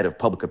right side of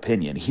public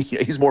opinion.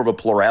 He's more of a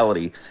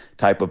plurality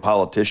type of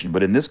politician.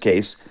 But in this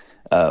case,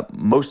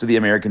 most of the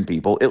American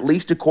people, at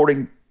least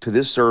according to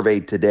this survey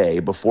today,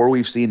 before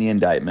we've seen the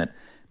indictment,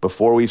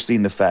 before we've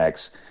seen the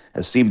facts,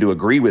 seem to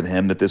agree with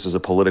him that this is a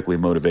politically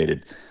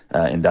motivated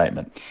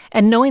indictment.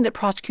 And knowing that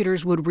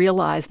prosecutors would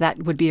realize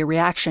that would be a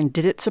reaction,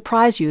 did it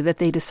surprise you that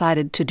they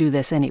decided to do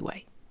this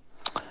anyway?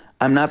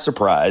 I'm not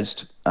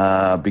surprised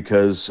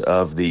because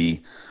of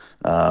the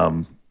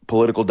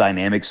political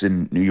dynamics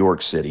in New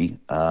York City.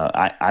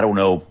 I don't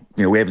know,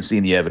 we haven't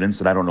seen the evidence,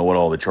 and I don't know what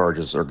all the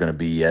charges are going to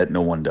be yet.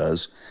 No one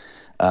does.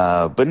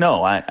 But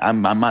no,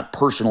 I'm not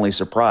personally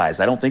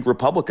surprised. I don't think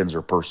Republicans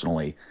are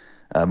personally.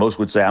 Most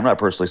would say I'm not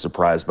personally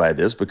surprised by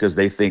this because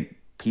they think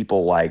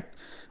people like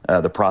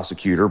the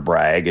prosecutor,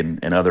 Bragg,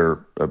 and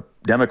other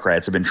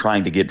Democrats have been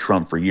trying to get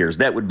Trump for years.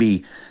 That would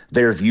be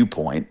their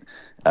viewpoint.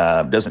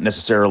 Doesn't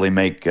necessarily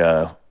make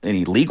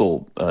any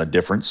legal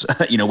difference,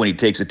 when he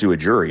takes it to a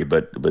jury,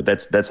 but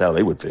that's how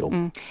they would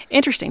feel.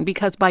 Interesting,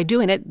 because by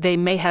doing it, they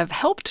may have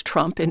helped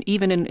Trump, and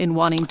even in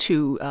wanting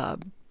to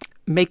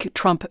make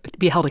Trump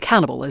be held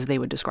accountable, as they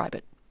would describe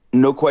it.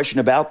 No question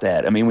about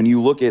that. I mean, when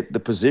you look at the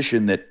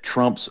position that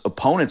Trump's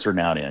opponents are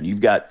now in,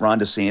 you've got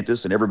Ron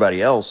DeSantis and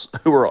everybody else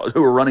who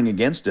are running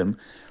against him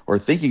or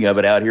thinking of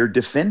it out here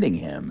defending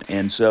him.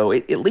 And so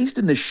at least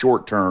in the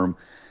short term,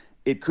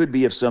 it could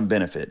be of some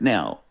benefit.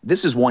 Now,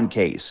 this is one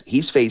case.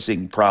 He's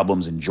facing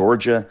problems in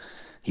Georgia.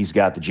 He's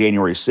got the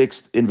January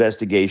 6th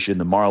investigation,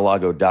 the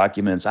Mar-a-Lago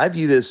documents. I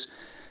view this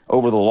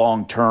over the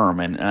long term,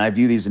 and I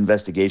view these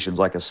investigations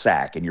like a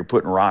sack, and you're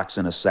putting rocks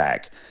in a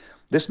sack.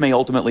 This may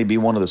ultimately be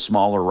one of the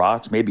smaller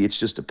rocks. Maybe it's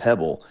just a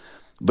pebble.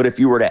 But if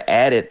you were to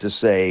add it to,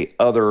 say,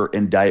 other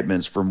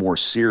indictments for more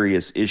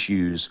serious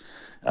issues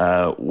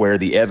where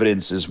the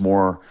evidence is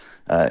more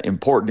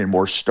important and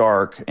more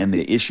stark and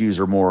the issues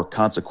are more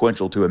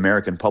consequential to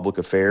American public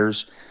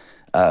affairs,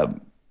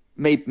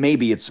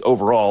 maybe it's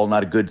overall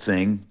not a good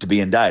thing to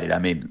be indicted. I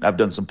mean, I've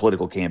done some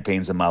political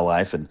campaigns in my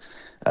life, and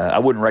I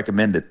wouldn't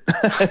recommend it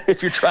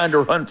if you're trying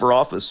to run for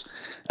office.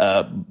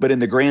 But in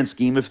the grand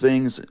scheme of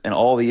things and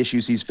all the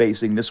issues he's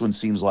facing, this one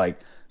seems like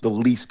the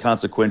least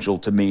consequential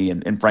to me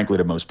and frankly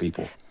to most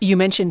people. You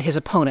mentioned his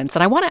opponents,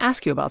 and I want to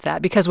ask you about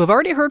that because we've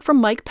already heard from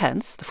Mike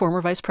Pence, the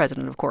former vice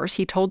president, of course.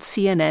 He told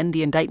CNN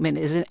the indictment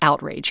is an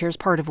outrage. Here's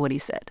part of what he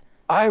said.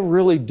 I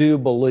really do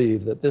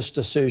believe that this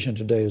decision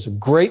today is a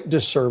great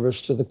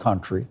disservice to the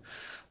country.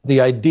 The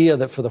idea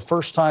that for the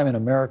first time in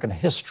American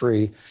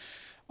history,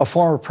 a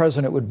former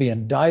president would be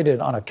indicted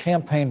on a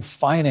campaign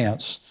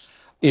finance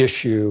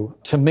issue,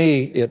 to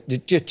me,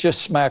 it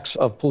just smacks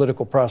of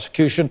political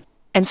prosecution.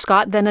 And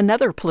Scott, then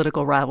another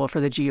political rival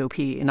for the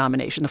GOP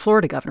nomination, the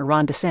Florida governor,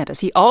 Ron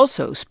DeSantis, he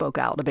also spoke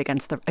out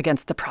against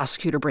the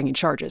prosecutor bringing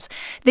charges.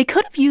 They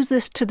could have used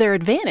this to their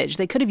advantage.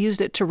 They could have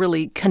used it to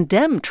really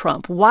condemn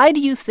Trump. Why do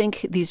you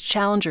think these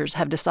challengers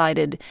have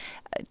decided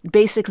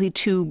basically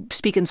to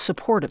speak in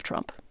support of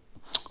Trump?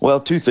 Well,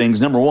 two things.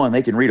 Number one,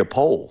 they can read a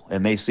poll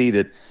and they see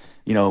that,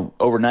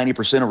 over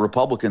 90% of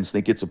Republicans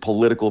think it's a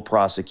political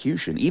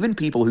prosecution. Even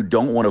people who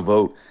don't want to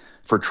vote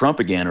for Trump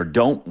again or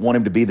don't want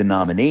him to be the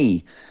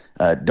nominee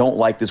don't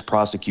like this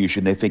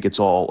prosecution. They think it's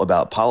all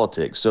about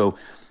politics. So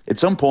at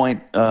some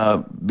point,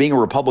 being a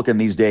Republican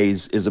these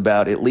days is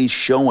about at least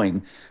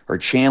showing or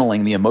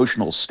channeling the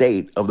emotional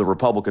state of the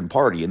Republican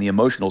Party. And the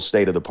emotional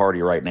state of the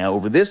party right now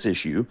over this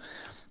issue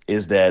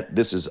is that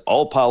this is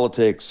all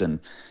politics and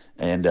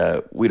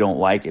we don't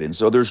like it. And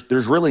so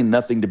there's really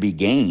nothing to be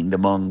gained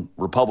among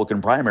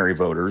Republican primary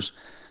voters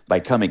by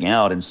coming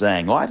out and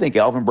saying, "Well, I think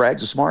Alvin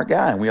Bragg's a smart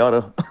guy, and we ought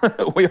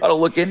to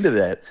look into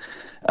that."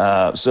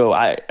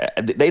 So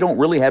they don't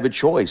really have a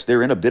choice.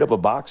 They're in a bit of a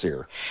box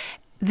here.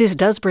 This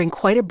does bring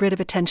quite a bit of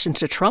attention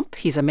to Trump.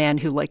 He's a man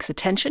who likes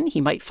attention.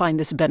 He might find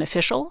this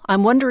beneficial.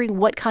 I'm wondering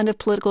what kind of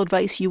political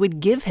advice you would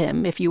give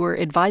him if you were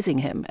advising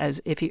him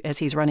as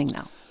he's running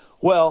now.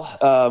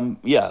 Well,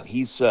 yeah,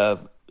 he's a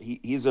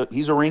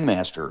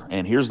ringmaster,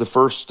 and here's the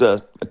first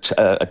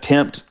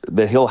attempt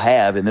that he'll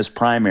have in this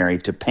primary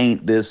to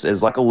paint this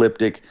as like a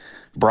elliptic,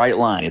 bright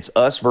line. It's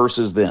us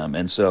versus them,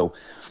 and so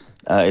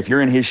if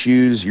you're in his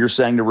shoes, you're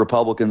saying to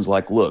Republicans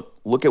like,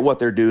 look at what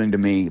they're doing to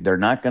me. They're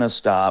not going to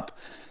stop,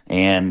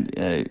 and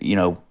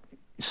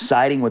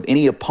siding with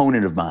any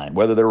opponent of mine,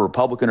 whether they're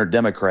Republican or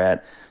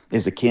Democrat,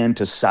 is akin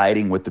to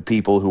siding with the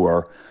people who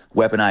are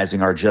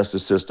weaponizing our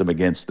justice system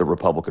against the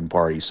Republican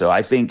Party. So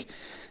I think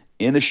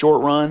in the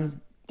short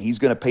run, he's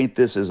going to paint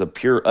this as a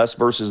pure us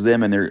versus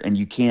them, and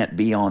you can't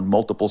be on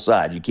multiple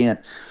sides. You can't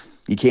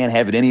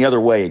have it any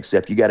other way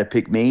except you got to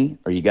pick me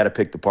or you got to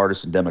pick the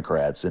partisan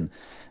Democrats. And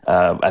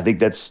I think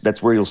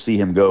that's where you'll see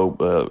him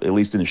go, at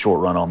least in the short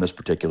run, on this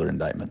particular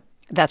indictment.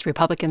 That's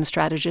Republican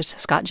strategist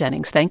Scott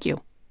Jennings. Thank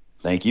you.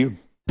 Thank you.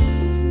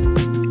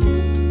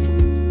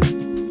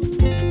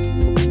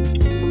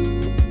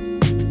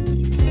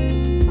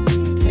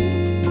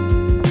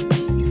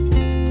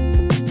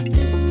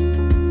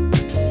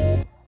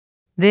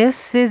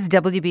 This is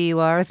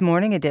WBUR's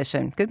Morning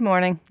Edition. Good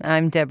morning.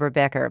 I'm Deborah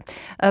Becker.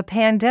 A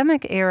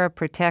pandemic-era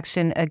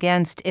protection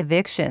against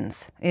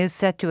evictions is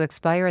set to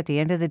expire at the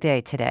end of the day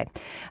today.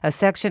 A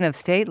section of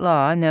state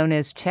law known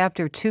as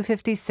Chapter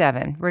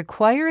 257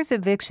 requires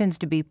evictions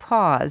to be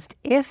paused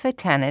if a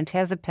tenant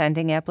has a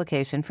pending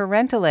application for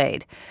rental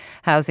aid.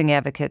 Housing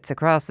advocates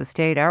across the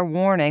state are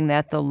warning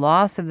that the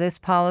loss of this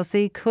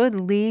policy could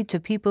lead to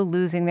people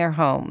losing their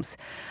homes.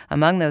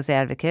 Among those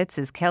advocates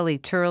is Kelly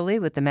Turley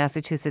with the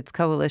Massachusetts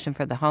Coalition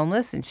for the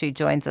Homeless, and she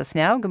joins us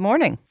now. Good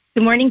morning.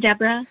 Good morning,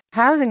 Deborah.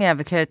 Housing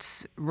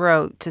advocates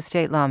wrote to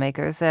state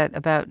lawmakers that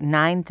about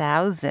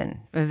 9,000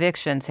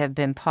 evictions have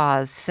been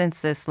paused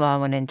since this law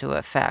went into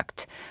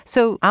effect.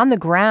 So on the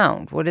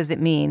ground, what does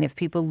it mean if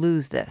people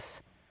lose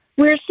this?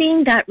 We're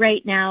seeing that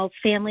right now,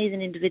 families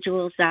and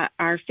individuals that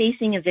are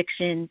facing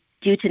eviction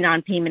due to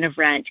non-payment of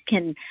rent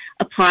can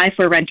apply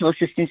for rental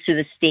assistance through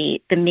the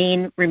state. The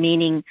main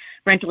remaining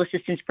rental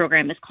assistance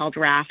program is called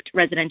RAFT,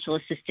 Residential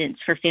Assistance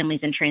for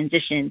Families in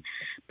Transition.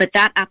 But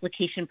that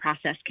application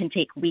process can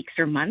take weeks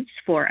or months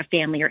for a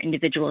family or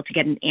individual to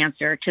get an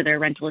answer to their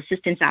rental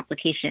assistance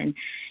application.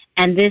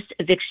 And this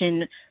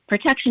eviction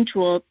protection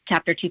tool,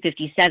 Chapter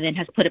 257,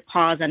 has put a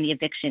pause on the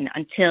eviction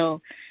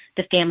until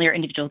the family or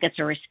individual gets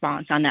a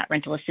response on that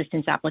rental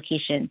assistance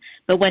application.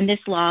 But when this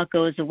law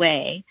goes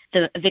away,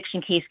 the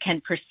eviction case can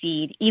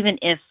proceed even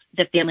if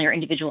the family or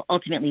individual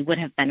ultimately would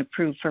have been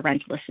approved for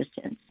rental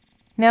assistance.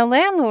 Now,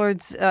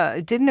 landlords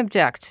didn't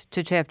object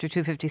to Chapter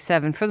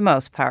 257 for the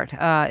most part,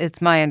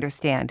 it's my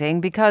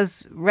understanding,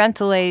 because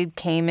rental aid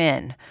came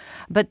in.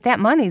 But that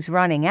money's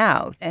running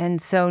out.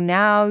 And so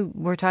now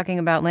we're talking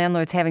about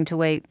landlords having to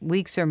wait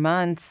weeks or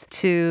months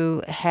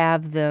to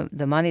have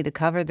the money to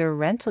cover their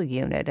rental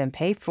unit and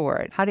pay for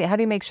it. How do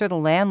you make sure the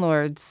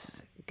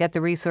landlords get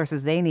the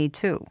resources they need,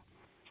 too?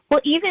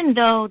 Well, even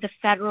though the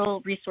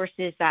federal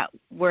resources that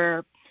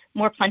were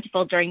more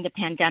plentiful during the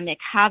pandemic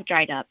have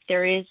dried up,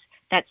 there is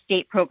that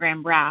state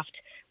program RAFT,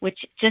 which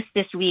just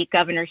this week,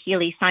 Governor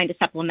Healy signed a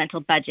supplemental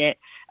budget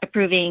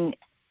approving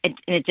an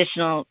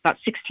additional about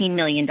 $16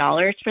 million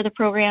for the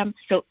program.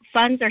 So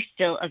funds are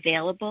still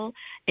available.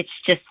 It's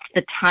just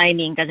the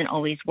timing doesn't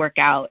always work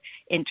out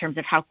in terms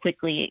of how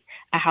quickly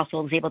a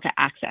household is able to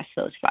access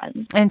those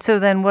funds. And so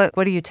then what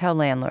do you tell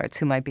landlords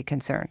who might be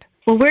concerned?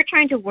 Well, we're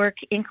trying to work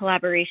in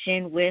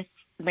collaboration with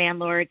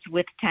landlords,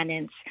 with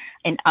tenants,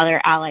 and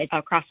other allies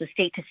across the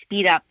state to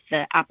speed up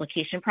the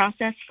application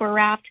process for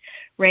RAFT.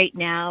 Right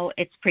now,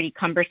 it's pretty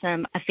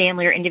cumbersome. A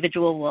family or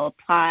individual will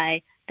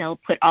apply. They'll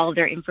put all of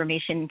their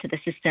information into the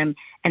system,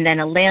 and then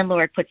a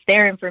landlord puts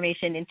their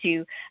information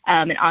into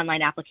an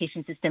online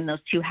application system. Those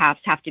two halves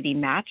have to be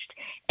matched.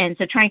 And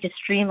so trying to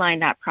streamline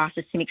that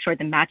process to make sure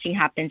the matching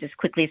happens as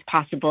quickly as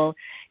possible,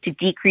 to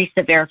decrease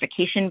the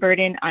verification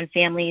burden on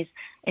families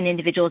and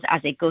individuals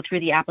as they go through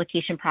the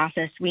application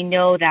process. We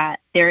know that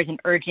there is an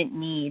urgent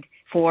need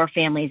for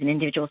families and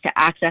individuals to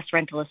access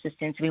rental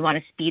assistance. We want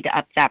to speed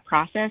up that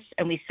process.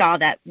 And we saw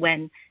that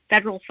when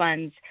federal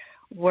funds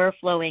were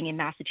flowing in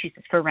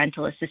Massachusetts for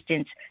rental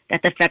assistance, that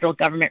the federal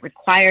government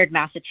required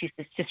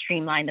Massachusetts to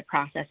streamline the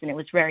process, and it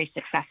was very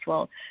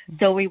successful.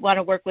 So we want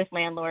to work with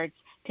landlords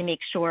to make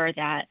sure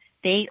that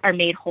they are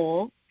made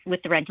whole with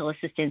the rental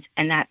assistance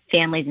and that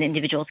families and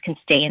individuals can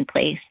stay in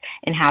place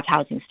and have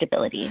housing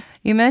stability.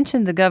 You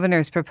mentioned the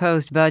governor's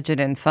proposed budget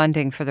and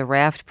funding for the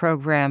RAFT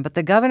program, but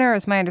the governor,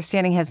 as my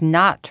understanding, has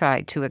not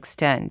tried to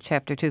extend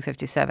Chapter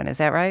 257. Is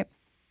that right?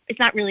 It's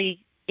not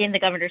really in the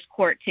governor's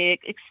court to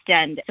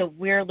extend. So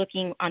we're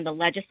looking on the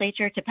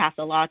legislature to pass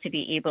a law to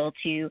be able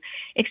to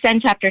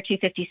extend Chapter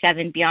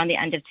 257 beyond the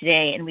end of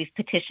today. And we've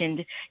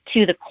petitioned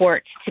to the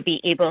court to be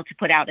able to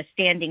put out a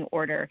standing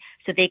order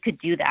so they could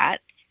do that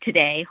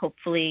today.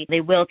 Hopefully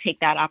they will take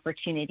that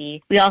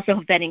opportunity. We also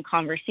have been in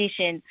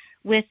conversation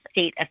with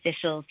state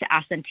officials to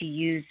ask them to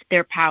use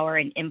their power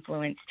and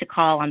influence to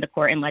call on the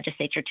court and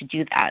legislature to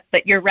do that.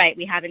 But you're right,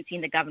 we haven't seen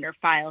the governor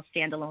file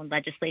standalone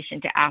legislation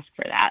to ask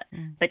for that.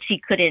 But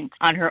she couldn't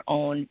on her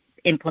own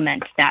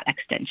implement that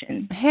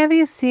extension. Have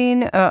you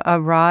seen a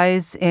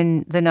rise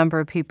in the number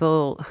of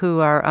people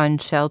who are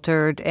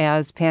unsheltered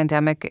as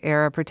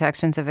pandemic-era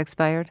protections have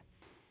expired?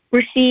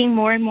 We're seeing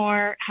more and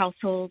more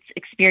households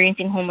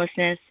experiencing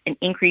homelessness, an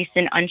increase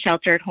in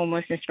unsheltered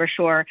homelessness for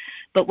sure.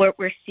 But what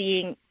we're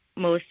seeing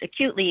most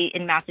acutely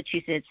in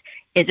Massachusetts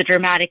is a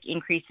dramatic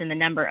increase in the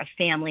number of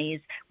families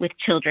with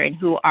children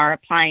who are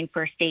applying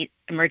for a state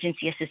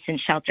emergency assistance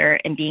shelter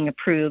and being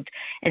approved.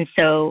 And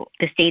so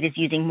the state is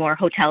using more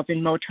hotels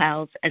and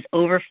motels as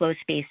overflow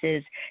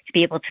spaces to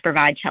be able to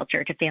provide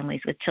shelter to families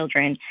with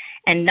children.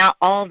 And not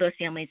all of those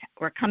families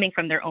were coming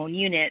from their own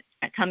unit,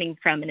 coming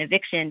from an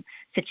eviction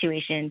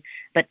situation,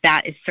 but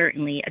that is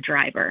certainly a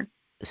driver.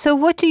 So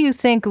what do you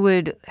think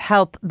would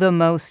help the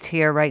most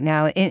here right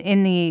now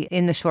in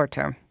the short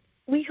term?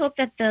 We hope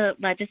that the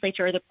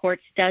legislature or the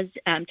courts does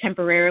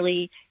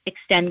temporarily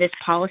extend this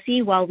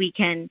policy while we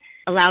can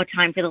allow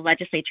time for the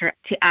legislature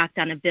to act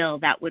on a bill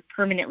that would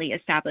permanently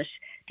establish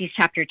these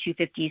Chapter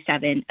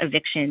 257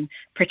 eviction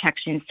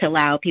protections to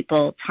allow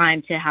people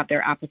time to have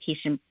their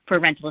application for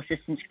rental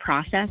assistance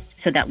processed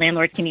so that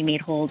landlords can be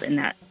made whole and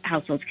that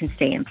households can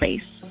stay in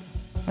place.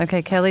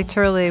 Okay, Kelly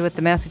Turley with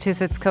the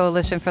Massachusetts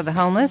Coalition for the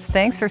Homeless.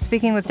 Thanks for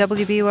speaking with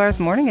WBUR's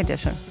Morning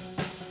Edition.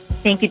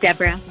 Thank you,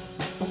 Deborah.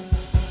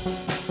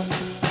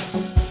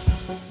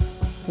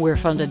 We're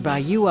funded by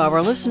you,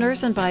 our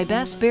listeners, and by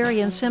Bass,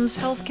 Berry & Sims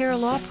Healthcare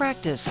Law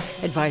Practice,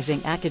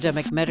 advising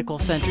academic medical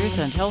centers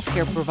and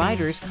healthcare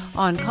providers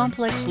on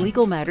complex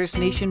legal matters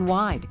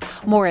nationwide.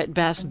 More at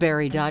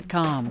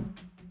bassberry.com.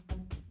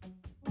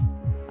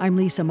 I'm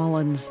Lisa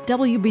Mullins.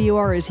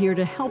 WBUR is here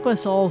to help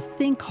us all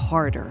think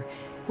harder.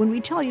 When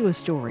we tell you a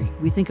story,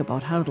 we think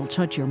about how it'll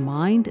touch your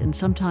mind and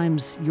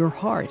sometimes your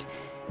heart.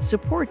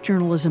 Support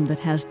journalism that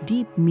has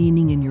deep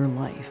meaning in your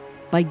life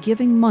by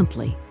giving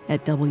monthly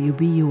at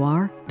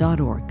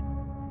WBUR.org.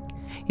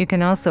 You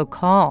can also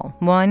call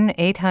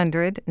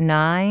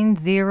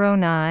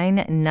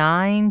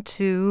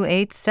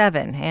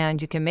 1-800-909-9287,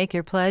 and you can make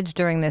your pledge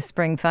during this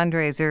spring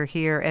fundraiser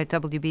here at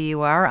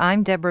WBUR.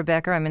 I'm Deborah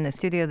Becker. I'm in the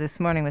studio this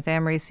morning with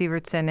Anne-Marie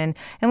Sievertson, and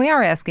we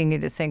are asking you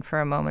to think for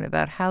a moment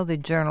about how the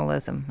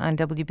journalism on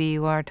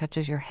WBUR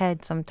touches your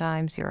head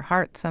sometimes, your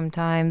heart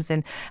sometimes,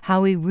 and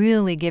how we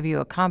really give you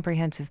a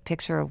comprehensive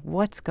picture of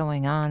what's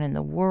going on in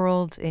the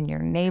world, in your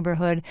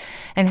neighborhood,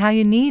 and how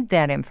you need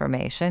that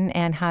information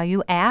and how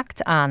you act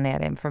on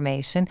that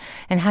information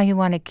and how you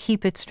want to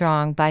keep it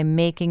strong by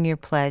making your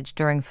pledge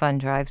during fund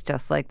drives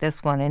just like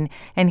this one.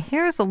 And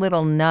here's a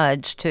little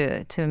nudge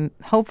to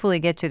hopefully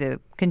get you to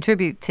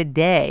contribute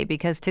today,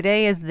 because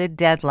today is the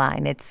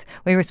deadline.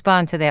 We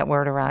respond to that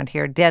word around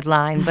here,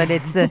 deadline, but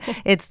it's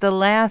the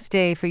last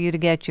day for you to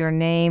get your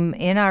name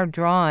in our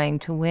drawing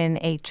to win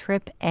a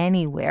trip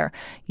anywhere.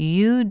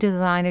 You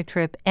design a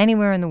trip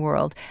anywhere in the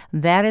world.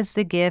 That is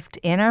the gift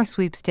in our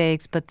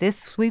sweepstakes, but this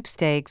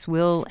sweepstakes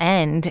will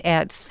end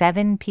at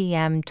 7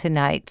 p.m.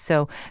 tonight.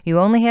 So you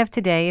only have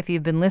today. If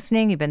you've been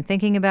listening, you've been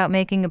thinking about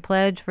making a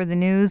pledge for the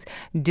news,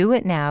 do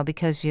it now,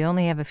 because you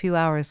only have a few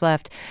hours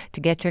left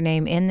to get your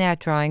name in that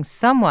drawing.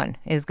 Someone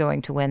is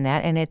going to win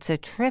that, and it's a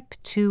trip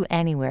to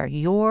anywhere,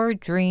 your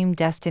dream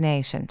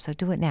destination. So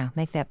do it now.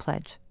 Make that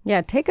pledge.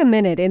 Yeah, take a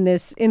minute in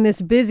this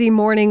busy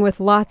morning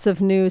with lots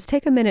of news.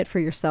 Take a minute for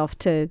yourself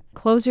to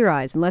close your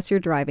eyes. Unless you're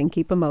driving,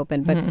 keep them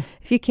open. But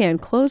if you can,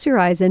 close your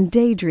eyes and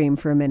daydream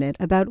for a minute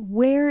about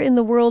where in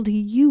the world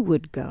you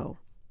would go.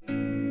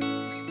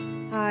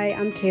 Hi,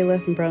 I'm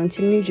Kayla from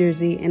Burlington, New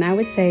Jersey, and I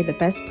would say the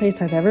best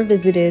place I've ever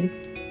visited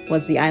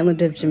was the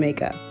island of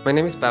Jamaica. My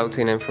name is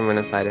Bautun. I'm from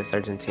Buenos Aires,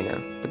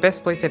 Argentina. The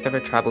best place I've ever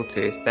traveled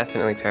to is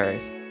definitely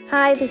Paris.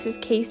 Hi, this is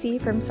Casey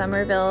from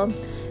Somerville.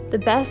 The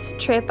best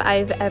trip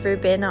I've ever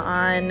been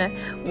on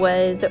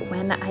was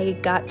when I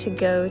got to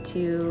go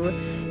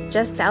to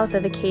just south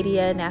of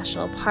Acadia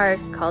National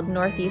Park called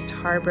Northeast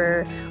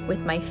Harbor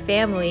with my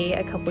family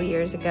a couple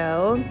years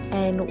ago.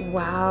 And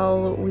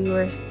while we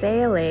were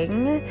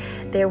sailing,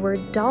 there were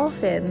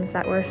dolphins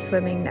that were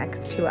swimming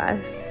next to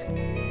us.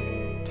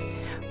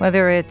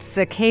 Whether it's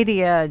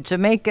Acadia,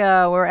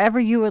 Jamaica, wherever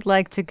you would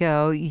like to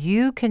go,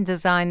 you can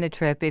design the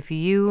trip if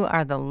you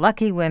are the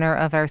lucky winner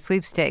of our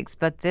sweepstakes.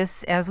 But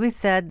this, as we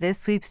said, this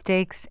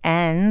sweepstakes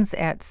ends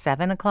at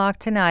 7 o'clock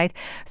tonight.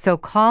 So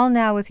call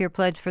now with your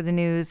pledge for the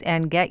news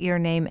and get your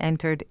name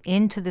entered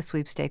into the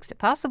sweepstakes to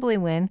possibly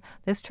win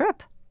this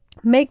trip.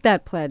 Make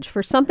that pledge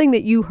for something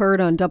that you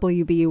heard on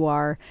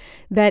WBUR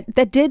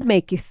that did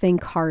make you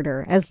think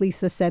harder, as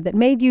Lisa said, that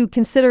made you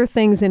consider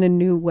things in a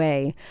new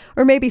way,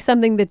 or maybe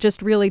something that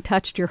just really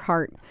touched your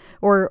heart,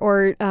 or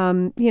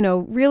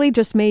really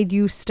just made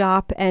you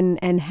stop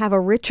and have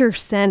a richer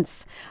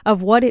sense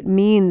of what it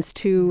means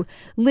to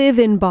live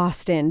in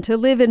Boston, to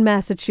live in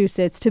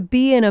Massachusetts, to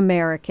be an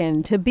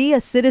American, to be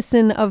a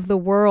citizen of the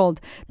world.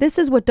 This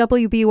is what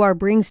WBUR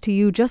brings to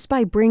you just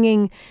by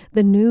bringing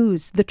the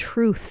news, the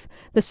truth,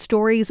 the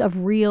stories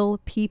of real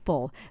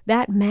people.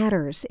 That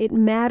matters. It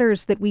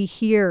matters that we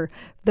hear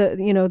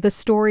the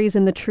stories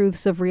and the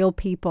truths of real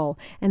people.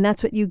 And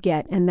that's what you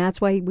get. And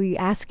that's why we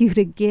ask you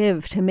to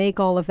give to make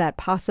all of that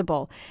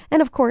possible.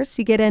 And of course,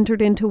 you get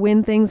entered in to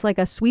win things like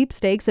a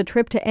sweepstakes, a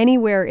trip to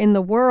anywhere in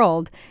the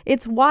world.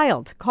 It's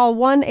wild. Call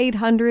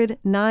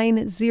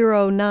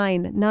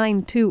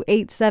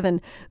 1-800-909-9287.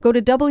 Go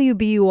to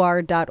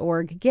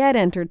WBUR.org. Get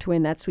entered to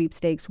win that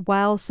sweepstakes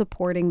while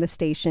supporting the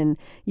station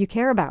you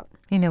care about.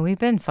 We've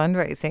been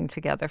fundraising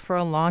together for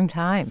a long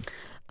time.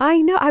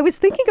 I know. I was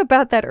thinking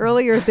about that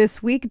earlier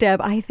this week,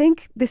 Deb. I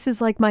think this is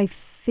like my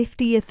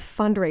 50th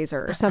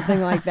fundraiser or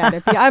something like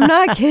that. I'm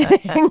not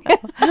kidding.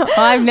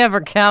 I've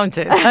never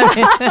counted.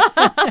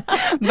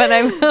 But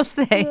I will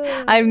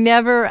say, I've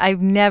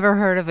never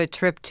heard of a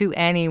trip to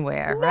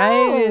anywhere,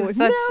 right?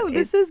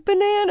 This is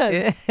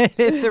bananas. It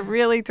is a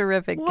really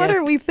terrific gift. What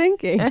are we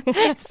thinking?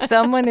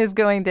 Someone is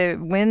going to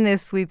win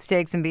this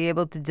sweepstakes and be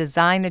able to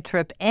design a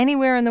trip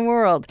anywhere in the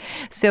world.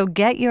 So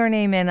get your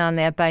name in on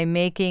that by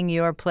making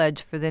your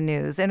pledge for the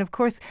news. And of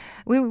course,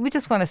 we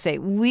just want to say,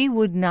 we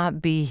would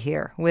not be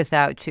here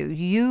without you.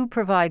 You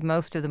provide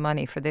most of the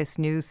money for this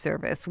news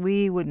service.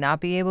 We would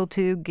not be able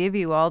to give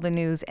you all the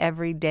news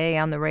every day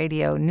on the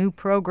radio, new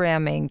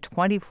programming,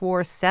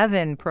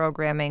 24/7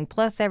 programming,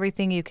 plus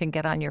everything you can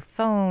get on your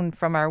phone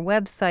from our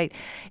website.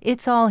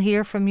 It's all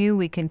here from you.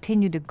 We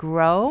continue to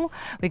grow.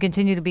 We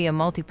continue to be a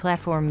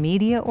multi-platform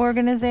media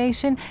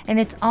organization, and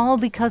it's all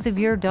because of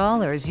your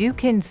dollars. You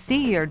can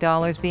see your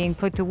dollars being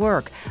put to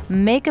work.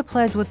 Make a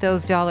pledge with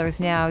those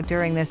dollars now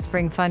during this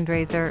spring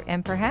fundraiser,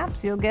 and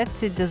perhaps you'll get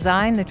to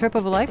design the trip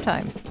of a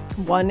lifetime.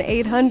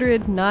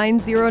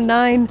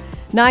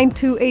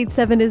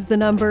 1-800-909-9287 is the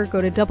number.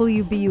 Go to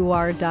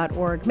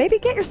WBUR.org. Maybe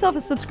get yourself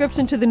a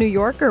subscription to The New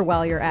Yorker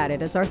while you're at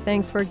it as our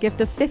thanks for a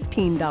gift of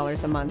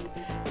 $15 a month.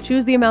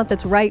 Choose the amount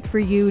that's right for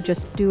you.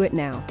 Just do it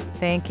now.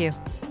 Thank you.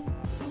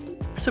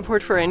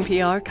 Support for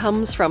NPR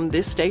comes from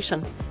this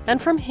station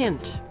and from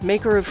Hint,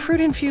 maker of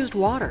fruit-infused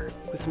water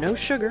with no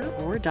sugar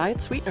or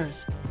diet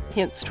sweeteners.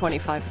 Hint's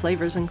 25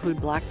 flavors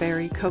include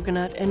blackberry,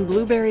 coconut, and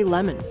blueberry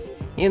lemon.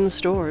 In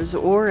stores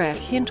or at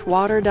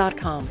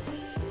hintwater.com.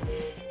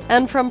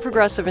 And from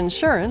Progressive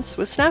Insurance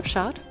with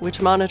Snapshot,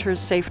 which monitors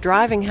safe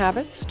driving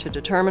habits to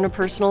determine a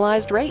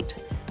personalized rate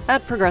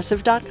at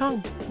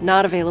progressive.com.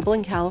 Not available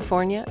in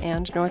California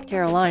and North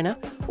Carolina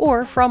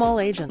or from all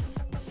agents.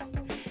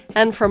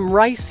 And from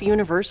Rice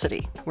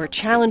University, where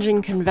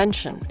challenging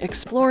convention,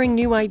 exploring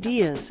new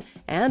ideas,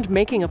 and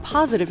making a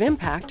positive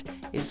impact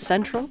is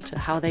central to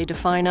how they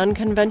define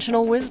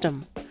unconventional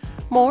wisdom.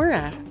 More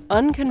at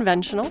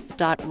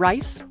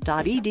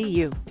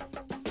unconventional.rice.edu.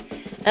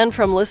 And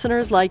from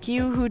listeners like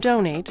you who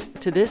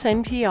donate to this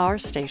NPR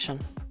station.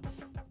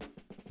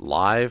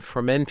 Live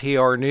from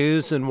NPR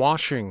News in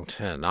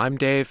Washington, I'm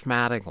Dave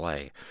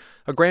Mattingly.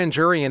 A grand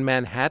jury in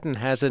Manhattan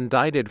has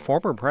indicted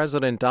former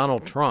President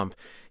Donald Trump.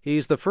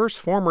 He's the first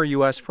former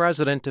U.S.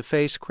 president to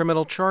face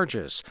criminal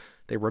charges.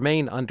 They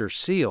remain under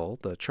seal.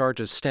 The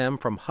charges stem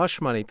from hush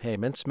money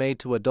payments made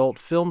to adult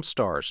film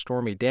star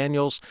Stormy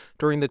Daniels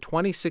during the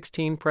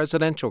 2016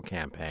 presidential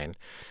campaign.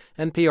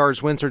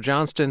 NPR's Windsor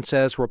Johnston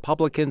says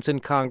Republicans in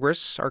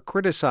Congress are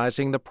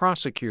criticizing the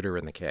prosecutor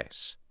in the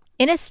case.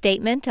 In a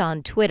statement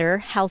on Twitter,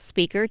 House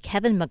Speaker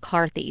Kevin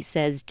McCarthy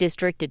says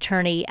District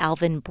Attorney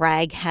Alvin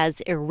Bragg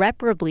has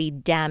irreparably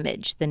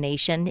damaged the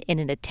nation in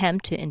an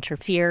attempt to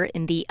interfere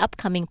in the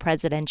upcoming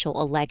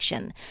presidential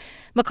election.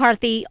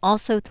 McCarthy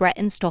also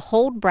threatens to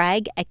hold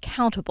Bragg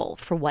accountable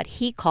for what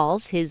he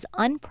calls his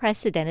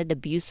unprecedented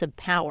abuse of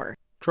power.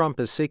 Trump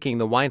is seeking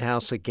the White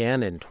House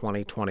again in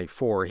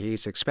 2024.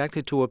 He's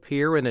expected to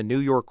appear in a New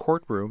York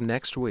courtroom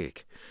next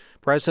week.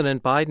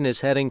 President Biden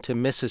is heading to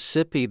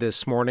Mississippi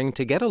this morning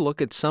to get a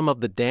look at some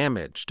of the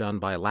damage done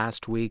by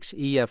last week's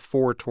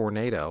EF4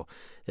 tornado.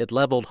 It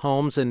leveled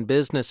homes and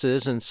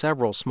businesses in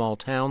several small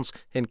towns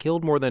and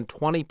killed more than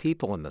 20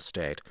 people in the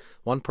state.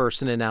 One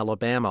person in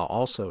Alabama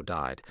also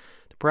died.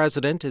 The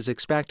president is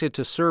expected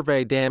to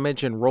survey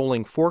damage in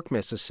Rolling Fork,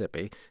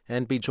 Mississippi,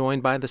 and be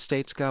joined by the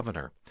state's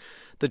governor.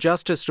 The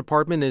Justice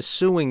Department is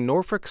suing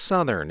Norfolk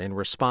Southern in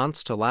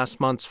response to last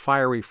month's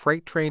fiery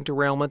freight train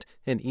derailment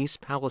in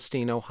East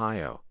Palestine,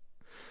 Ohio.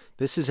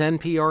 This is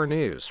NPR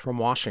News from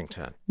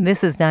Washington.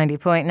 This is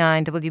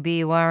 90.9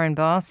 WBUR in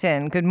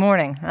Boston. Good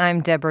morning.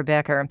 I'm Deborah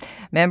Becker.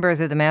 Members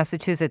of the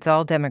Massachusetts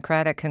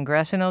All-Democratic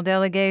Congressional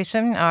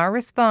Delegation are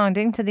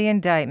responding to the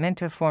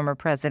indictment of former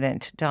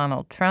President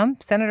Donald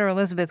Trump. Senator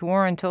Elizabeth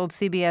Warren told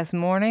CBS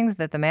Mornings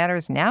that the matter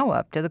is now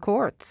up to the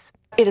courts.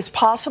 It is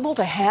possible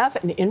to have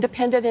an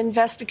independent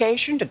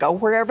investigation, to go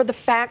wherever the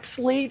facts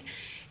lead,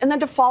 and then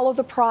to follow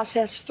the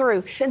process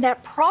through. And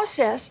that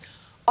process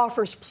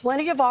offers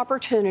plenty of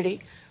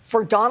opportunity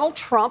for Donald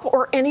Trump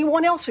or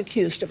anyone else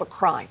accused of a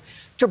crime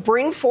to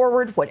bring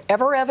forward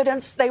whatever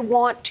evidence they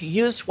want, to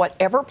use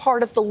whatever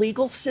part of the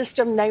legal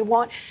system they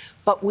want.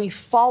 But we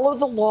follow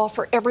the law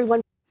for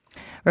everyone.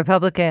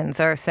 Republicans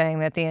are saying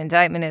that the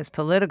indictment is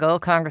political.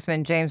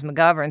 Congressman James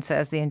McGovern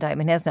says the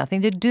indictment has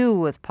nothing to do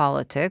with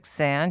politics,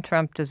 and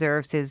Trump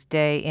deserves his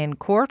day in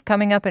court.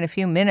 Coming up in a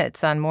few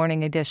minutes on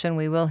Morning Edition,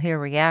 we will hear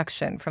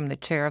reaction from the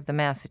chair of the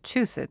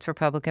Massachusetts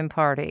Republican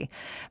Party.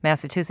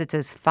 Massachusetts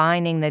is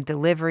fining the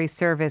delivery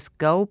service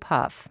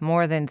GoPuff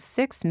more than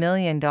 $6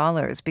 million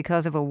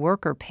because of a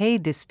worker pay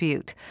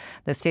dispute.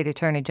 The state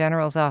attorney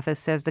general's office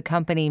says the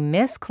company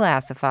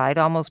misclassified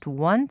almost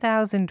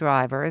 1,000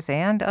 drivers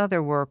and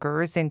other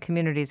workers in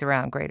communities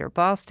around Greater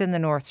Boston, the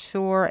North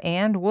Shore,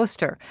 and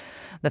Worcester.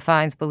 The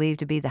fines believed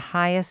to be the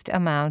highest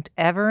amount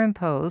ever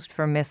imposed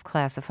for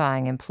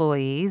misclassifying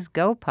employees.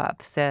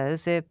 GoPuff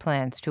says it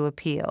plans to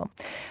appeal.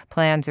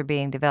 Plans are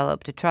being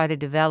developed to try to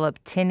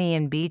develop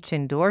Tinian Beach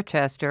in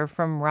Dorchester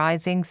from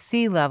rising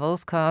sea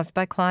levels caused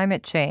by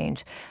climate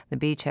change. The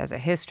beach has a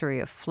history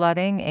of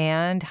flooding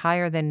and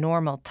higher than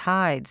normal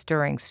tides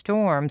during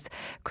storms.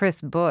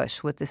 Chris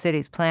Bush with the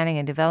city's Planning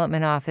and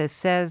Development Office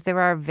says there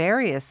are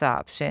various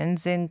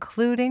options,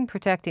 including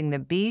protecting the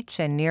beach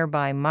and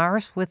nearby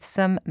marsh with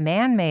some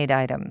man-made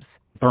items.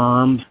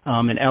 Berm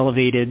and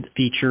elevated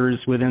features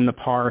within the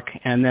park,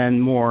 and then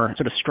more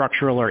sort of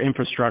structural or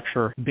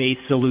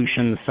infrastructure-based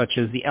solutions such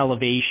as the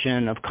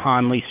elevation of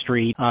Conley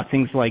Street,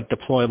 things like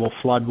deployable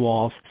flood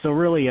walls. So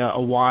really a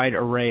wide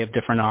array of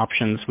different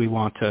options we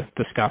want to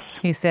discuss.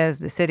 He says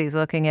the city's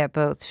looking at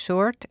both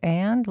short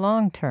and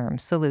long-term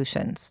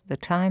solutions. The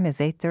time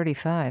is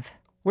 8:35.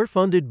 We're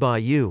funded by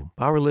you,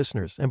 our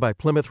listeners, and by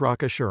Plymouth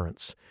Rock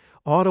Assurance,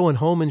 auto and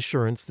home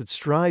insurance that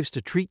strives to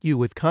treat you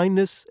with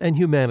kindness and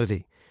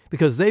humanity,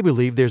 because they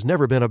believe there's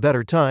never been a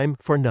better time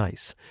for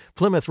nice.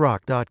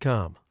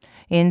 PlymouthRock.com.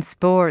 In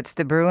sports,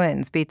 the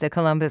Bruins beat the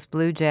Columbus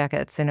Blue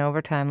Jackets in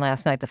overtime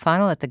last night. The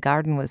final at the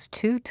Garden was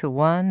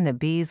 2-1. The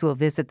Bees will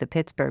visit the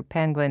Pittsburgh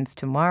Penguins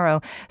tomorrow.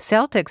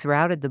 Celtics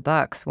routed the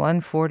Bucks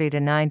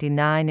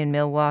 140-99 in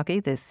Milwaukee.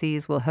 The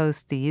Seas will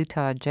host the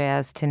Utah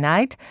Jazz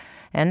tonight.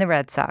 And the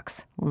Red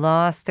Sox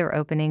lost their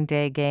opening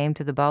day game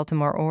to the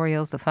Baltimore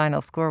Orioles. The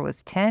final score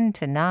was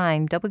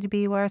 10-9.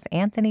 WBUR's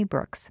Anthony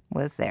Brooks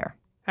was there.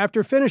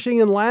 After finishing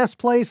in last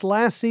place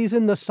last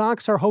season, the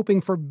Sox are hoping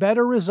for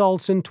better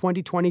results in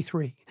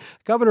 2023.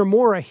 Governor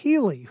Maura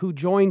Healey, who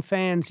joined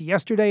fans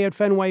yesterday at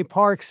Fenway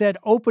Park, said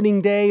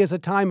opening day is a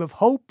time of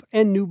hope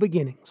and new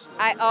beginnings.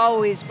 I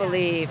always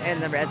believe in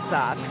the Red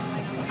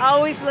Sox.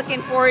 Always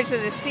looking forward to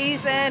the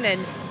season, and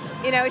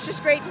it's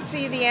just great to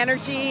see the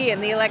energy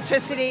and the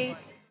electricity.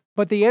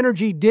 But the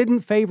energy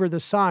didn't favor the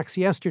Sox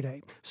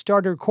yesterday.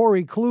 Starter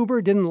Corey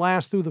Kluber didn't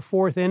last through the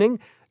fourth inning.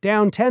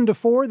 Down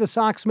 10-4, the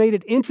Sox made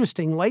it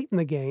interesting late in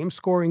the game,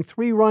 scoring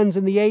 3 runs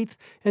in the 8th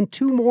and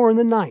 2 more in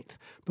the 9th,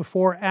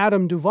 before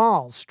Adam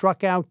Duvall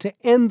struck out to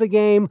end the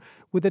game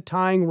with a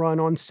tying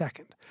run on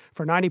second.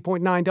 For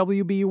 90.9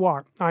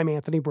 WBUR, I'm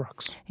Anthony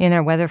Brooks. In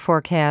our weather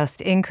forecast,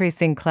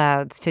 increasing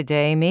clouds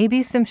today,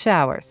 maybe some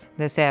showers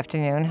this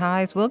afternoon.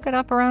 Highs will get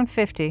up around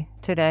 50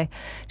 today.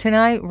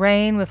 Tonight,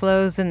 rain with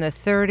lows in the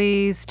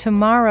 30s.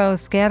 Tomorrow,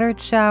 scattered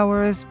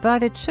showers,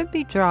 but it should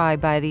be dry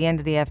by the end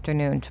of the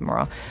afternoon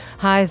tomorrow.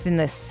 Highs in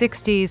the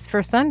 60s.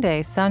 For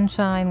Sunday,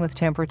 sunshine with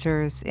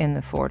temperatures in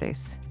the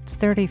 40s. It's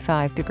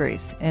 35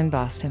 degrees in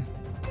Boston.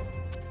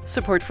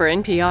 Support for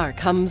NPR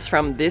comes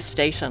from this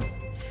station.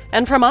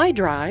 And from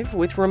iDrive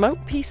with Remote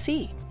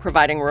PC,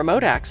 providing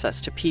remote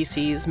access to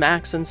PCs,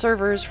 Macs, and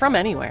servers from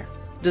anywhere.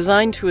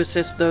 Designed to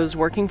assist those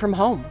working from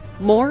home.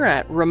 More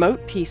at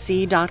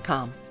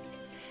remotepc.com.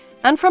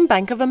 And from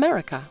Bank of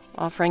America,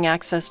 offering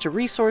access to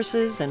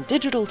resources and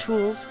digital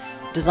tools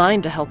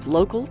designed to help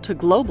local to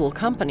global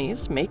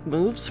companies make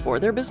moves for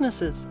their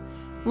businesses.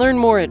 Learn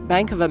more at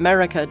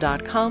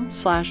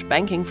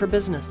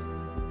bankofamerica.com/bankingforbusiness.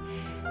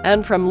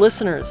 And from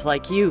listeners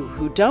like you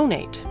who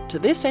donate to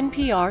this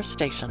NPR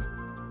station.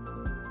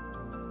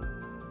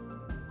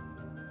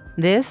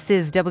 This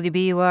is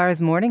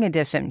WBUR's Morning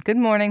Edition. Good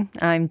morning.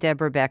 I'm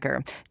Deborah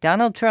Becker.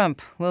 Donald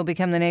Trump will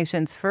become the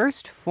nation's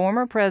first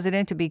former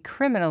president to be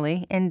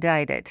criminally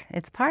indicted.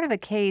 It's part of a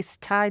case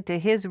tied to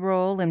his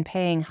role in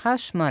paying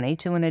hush money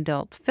to an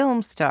adult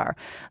film star.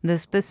 The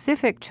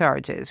specific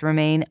charges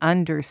remain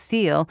under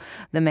seal.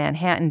 The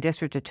Manhattan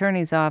District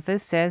Attorney's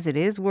Office says it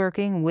is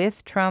working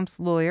with Trump's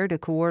lawyer to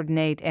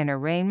coordinate an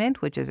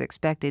arraignment, which is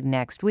expected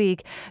next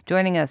week.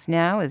 Joining us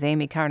now is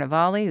Amy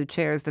Carnevale, who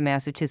chairs the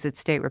Massachusetts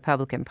State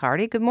Republican Party.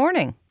 Good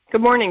morning.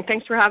 Good morning.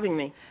 Thanks for having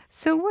me.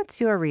 So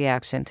what's your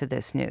reaction to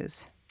this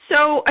news?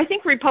 So I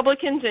think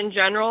Republicans in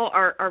general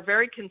are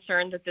very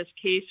concerned that this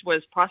case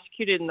was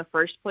prosecuted in the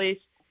first place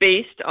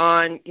based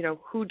on,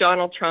 who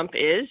Donald Trump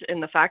is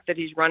and the fact that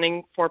he's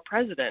running for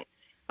president.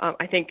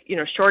 I think,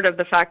 short of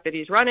the fact that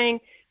he's running,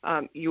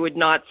 you would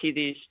not see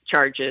these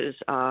charges,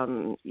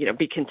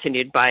 be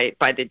continued by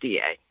the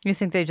DA. You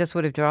think they just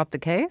would have dropped the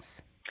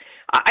case?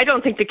 I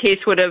don't think the case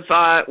would have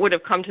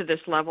come to this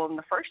level in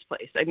the first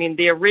place. I mean,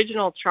 the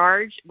original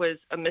charge was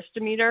a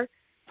misdemeanor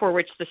for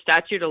which the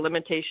statute of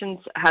limitations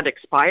had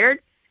expired.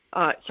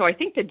 So I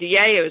think the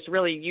DA was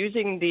really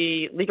using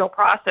the legal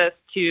process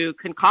to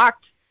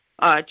concoct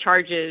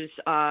charges,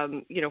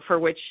 for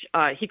which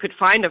he could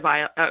find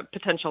a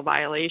potential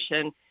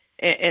violation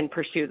and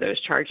pursue those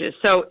charges.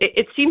 So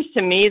it seems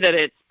to me that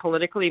it's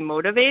politically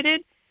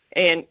motivated,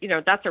 and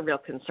that's a real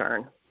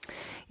concern.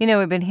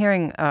 We've been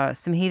hearing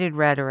some heated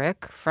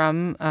rhetoric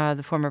from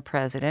the former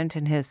president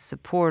and his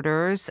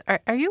supporters.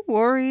 Are you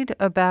worried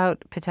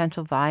about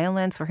potential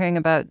violence? We're hearing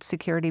about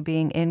security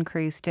being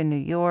increased in New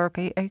York.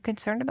 Are you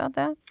concerned about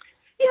that?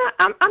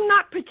 Yeah, I'm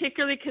not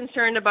particularly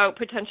concerned about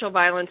potential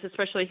violence,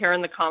 especially here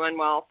in the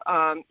Commonwealth.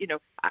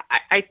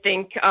 I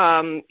think,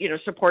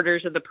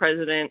 supporters of the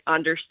president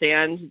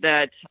understand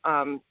that,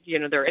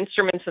 there are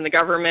instruments in the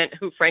government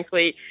who,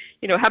 frankly,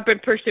 have been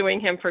pursuing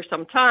him for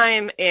some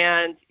time.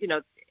 And,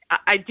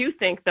 I do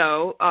think,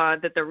 though,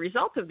 that the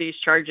result of these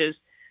charges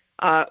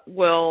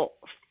will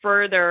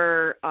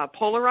further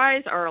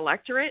polarize our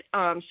electorate.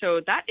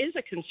 So that is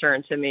a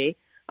concern to me.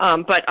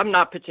 But I'm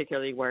not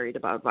particularly worried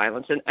about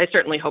violence, and I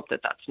certainly hope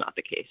that that's not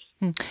the case.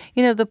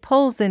 The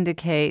polls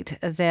indicate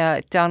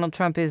that Donald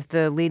Trump is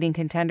the leading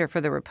contender for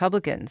the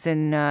Republicans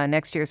in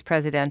next year's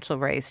presidential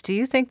race. Do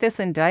you think this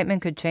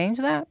indictment could change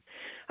that?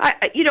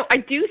 I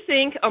do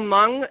think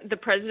among the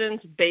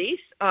president's base,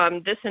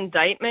 this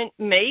indictment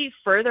may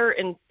further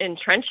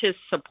entrench his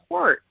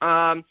support.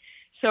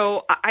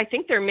 So I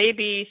think there may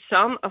be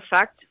some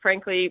effect,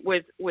 frankly,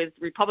 with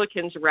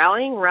Republicans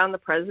rallying around the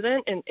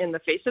president in the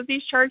face of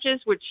these charges,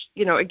 which,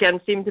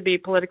 again, seem to be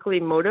politically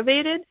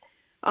motivated.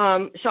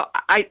 So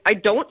I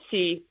don't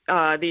see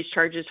these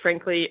charges,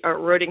 frankly,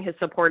 eroding his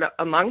support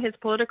among his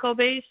political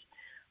base.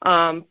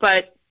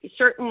 But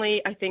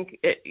certainly, I think,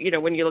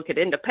 when you look at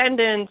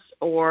independents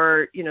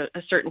or,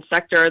 a certain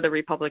sector of the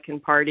Republican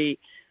Party,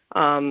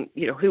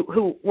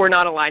 who were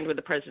not aligned with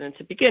the president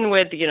to begin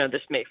with,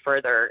 this may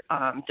further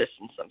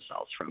distance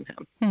themselves from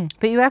him.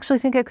 But you actually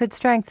think it could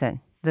strengthen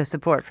the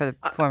support for the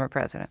former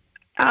president?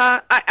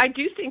 I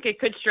do think it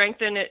could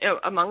strengthen it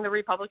among the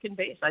Republican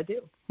base. I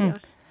do. Yes.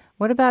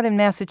 What about in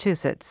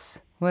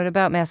Massachusetts? What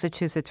about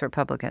Massachusetts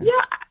Republicans?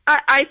 Yeah,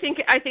 I think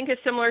a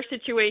similar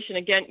situation.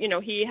 Again,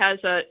 he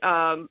has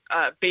a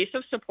base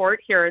of support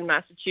here in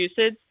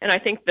Massachusetts, and I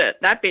think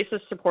that base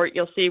of support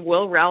you'll see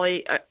will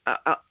rally,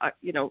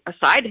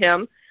 aside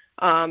him,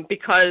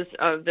 because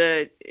of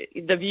the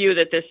view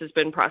that this has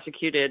been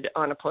prosecuted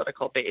on a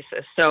political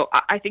basis. So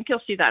I think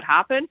you'll see that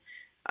happen.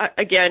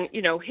 Again,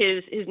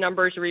 his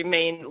numbers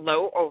remain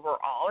low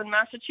overall in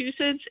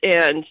Massachusetts.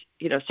 And,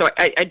 so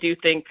I do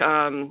think,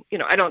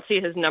 I don't see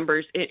his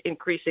numbers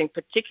increasing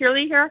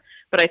particularly here,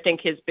 but I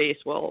think his base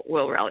will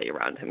rally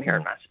around him here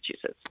in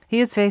Massachusetts. He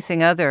is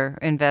facing other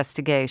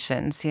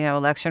investigations,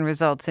 election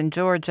results in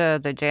Georgia,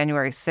 the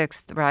January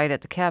 6th riot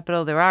at the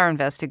Capitol. There are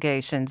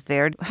investigations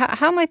there.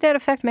 How might that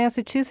affect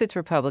Massachusetts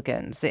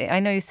Republicans?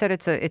 I know you said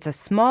it's a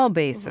small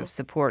base of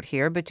support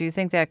here, but do you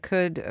think that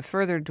could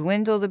further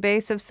dwindle the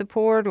base of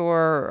support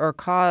or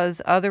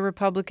cause other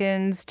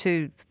Republicans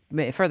to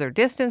further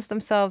distance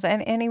themselves?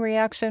 And any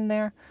reaction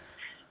there?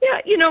 Yeah,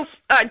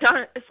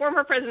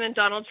 former President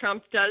Donald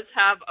Trump does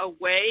have a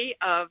way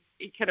of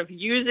kind of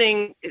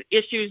using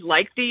issues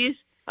like these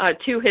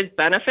to his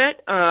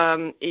benefit,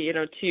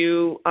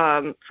 to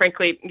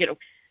frankly,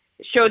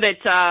 show that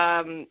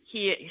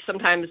he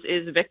sometimes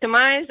is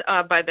victimized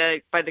by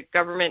the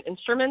government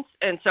instruments.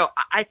 And so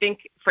I think,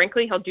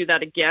 frankly, he'll do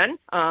that again,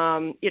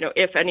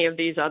 if any of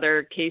these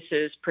other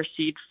cases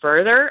proceed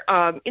further.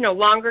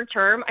 Longer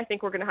term, I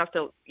think we're going to have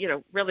to,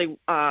 really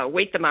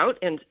wait them out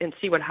and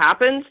see what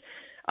happens.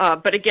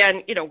 But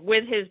again,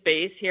 with his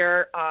base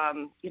here,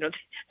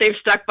 they've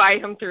stuck by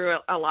him through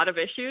a lot of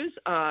issues.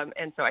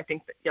 And so I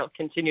think that you'll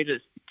continue to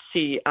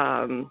see,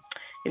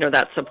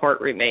 that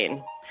support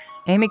remain.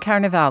 Amy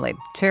Carnevale,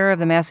 chair of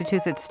the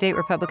Massachusetts State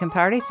Republican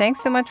Party,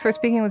 thanks so much for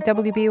speaking with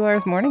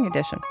WBUR's Morning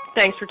Edition.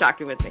 Thanks for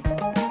talking with me.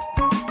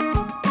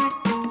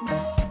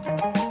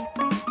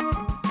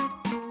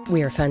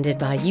 We are funded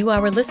by you,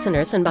 our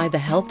listeners, and by the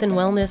Health and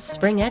Wellness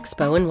Spring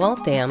Expo in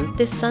Waltham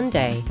this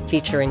Sunday,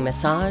 featuring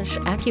massage,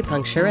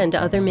 acupuncture, and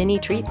other mini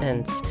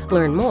treatments.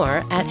 Learn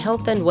more at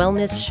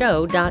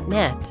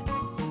healthandwellnessshow.net.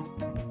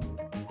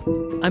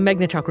 I'm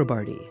Meghna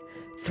Chakrabarty.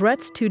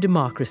 Threats to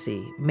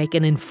democracy make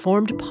an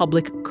informed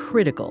public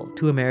critical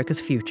to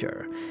America's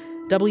future.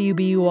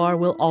 WBUR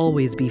will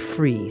always be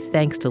free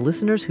thanks to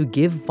listeners who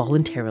give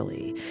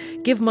voluntarily.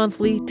 Give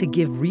monthly to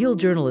give real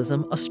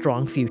journalism a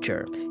strong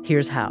future.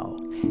 Here's how.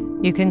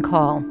 You can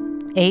call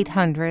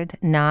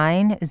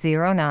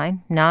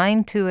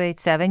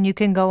 800-909-9287. You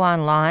can go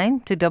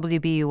online to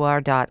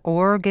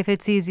WBUR.org if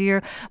it's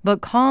easier,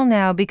 but call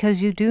now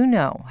because you do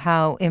know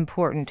how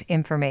important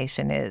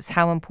information is,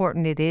 how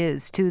important it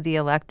is to the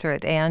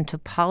electorate and to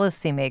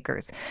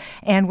policymakers.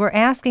 And we're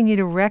asking you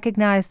to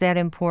recognize that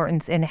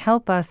importance and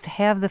help us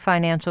have the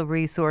financial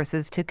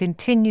resources to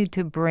continue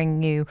to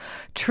bring you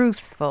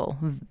truthful,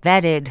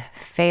 vetted,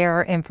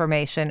 fair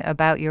information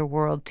about your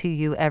world to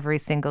you every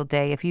single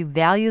day. If you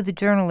value the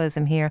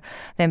journalism here,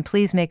 then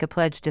please make a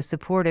pledge to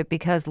support it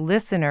because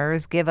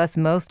listeners give us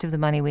most of the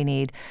money we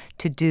need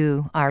to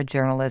do our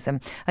journalism.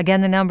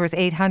 Again, the number is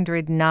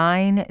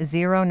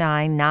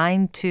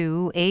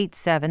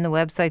 800-909-9287. The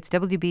website's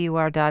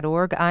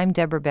WBUR.org. I'm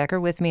Deborah Becker.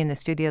 With me in the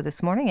studio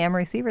this morning,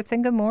 Amory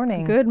Sievertson. Good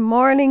morning. Good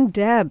morning,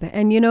 Deb.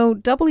 And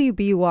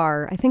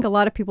WBUR, I think a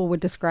lot of people would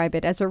describe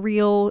it as a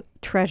real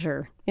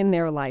treasure in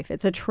their life.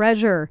 It's a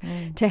treasure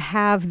to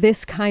have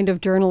this kind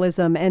of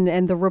journalism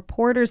and the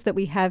reporters that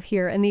we have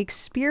here and the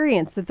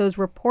experience that those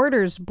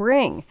reporters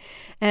bring.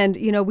 And,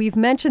 we've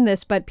mentioned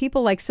this, but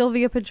people like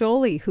Sylvia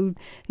Poggioli, who,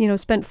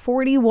 spent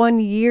 41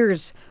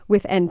 years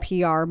with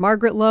NPR.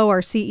 Margaret Lowe,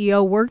 our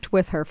CEO, worked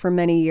with her for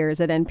many years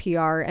at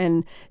NPR,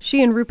 and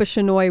she and Rupa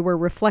Shenoy were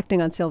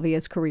reflecting on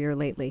Sylvia's career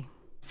lately.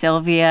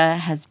 Sylvia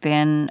has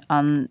been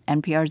on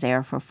NPR's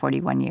air for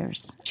 41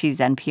 years.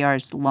 She's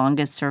NPR's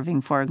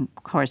longest-serving foreign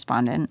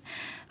correspondent.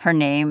 Her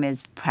name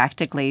is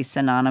practically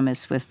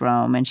synonymous with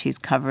Rome, and she's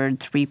covered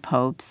 3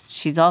 popes.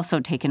 She's also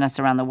taken us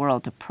around the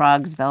world to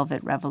Prague's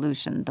Velvet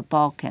Revolution, the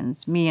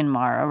Balkans,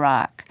 Myanmar,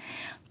 Iraq.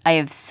 I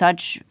have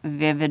such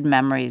vivid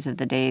memories of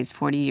the days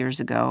 40 years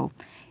ago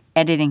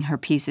editing her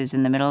pieces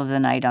in the middle of the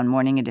night on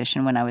Morning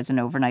Edition when I was an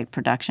overnight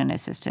production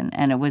assistant.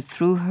 And it was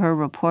through her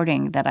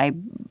reporting that I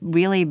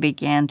really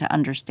began to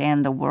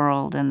understand the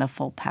world and the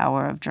full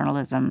power of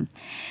journalism.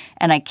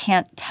 And I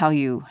can't tell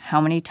you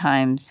how many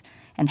times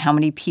and how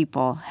many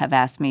people have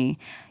asked me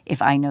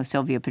if I know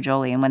Sylvia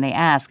Poggioli. And when they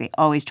ask, they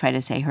always try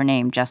to say her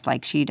name just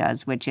like she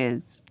does, which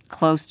is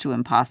close to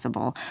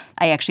impossible.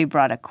 I actually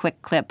brought a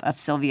quick clip of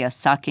Sylvia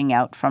sucking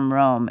out from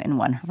Rome in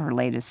one of her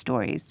latest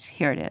stories.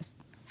 Here it is.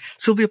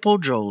 Sylvia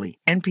Poggioli,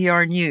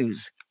 NPR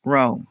News,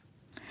 Rome.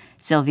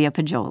 Sylvia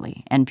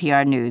Poggioli,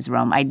 NPR News,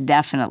 Rome. I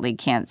definitely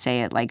can't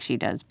say it like she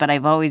does, but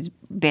I've always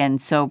been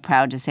so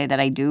proud to say that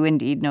I do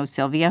indeed know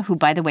Sylvia, who,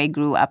 by the way,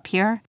 grew up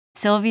here.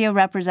 Sylvia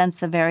represents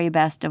the very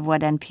best of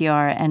what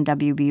NPR and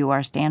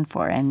WBUR stand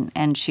for,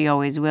 and she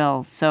always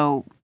will.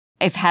 So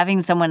if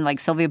having someone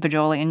like Sylvia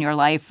Poggioli in your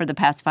life for the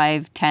past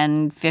 5,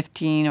 10,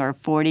 15, or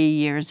 40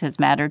 years has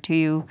mattered to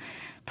you,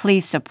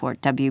 please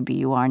support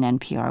WBUR and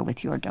NPR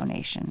with your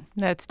donation.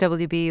 That's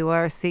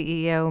WBUR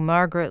CEO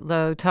Margaret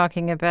Lowe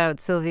talking about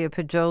Sylvia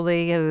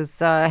Poggioli, who's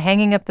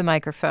hanging up the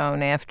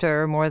microphone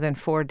after more than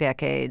 4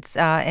 decades.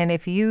 And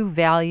if you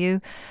value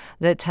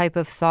the type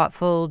of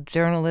thoughtful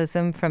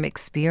journalism from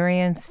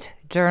experienced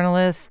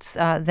journalists,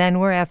 then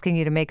we're asking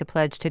you to make a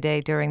pledge today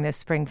during this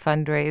spring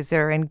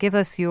fundraiser and give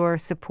us your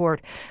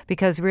support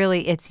because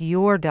really it's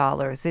your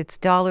dollars. It's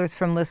dollars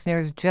from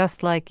listeners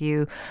just like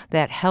you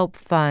that help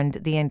fund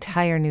the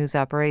entire news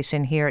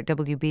operation here at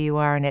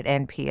WBUR and at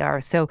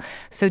NPR. So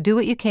do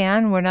what you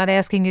can. We're not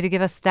asking you to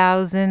give us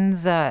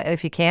thousands.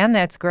 If you can,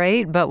 that's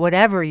great. But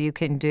whatever you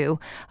can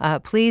do,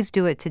 please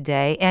do it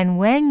today. And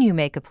when you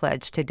make a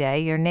pledge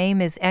today, your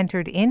name is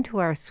entered into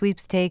our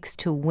sweepstakes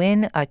to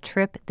win a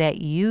trip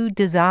that you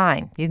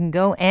design. You can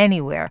go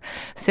anywhere.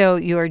 So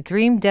your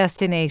dream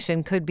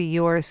destination could be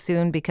yours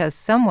soon because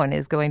someone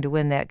is going to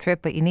win that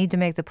trip, but you need to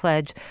make the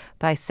pledge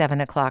by 7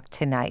 o'clock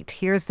tonight.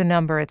 Here's the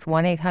number. It's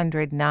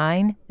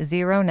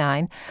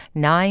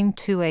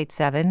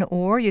 1-800-909-9287,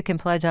 or you can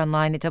pledge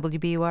online at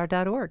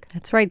WBUR.org.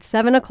 That's right,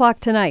 7 o'clock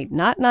tonight,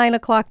 not 9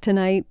 o'clock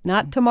tonight,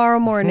 not tomorrow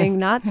morning,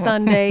 not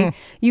Sunday.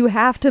 You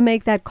have to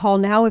make that call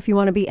now if you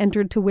want to be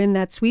entered to win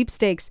that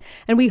sweepstakes.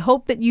 And we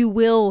hope that you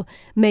will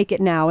make it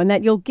now and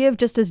that you'll give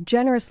just as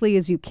generously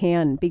as you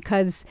can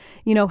because,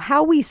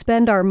 how we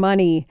spend our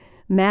money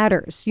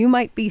matters. You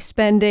might be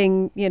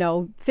spending,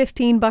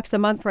 $15 a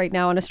month right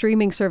now on a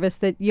streaming service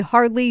that you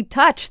hardly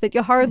touch, that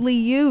you hardly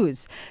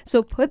use.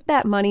 So put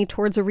that money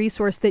towards a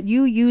resource that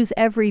you use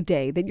every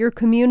day, that your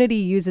community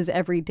uses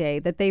every day,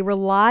 that they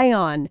rely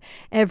on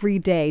every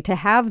day to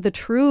have the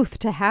truth,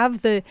 to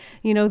have the,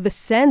 the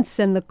sense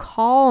and the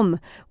calm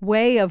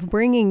way of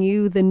bringing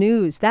you the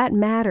news. That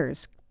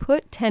matters.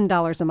 Put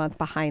 $10 a month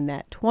behind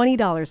that,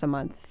 $20 a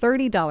month,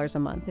 $30 a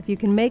month. If you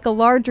can make a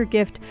larger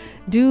gift,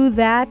 do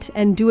that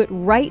and do it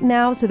right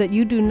now so that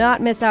you do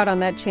not miss out on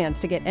that chance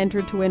to get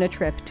entered to win a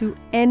trip to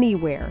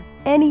anywhere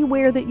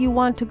that you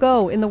want to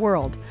go in the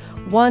world.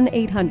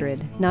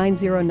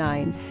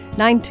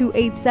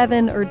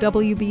 1-800-909-9287 or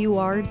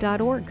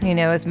WBUR.org.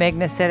 As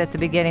Meghna said at the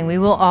beginning, we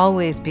will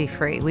always be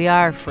free. We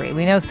are free.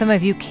 We know some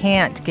of you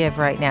can't give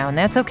right now, and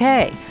that's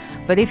okay.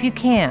 But if you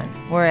can,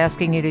 we're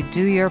asking you to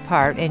do your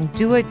part and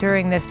do it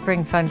during this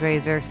spring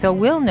fundraiser so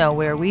we'll know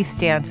where we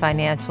stand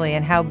financially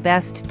and how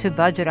best to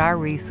budget our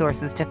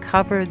resources to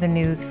cover the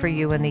news for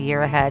you in the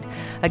year ahead.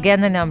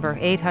 Again, the number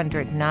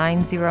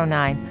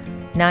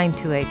 800-909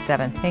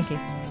 9287. Thank you.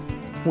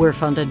 We're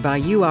funded by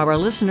you, our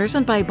listeners,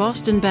 and by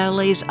Boston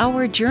Ballet's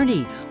Our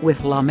Journey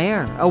with La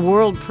Mer, a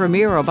world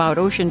premiere about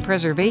ocean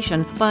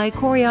preservation by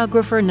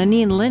choreographer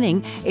Nanine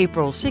Linning,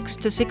 April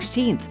 6th to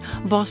 16th.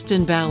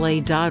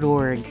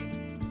 BostonBallet.org.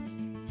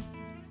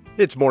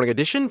 It's Morning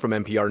Edition from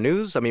NPR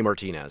News. I'm A.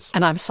 Martinez.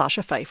 And I'm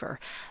Sasha Pfeiffer.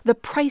 The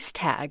price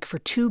tag for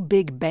two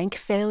big bank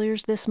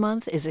failures this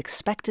month is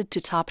expected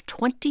to top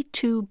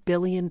 $22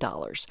 billion.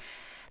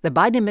 The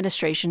Biden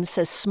administration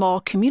says small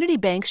community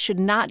banks should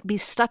not be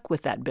stuck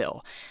with that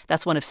bill.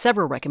 That's one of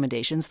several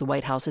recommendations the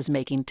White House is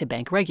making to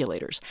bank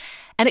regulators.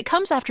 And it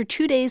comes after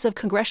 2 days of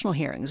congressional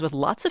hearings with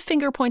lots of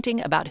finger-pointing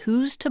about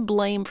who's to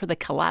blame for the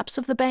collapse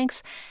of the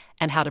banks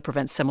and how to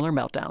prevent similar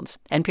meltdowns.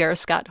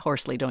 NPR's Scott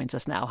Horsley joins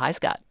us now. Hi,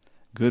 Scott.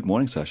 Good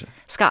morning, Sasha.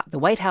 Scott, the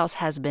White House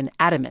has been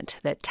adamant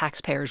that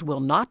taxpayers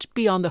will not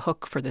be on the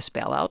hook for this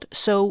bailout.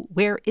 So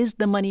where is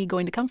the money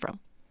going to come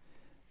from?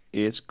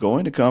 It's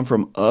going to come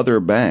from other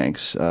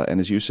banks, and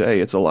as you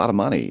say, it's a lot of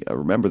money.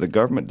 Remember, the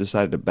government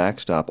decided to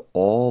backstop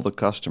all the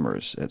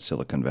customers at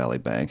Silicon Valley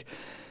Bank,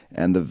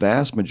 and the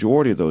vast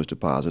majority of those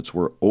deposits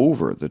were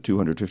over the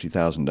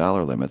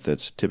 $250,000 limit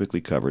that's typically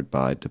covered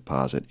by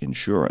deposit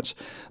insurance.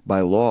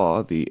 By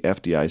law, the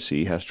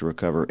FDIC has to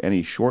recover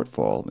any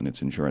shortfall in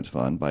its insurance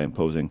fund by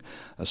imposing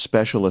a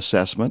special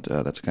assessment,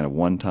 that's a kind of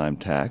one-time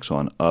tax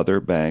on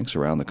other banks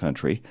around the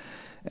country.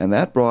 And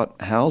that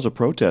brought howls of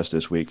protest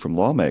this week from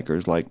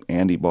lawmakers like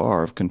Andy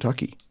Barr of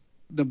Kentucky.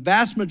 The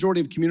vast majority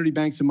of community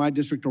banks in my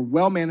district are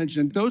well managed,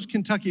 and those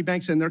Kentucky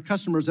banks and their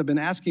customers have been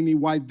asking me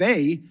why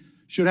they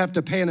should have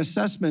to pay an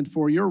assessment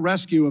for your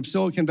rescue of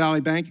Silicon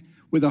Valley Bank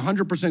with a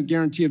 100%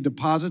 guarantee of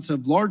deposits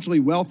of largely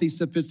wealthy,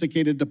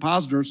 sophisticated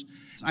depositors.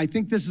 I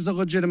think this is a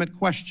legitimate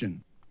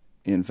question.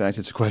 In fact,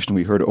 it's a question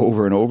we heard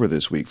over and over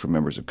this week from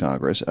members of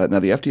Congress. Now,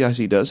 the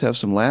FDIC does have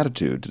some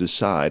latitude to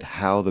decide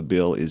how the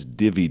bill is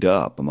divvied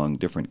up among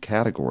different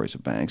categories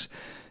of banks,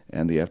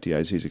 and the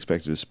FDIC is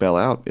expected to spell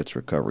out its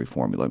recovery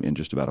formula in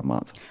just about a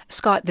month.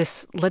 Scott,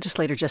 this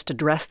legislator just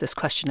addressed this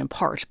question in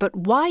part, but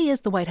why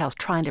is the White House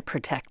trying to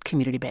protect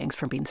community banks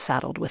from being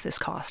saddled with this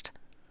cost?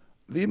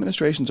 The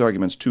administration's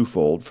argument's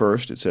twofold.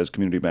 First, it says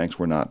community banks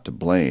were not to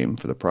blame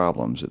for the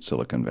problems at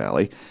Silicon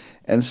Valley.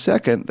 And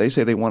second, they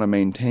say they want to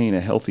maintain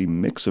a healthy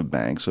mix of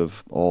banks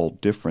of all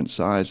different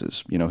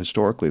sizes. You know,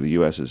 historically, the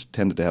U.S. has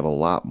tended to have a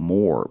lot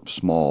more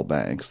small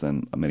banks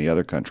than many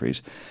other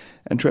countries.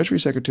 And Treasury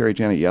Secretary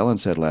Janet Yellen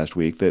said last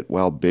week that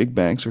while big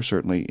banks are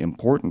certainly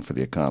important for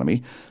the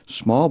economy,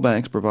 small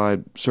banks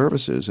provide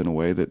services in a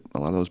way that a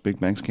lot of those big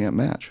banks can't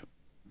match.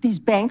 These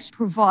banks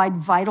provide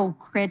vital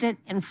credit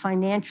and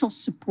financial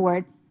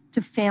support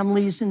to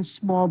families and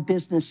small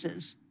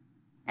businesses,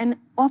 and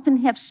often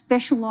have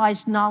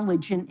specialized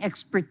knowledge and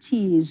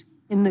expertise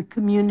in the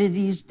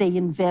communities they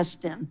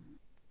invest in.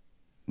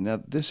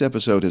 Now, this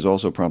episode has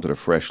also prompted a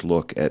fresh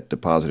look at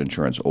deposit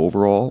insurance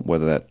overall,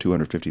 whether that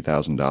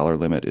 $250,000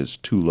 limit is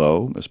too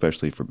low,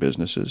 especially for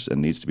businesses, and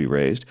needs to be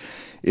raised.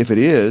 If it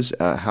is,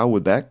 how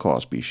would that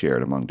cost be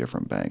shared among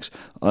different banks?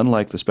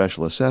 Unlike the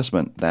special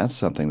assessment, that's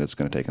something that's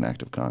going to take an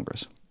act of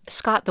Congress.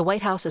 Scott, the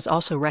White House is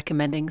also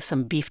recommending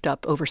some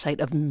beefed-up oversight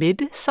of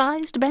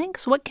mid-sized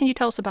banks. What can you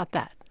tell us about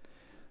that?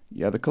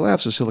 Yeah, the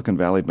collapse of Silicon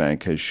Valley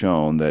Bank has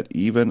shown that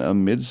even a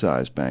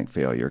mid-sized bank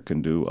failure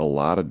can do a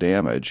lot of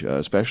damage,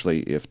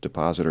 especially if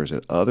depositors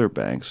at other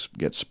banks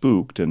get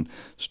spooked and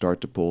start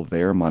to pull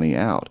their money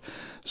out.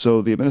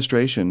 So the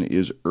administration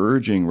is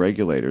urging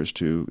regulators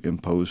to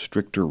impose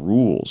stricter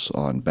rules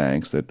on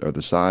banks that are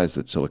the size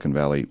that Silicon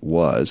Valley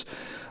was.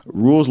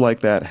 Rules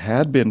like that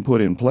had been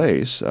put in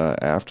place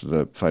after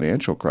the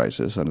financial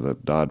crisis under the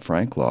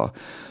Dodd-Frank law.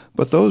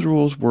 But those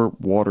rules were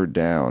watered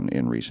down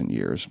in recent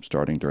years,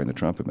 starting during the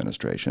Trump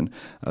administration.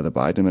 The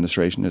Biden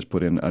administration has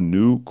put in a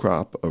new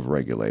crop of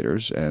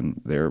regulators, and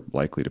they're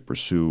likely to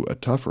pursue a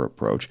tougher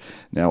approach.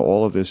 Now,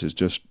 all of this is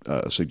just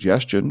a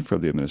suggestion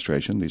from the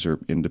administration. These are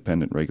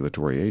independent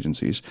regulatory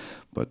agencies.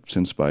 But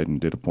since Biden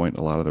did appoint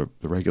a lot of the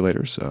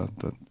regulators,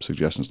 the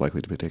suggestion is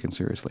likely to be taken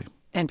seriously.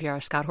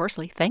 NPR's Scott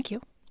Horsley, thank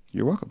you.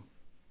 You're welcome.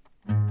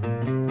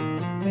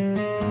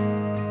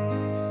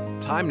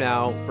 Time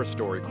now for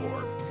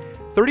StoryCorps.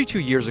 32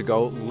 years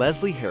ago,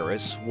 Leslie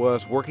Harris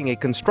was working a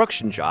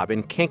construction job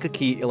in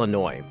Kankakee,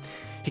 Illinois.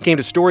 He came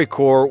to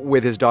StoryCorps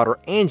with his daughter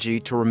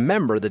Angie to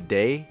remember the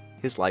day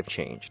his life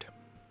changed.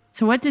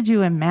 So what did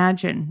you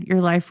imagine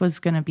your life was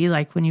going to be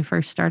like when you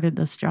first started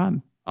this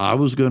job? I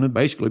was going to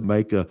basically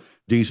make a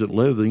decent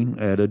living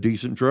at a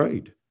decent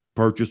trade,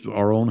 purchase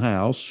our own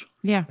house,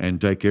 and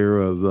take care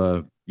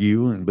of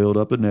you and build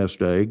up a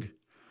nest egg.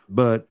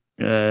 But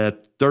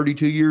at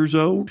 32 years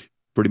old,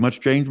 pretty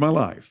much changed my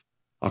life.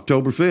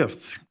 October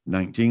 5th,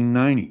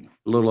 1990,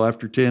 a little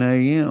after 10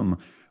 a.m.,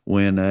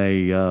 when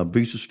a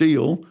piece of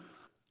steel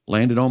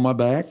landed on my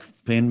back,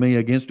 pinned me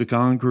against a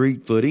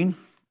concrete footing.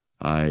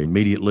 I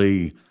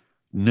immediately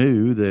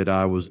knew that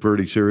I was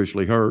pretty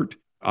seriously hurt.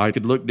 I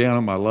could look down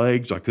at my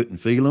legs. I couldn't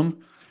feel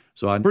them.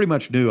 So I pretty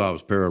much knew I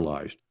was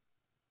paralyzed.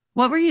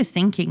 What were you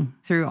thinking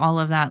through all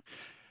of that?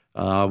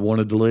 I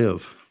wanted to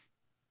live.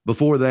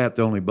 Before that,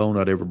 the only bone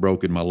I'd ever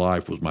broke in my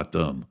life was my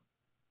thumb.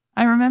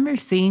 I remember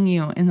seeing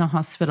you in the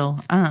hospital,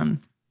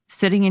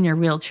 sitting in your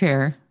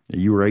wheelchair.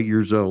 You were 8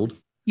 years old.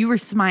 You were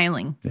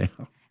smiling. Yeah.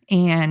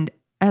 And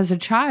as a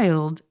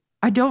child,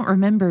 I don't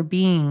remember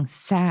being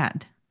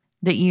sad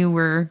that you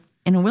were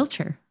in a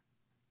wheelchair.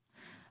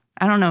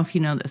 I don't know if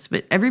you know this,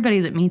 but everybody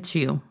that meets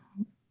you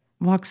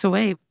walks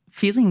away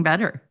feeling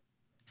better,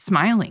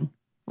 smiling,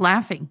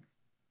 laughing.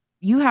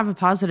 You have a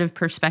positive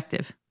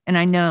perspective, and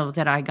I know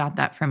that I got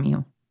that from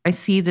you. I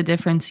see the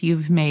difference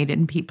you've made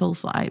in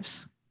people's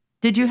lives.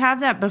 Did you have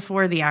that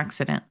before the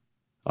accident?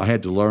 I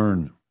had to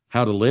learn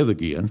how to live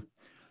again.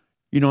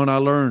 And I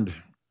learned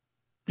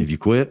if you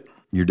quit,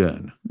 you're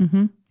done.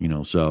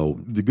 Mm-hmm.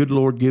 So the good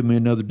Lord gave me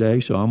another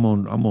day, so I'm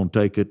gonna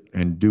take it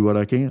and do what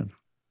I can.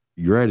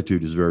 Your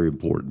attitude is very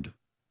important.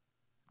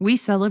 We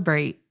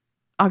celebrate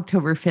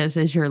October 5th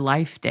as your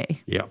life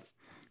day. Yeah,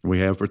 we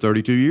have for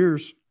 32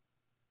 years.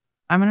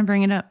 I'm going to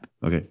bring it up.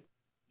 Okay.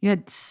 You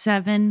had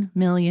 $7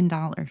 million.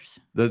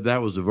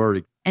 That was the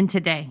verdict. And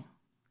today,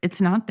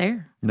 it's not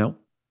there. No,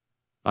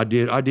 I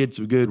did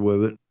some good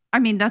with it. I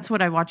mean, that's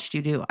what I watched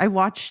you do. I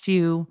watched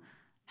you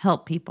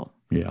help people.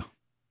 Yeah.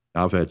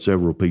 I've had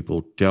several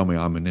people tell me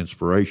I'm an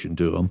inspiration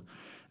to them.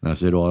 And I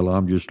said, well,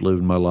 I'm just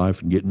living my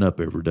life and getting up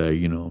every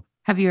day,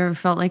 Have you ever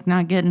felt like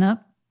not getting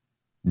up?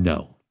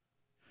 No.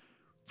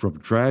 From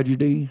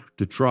tragedy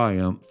to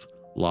triumph,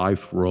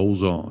 life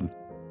rolls on.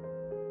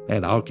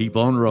 And I'll keep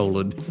on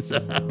rolling.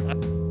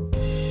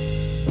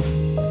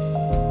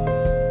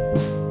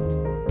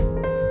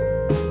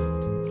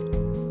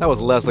 That was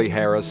Leslie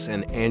Harris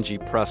and Angie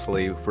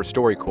Presley for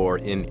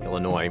StoryCorps in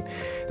Illinois.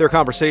 Their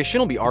conversation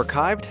will be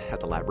archived at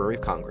the Library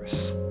of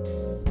Congress.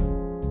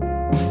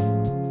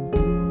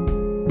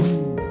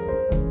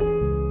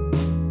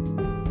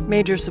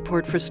 Major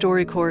support for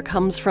StoryCorps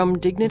comes from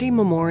Dignity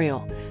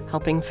Memorial,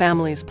 helping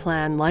families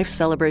plan life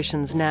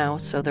celebrations now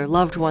so their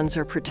loved ones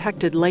are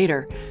protected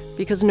later,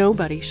 because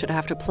nobody should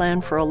have to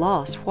plan for a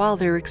loss while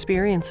they're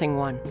experiencing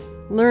one.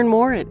 Learn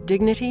more at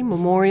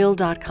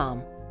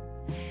dignitymemorial.com.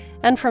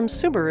 And from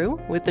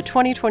Subaru with the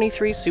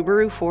 2023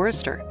 Subaru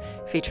Forester,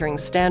 featuring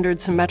standard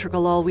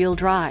symmetrical all-wheel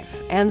drive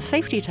and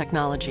safety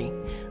technology.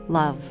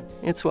 Love,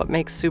 it's what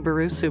makes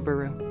Subaru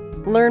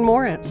Subaru. Learn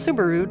more at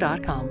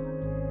Subaru.com.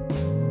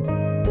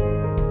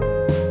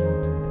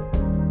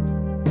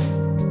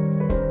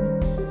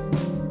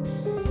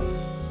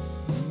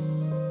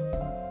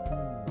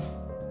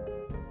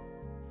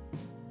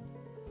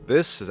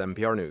 This is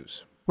NPR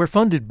News. We're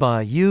funded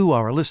by you,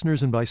 our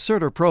listeners, and by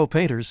Certa Pro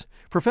Painters,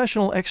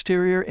 professional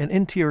exterior and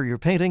interior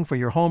painting for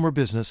your home or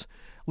business.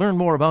 Learn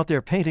more about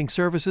their painting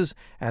services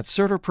at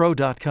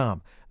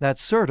CertaPro.com.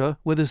 That's Certa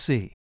with a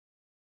C.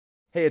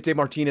 Hey, it's Dave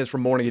Martinez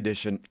from Morning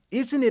Edition.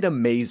 Isn't it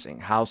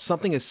amazing how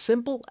something as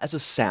simple as a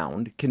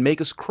sound can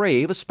make us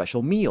crave a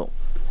special meal?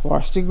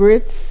 Wash the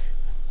grits,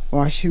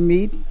 wash your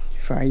meat,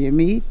 fry your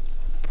meat,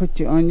 put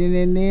your onion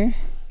in there.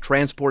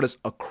 Transport us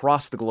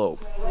across the globe.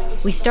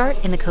 We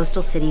start in the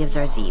coastal city of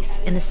Zarzis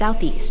in the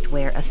southeast,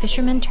 where a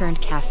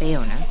fisherman-turned-cafe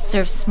owner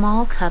serves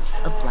small cups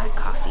of black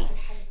coffee.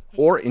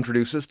 Or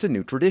introduce us to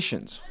new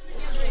traditions.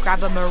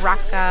 Grab a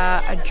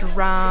maraca, a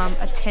drum,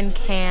 a tin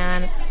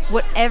can,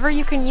 whatever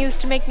you can use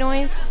to make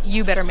noise,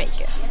 you better make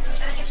it.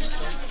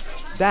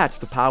 That's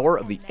the power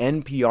of the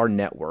NPR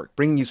network,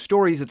 bringing you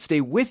stories that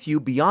stay with you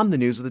beyond the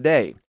news of the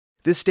day.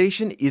 This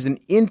station is an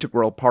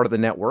integral part of the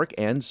network,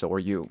 and so are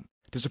you.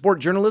 To support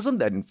journalism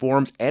that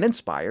informs and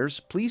inspires,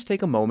 please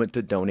take a moment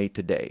to donate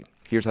today.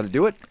 Here's how to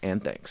do it,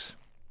 and thanks.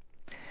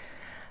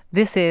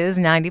 This is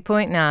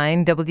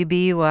 90.9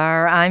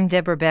 WBUR. I'm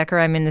Deborah Becker.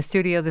 I'm in the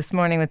studio this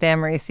morning with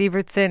Anne-Marie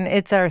Sievertson.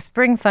 It's our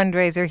spring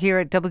fundraiser here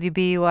at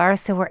WBUR,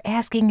 so we're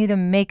asking you to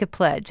make a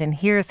pledge, and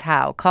here's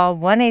how. Call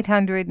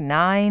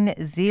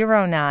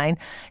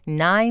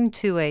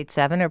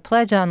 1-800-909-9287 or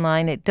pledge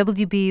online at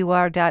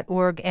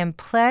WBUR.org and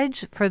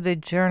pledge for the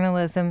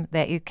journalism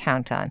that you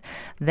count on.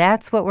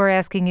 That's what we're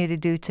asking you to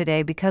do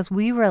today because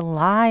we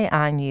rely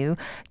on you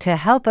to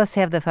help us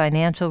have the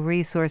financial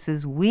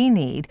resources we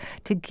need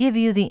to give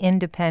you the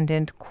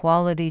independent,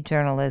 quality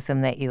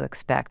journalism that you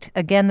expect.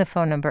 Again, the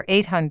phone number,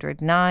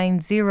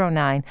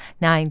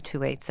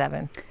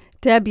 800-909-9287.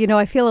 Deb,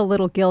 I feel a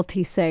little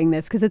guilty saying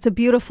this because it's a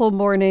beautiful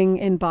morning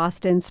in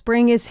Boston.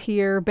 Spring is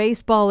here,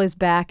 baseball is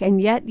back, and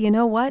yet, you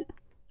know what?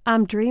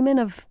 I'm dreaming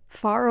of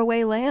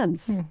faraway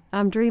lands.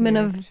 I'm dreaming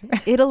of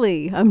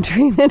Italy. I'm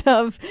dreaming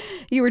of,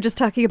 you were just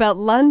talking about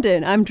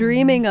London. I'm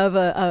dreaming of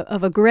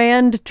a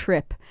grand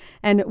trip.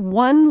 And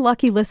one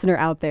lucky listener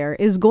out there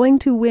is going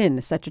to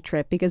win such a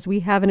trip because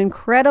we have an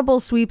incredible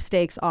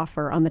sweepstakes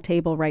offer on the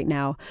table right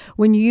now.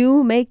 When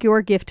you make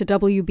your gift to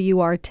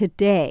WBUR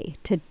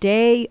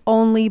today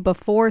only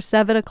before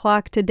 7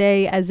 o'clock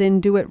today, as in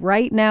do it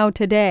right now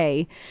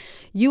today,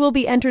 you will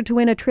be entered to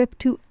win a trip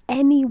to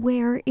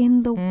anywhere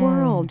in the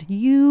world.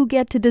 You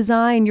get to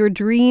design your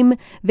dream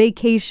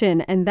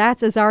vacation, and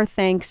that's as our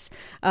thanks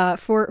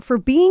for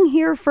being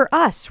here for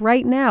us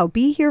right now.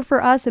 Be here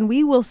for us, and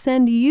we will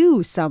send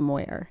you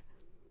somewhere.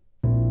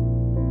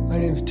 My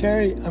name's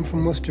Terry. I'm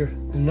from Worcester.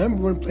 The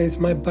number one place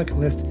on my bucket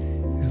list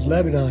is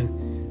Lebanon,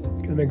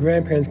 because my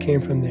grandparents came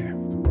from there.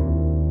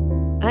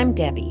 I'm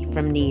Debbie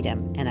from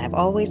Needham, and I've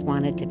always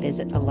wanted to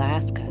visit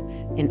Alaska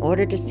in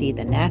order to see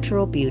the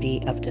natural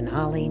beauty of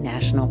Denali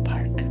National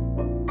Park.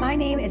 My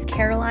name is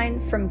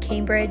Caroline from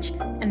Cambridge,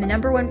 and the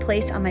number one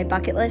place on my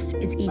bucket list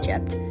is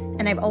Egypt.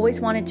 And I've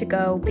always wanted to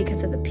go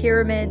because of the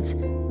pyramids,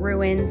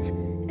 ruins,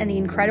 and the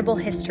incredible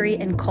history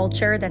and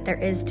culture that there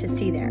is to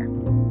see there.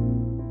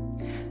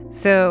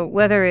 So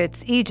whether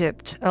it's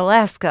Egypt,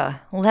 Alaska,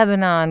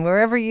 Lebanon,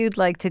 wherever you'd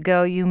like to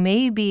go, you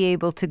may be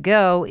able to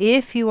go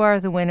if you are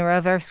the winner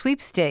of our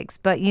sweepstakes.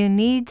 But you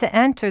need to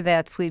enter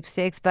that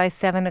sweepstakes by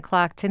 7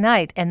 o'clock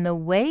tonight. And the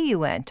way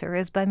you enter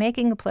is by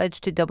making a pledge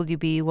to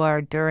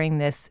WBUR during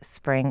this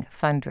spring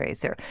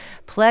fundraiser.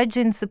 Pledge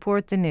and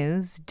support the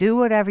news. Do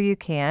whatever you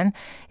can.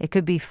 It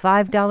could be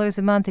 $5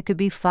 a month. It could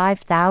be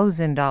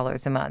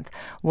 $5,000 a month.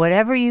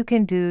 Whatever you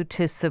can do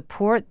to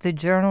support the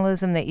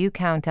journalism that you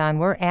count on,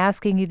 we're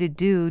asking you to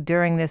do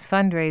during this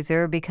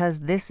fundraiser,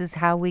 because this is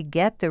how we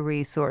get the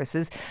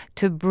resources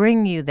to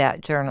bring you that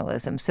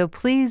journalism. So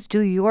please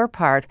do your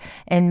part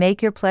and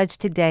make your pledge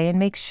today, and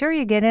make sure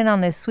you get in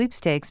on this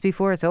sweepstakes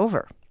before it's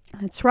over.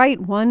 That's right.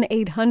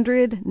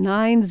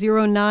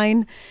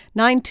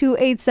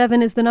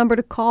 1-800-909-9287 is the number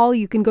to call.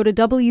 You can go to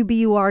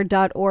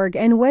WBUR.org.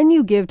 And when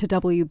you give to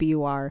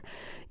WBUR,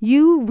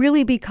 you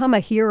really become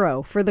a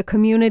hero for the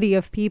community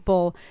of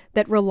people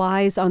that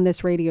relies on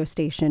this radio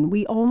station.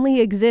 We only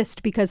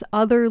exist because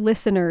other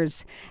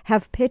listeners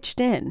have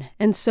pitched in.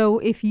 And so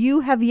if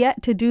you have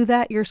yet to do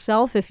that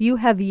yourself, if you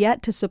have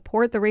yet to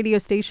support the radio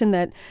station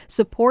that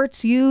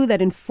supports you,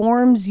 that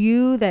informs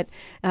you, that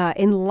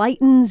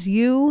enlightens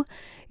you,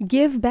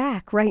 give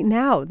back right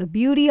now. The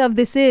beauty of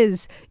this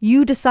is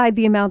you decide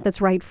the amount that's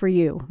right for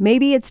you.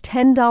 Maybe it's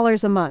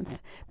 $10 a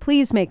month.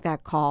 Please make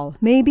that call.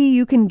 Maybe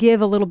you can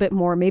give a little bit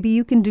more. Maybe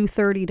you can do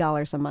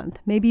 $30 a month.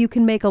 Maybe you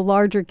can make a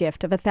larger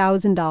gift of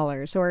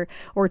 $1,000 or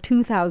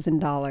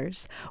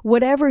 $2,000.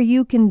 Whatever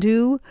you can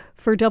do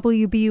for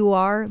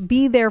WBUR,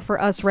 be there for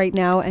us right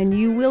now, and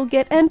you will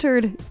get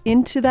entered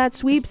into that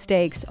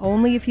sweepstakes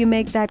only if you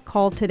make that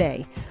call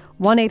today.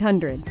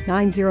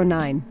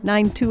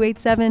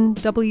 1-800-909-9287,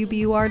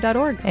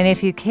 WBUR.org. And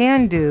if you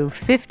can do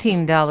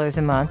 $15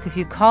 a month, if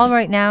you call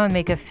right now and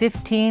make a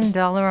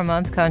 $15 a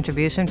month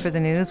contribution for the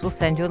news, we'll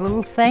send you a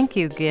little thank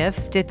you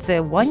gift. It's a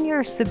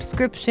 1-year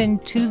subscription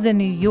to The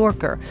New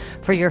Yorker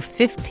for your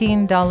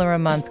 $15 a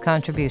month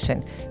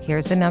contribution.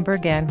 Here's the number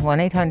again,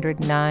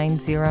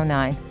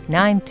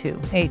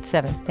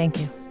 1-800-909-9287.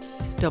 Thank you.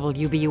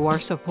 WBUR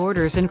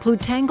supporters include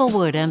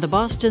Tanglewood and the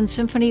Boston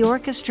Symphony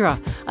Orchestra.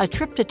 A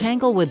trip to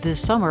Tanglewood this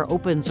summer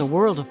opens a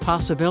world of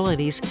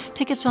possibilities.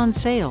 Tickets on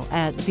sale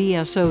at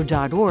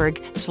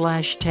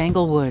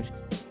bso.org/Tanglewood.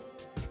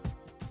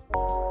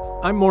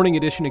 I'm Morning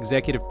Edition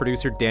executive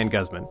producer Dan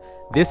Guzman.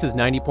 This is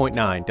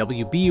 90.9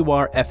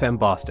 WBUR FM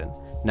Boston,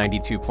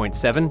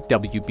 92.7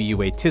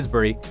 WBUA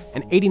Tisbury,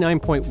 and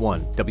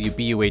 89.1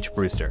 WBUH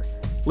Brewster.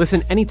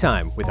 Listen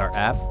anytime with our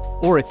app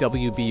or at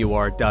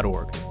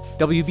WBUR.org.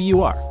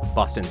 WBUR,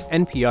 Boston's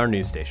NPR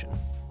news station.